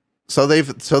 So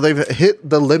they've hit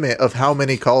the limit of how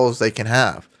many calls they can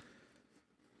have.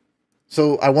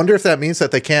 So I wonder if that means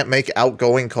that they can't make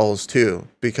outgoing calls too,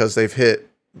 because they've hit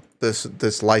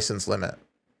this license limit.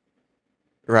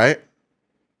 Right?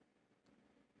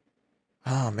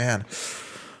 Oh man.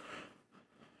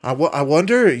 I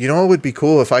wonder, you know what would be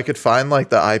cool if I could find like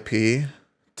the IP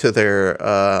to their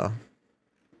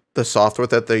the software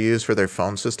that they use for their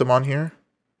phone system on here.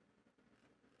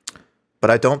 But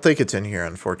I don't think it's in here,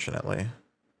 unfortunately.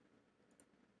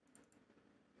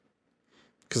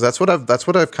 Because that's what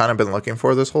I've kind of been looking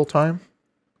for this whole time.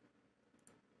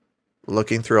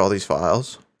 Looking through all these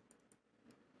files.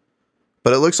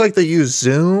 But it looks like they use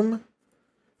Zoom,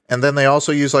 and then they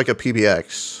also use like a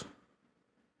PBX.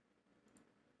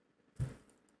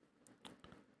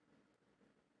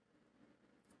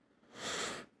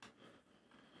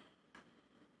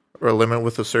 Or a limit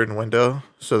with a certain window,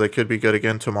 so they could be good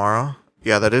again tomorrow.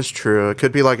 Yeah, that is true. It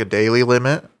could be like a daily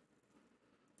limit.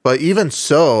 But even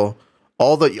so,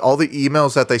 all the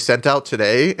emails that they sent out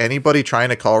today, anybody trying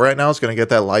to call right now is going to get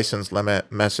that license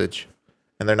limit message,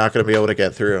 and they're not going to be able to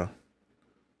get through.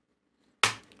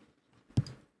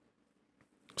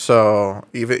 So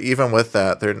even with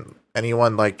that,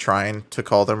 anyone like trying to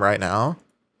call them right now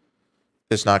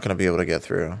is not going to be able to get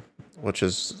through, which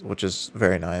is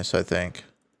very nice, I think.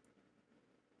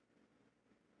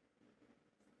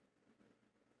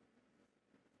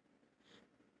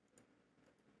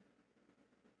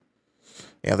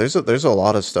 Yeah, there's a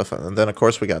lot of stuff, and then of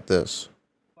course we got this.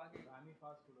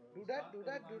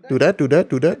 Do that.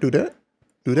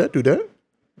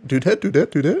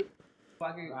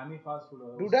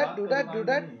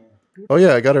 Oh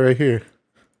yeah, I got it right here.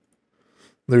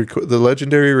 The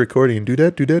legendary recording. Do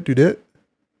that.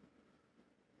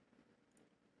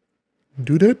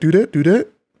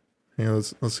 Yeah,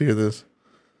 let's hear this.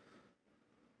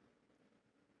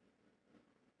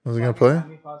 Is it gonna play?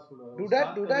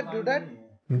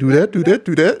 Do that, do that,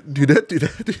 do that, do that, do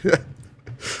that, do that.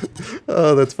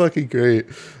 Oh, that's fucking great.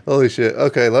 Holy shit.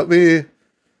 Okay, let me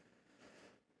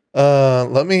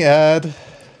add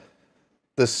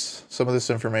some of this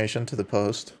information to the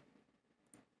post.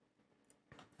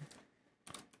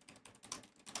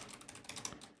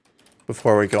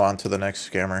 Before we go on to the next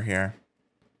scammer here.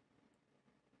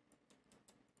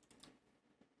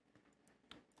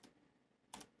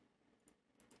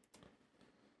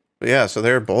 But yeah, so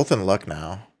they're both in luck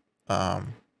now.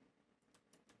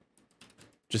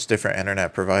 Just different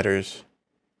internet providers.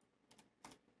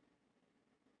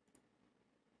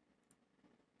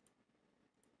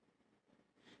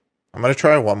 I'm going to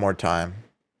try one more time.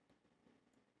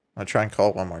 I'll try and call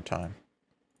it one more time.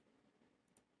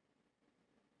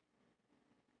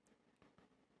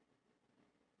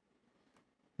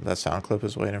 That sound clip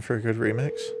is waiting for a good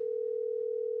remix.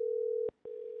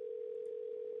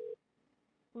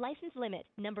 License limit.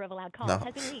 Number of allowed calls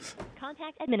has been reached.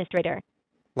 Contact administrator.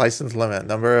 License limit.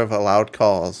 Number of allowed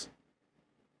calls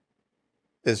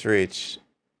is reached.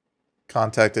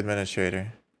 Contact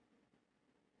administrator.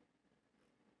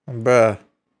 Bruh.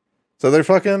 So they're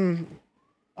fucking...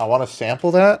 I want to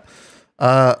sample that.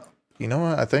 You know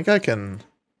what? I think I can...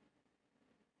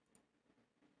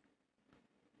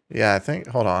 Yeah, I think...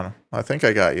 Hold on. I think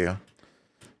I got you.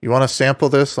 You want to sample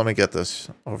this? Let me get this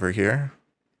over here.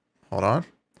 Hold on.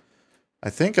 I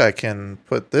think I can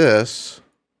put this...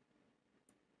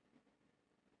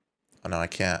 Oh, no, I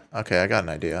can't. Okay, I got an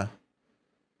idea.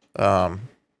 Oh,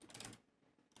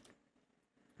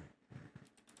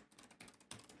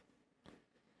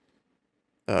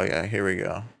 yeah, here we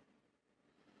go.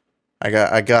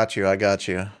 I got you.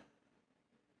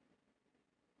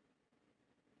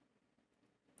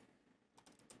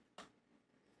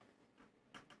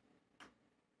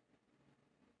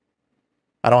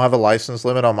 I don't have a license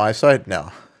limit on my side?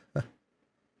 No.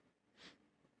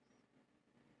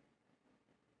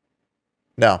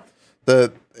 No.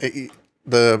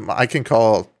 I can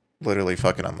call literally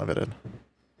fucking unlimited.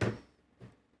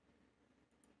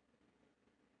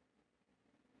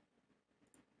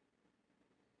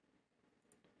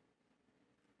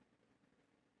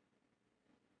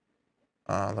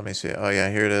 Let me see. Oh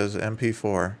yeah, here it is.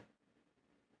 MP4.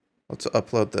 Let's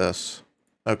upload this.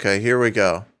 Okay, here we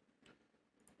go.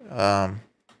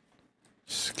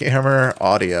 Scammer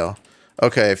audio.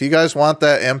 Okay, if you guys want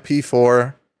that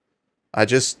MP4, I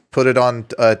just put it on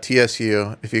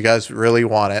TSU. If you guys really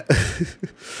want it,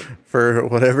 for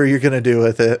whatever you're gonna do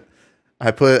with it,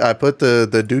 I put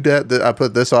the doodad. I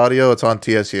put this audio. It's on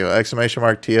TSU. Exclamation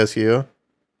mark TSU.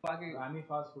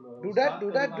 Do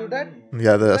that.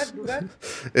 Yeah, this.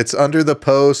 It's under the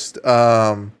post.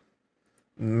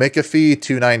 McAfee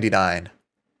 299.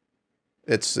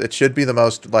 It should be the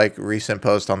most like recent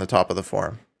post on the top of the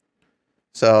forum.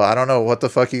 So I don't know what the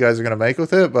fuck you guys are gonna make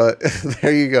with it, but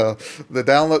there you go. The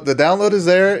download is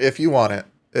there if you want it.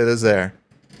 It is there.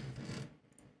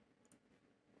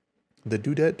 The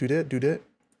do that.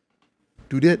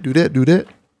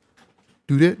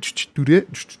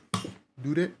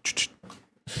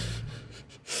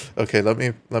 Okay, let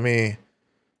me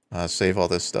save all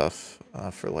this stuff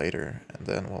for later, and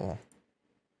then we'll.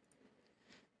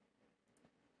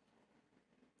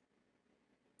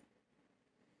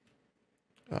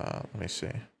 Let me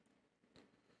see.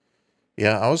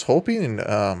 Yeah, I was hoping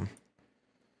that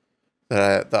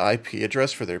the IP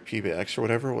address for their PBX or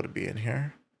whatever would be in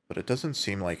here, but it doesn't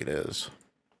seem like it is.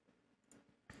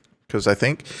 Because I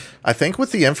think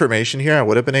with the information here, I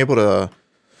would have been able to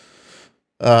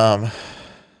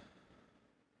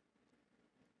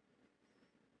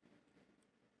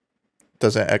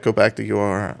doesn't echo back the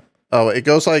URL. Oh, it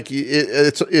goes like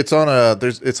it's on a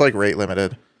it's like rate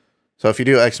limited. So if you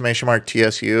do exclamation mark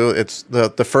TSU, it's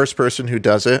the first person who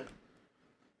does it,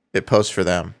 it posts for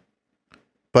them.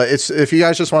 But it's if you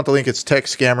guys just want the link, it's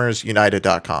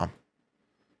techscammersunited.com.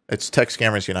 It's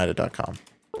techscammersunited.com.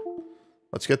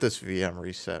 Let's get this VM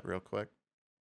reset real quick.